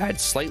characters who had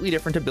slightly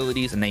different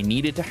abilities, and they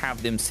needed to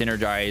have them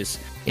synergize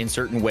in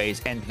certain ways,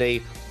 and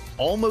they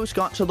almost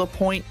got to the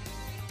point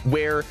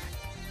where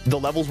the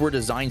levels were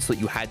designed so that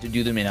you had to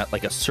do them in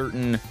a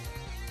certain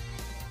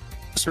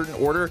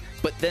order,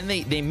 but then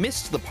they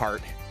missed the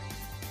part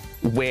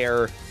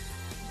where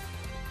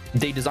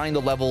they designed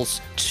the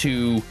levels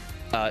to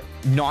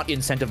not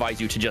incentivize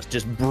you to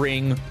just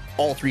bring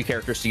all three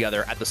characters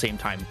together at the same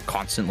time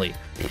constantly.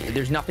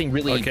 There's nothing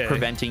really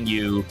preventing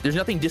you. There's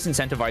nothing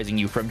disincentivizing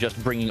you from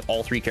just bringing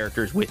all three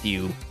characters with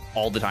you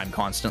all the time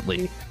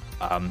constantly.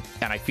 And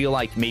I feel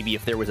like maybe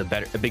if there was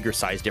a bigger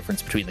size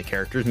difference between the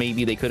characters,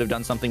 maybe they could have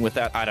done something with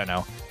that. I don't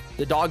know.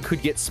 The dog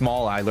could get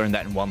small. I learned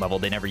that in one level.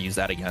 They never use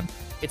that again.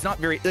 It's not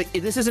very...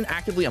 this isn't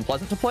actively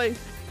unpleasant to play,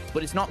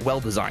 but it's not well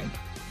designed.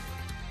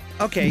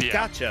 Okay,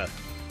 gotcha.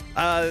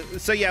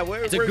 So yeah,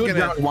 it's a good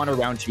round one or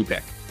round two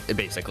pick,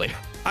 basically.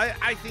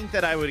 I think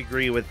that I would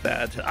agree with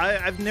that.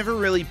 I've never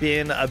really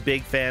been a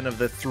big fan of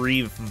the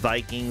three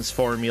Vikings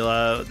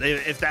formula,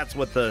 if that's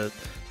what the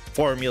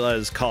formula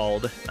is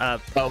called.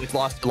 It's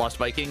Lost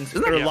Vikings?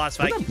 Or Lost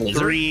Vikings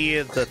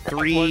 3, the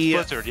three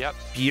Blizzard, yep.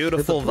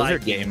 Beautiful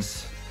Blizzard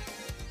Vikings.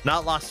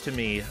 Not lost to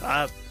me.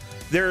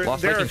 There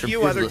Lost are a Vikings from few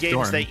Tears other of the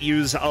games Storm. that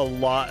use a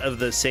lot of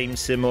the same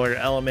similar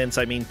elements.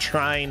 I mean,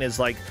 Trine is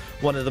like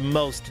one of the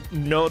most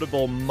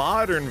notable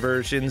modern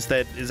versions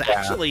that is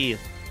actually...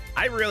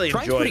 I really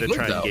Trine's enjoy pretty the good,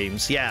 Trine though.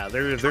 games. Yeah,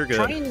 they're good.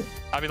 Trine,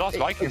 I mean, Lost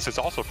Vikings is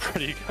also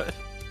pretty good.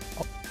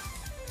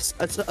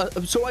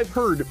 so I've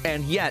heard,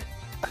 and yet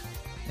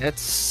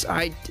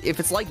if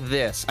it's like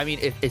this, I mean,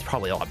 it's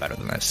probably a lot better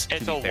than this.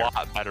 It's a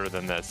lot better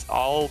than this.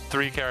 All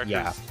 3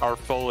 characters are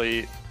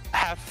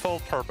have full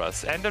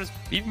purpose, and there's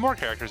even more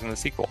characters in the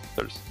sequel.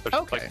 There's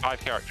like 5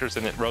 characters,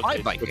 and it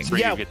rotates with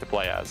 3 you get to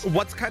play as.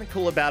 What's kind of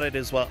cool about it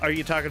as well? Are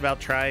you talking about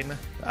Trine?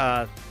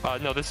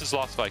 No, this is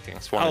Lost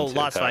Vikings. 1 and 2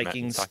 Lost that I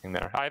Vikings. talking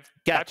there. I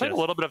Gotcha. played a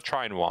little bit of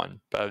Trine 1,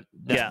 but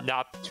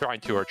not Trine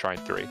 2 or Trine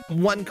 3.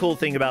 One cool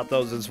thing about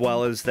those as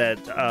well is that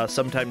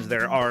sometimes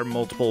there are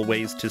multiple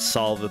ways to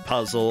solve a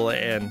puzzle,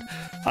 and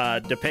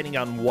depending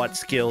on what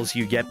skills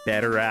you get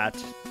better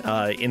at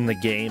in the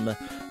game,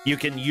 you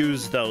can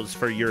use those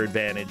for your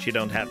advantage. You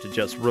don't have to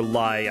just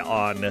rely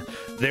on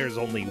there's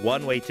only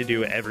one way to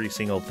do every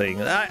single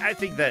thing. I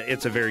think that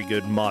it's a very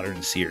good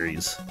modern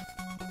series.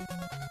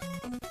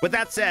 With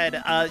that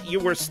said, you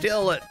were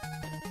still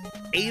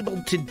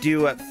able to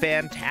do it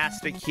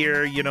fantastic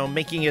here, you know,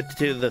 making it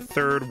to the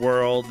 3rd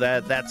world.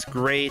 That's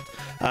great.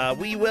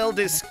 We will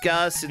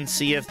discuss and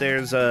see if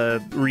there's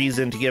a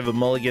reason to give a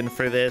mulligan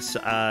for this,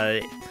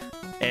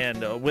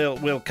 and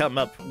we'll come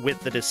up with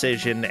the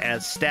decision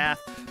as staff.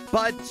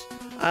 But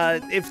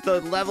if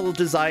the level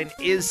design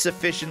is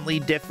sufficiently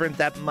different,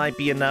 that might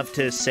be enough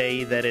to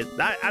say that it...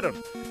 I don't...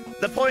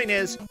 The point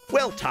is,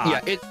 we'll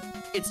talk. Yeah,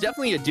 it's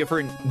definitely a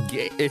different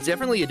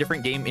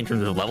game in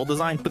terms of level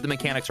design, but the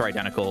mechanics are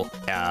identical,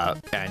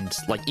 and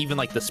like even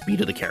like the speed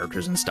of the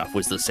characters and stuff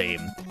was the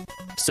same.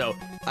 So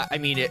I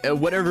mean,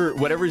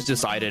 whatever's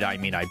decided, I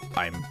mean, I'm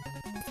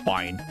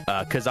fine,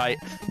 because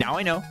now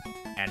I know,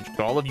 and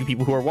to all of you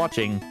people who are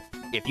watching,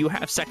 if you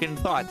have second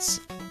thoughts,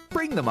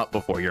 bring them up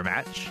before your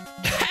match,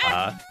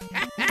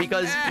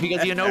 because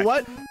you know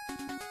what,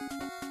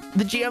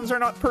 the GMs are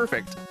not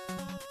perfect.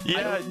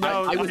 Yeah,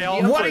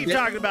 what are you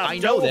talking about? I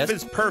know Dolph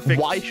this is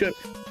perfect. Why should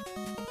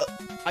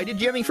I did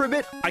GMing for a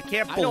bit? I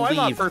can't I believe know I'm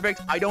not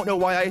perfect. I don't know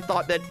why I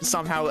thought that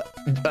somehow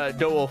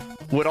Dole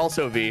would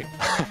also be.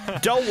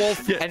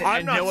 Dolph,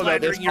 I'm not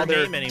slandering your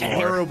name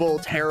anymore.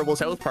 Terrible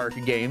South Park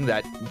game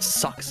that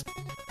sucks.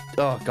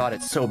 Oh god,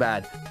 it's so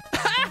bad.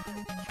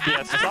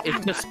 Yes,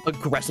 it's just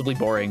aggressively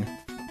boring.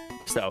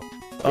 So,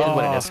 it is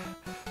what it is.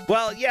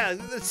 Well, yeah,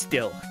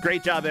 still,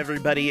 great job,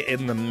 everybody,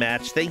 in the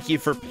match. Thank you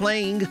for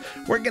playing.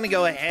 We're going to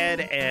go ahead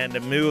and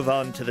move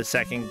on to the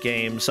second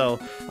game. So,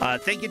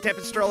 thank you,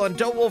 Tempestrol, and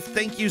Don't Wolf,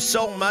 thank you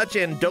so much,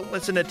 and don't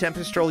listen to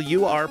Tempestrol.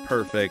 You are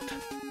perfect.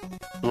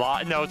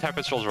 No,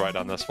 Tempestrol's right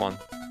on this one.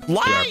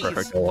 Lies! You are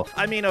perfect, Wolf.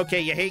 I mean, okay,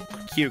 you hate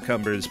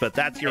cucumbers, but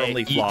that's your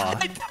only flaw.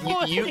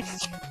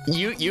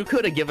 You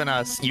could have given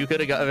us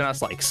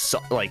like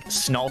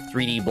Snarl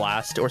 3D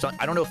Blast or something.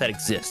 I don't know if that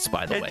exists,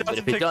 by the way, but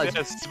if it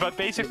does, but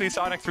basically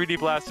Sonic 3D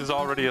Blast is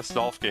already a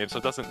Snarl game, so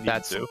it doesn't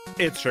need to.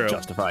 It's true.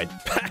 Justified.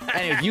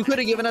 Anyway, you could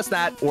have given us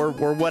that or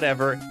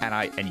whatever,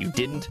 and you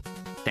didn't.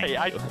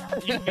 Thank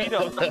you. You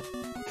know.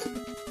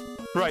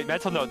 Right,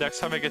 mental note. Next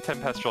time I get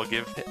Tempestrol,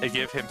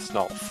 give him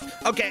Snarl.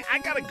 Okay, I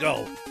gotta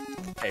go.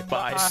 Hey,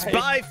 bye.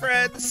 Bye,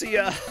 friends. See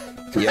ya.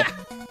 Yeah.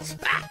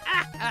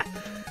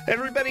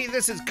 Everybody,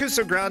 this is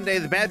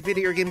Kusog7ande, the Bad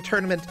Video Game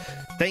Tournament.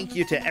 Thank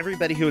you to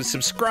everybody who has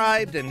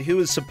subscribed and who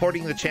is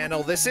supporting the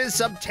channel. This is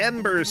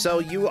September, so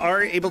you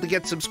are able to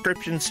get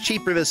subscriptions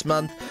cheaper this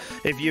month.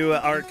 If you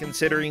are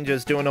considering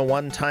just doing a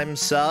one-time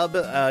sub,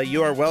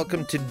 you are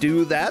welcome to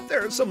do that.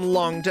 There are some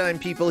long-time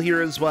people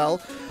here as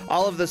well.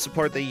 All of the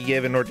support that you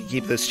give in order to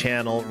keep this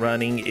channel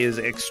running is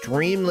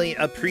extremely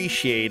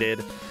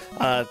appreciated.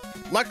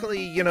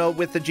 Luckily, you know,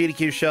 with the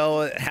GDQ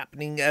show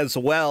happening as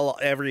well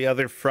every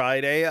other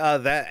Friday,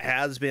 that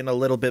has been a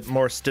little bit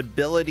more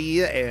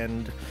stability,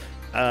 and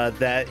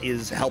that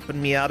is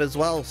helping me out as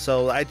well.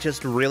 So I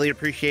just really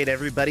appreciate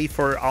everybody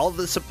for all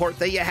the support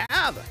that you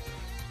have.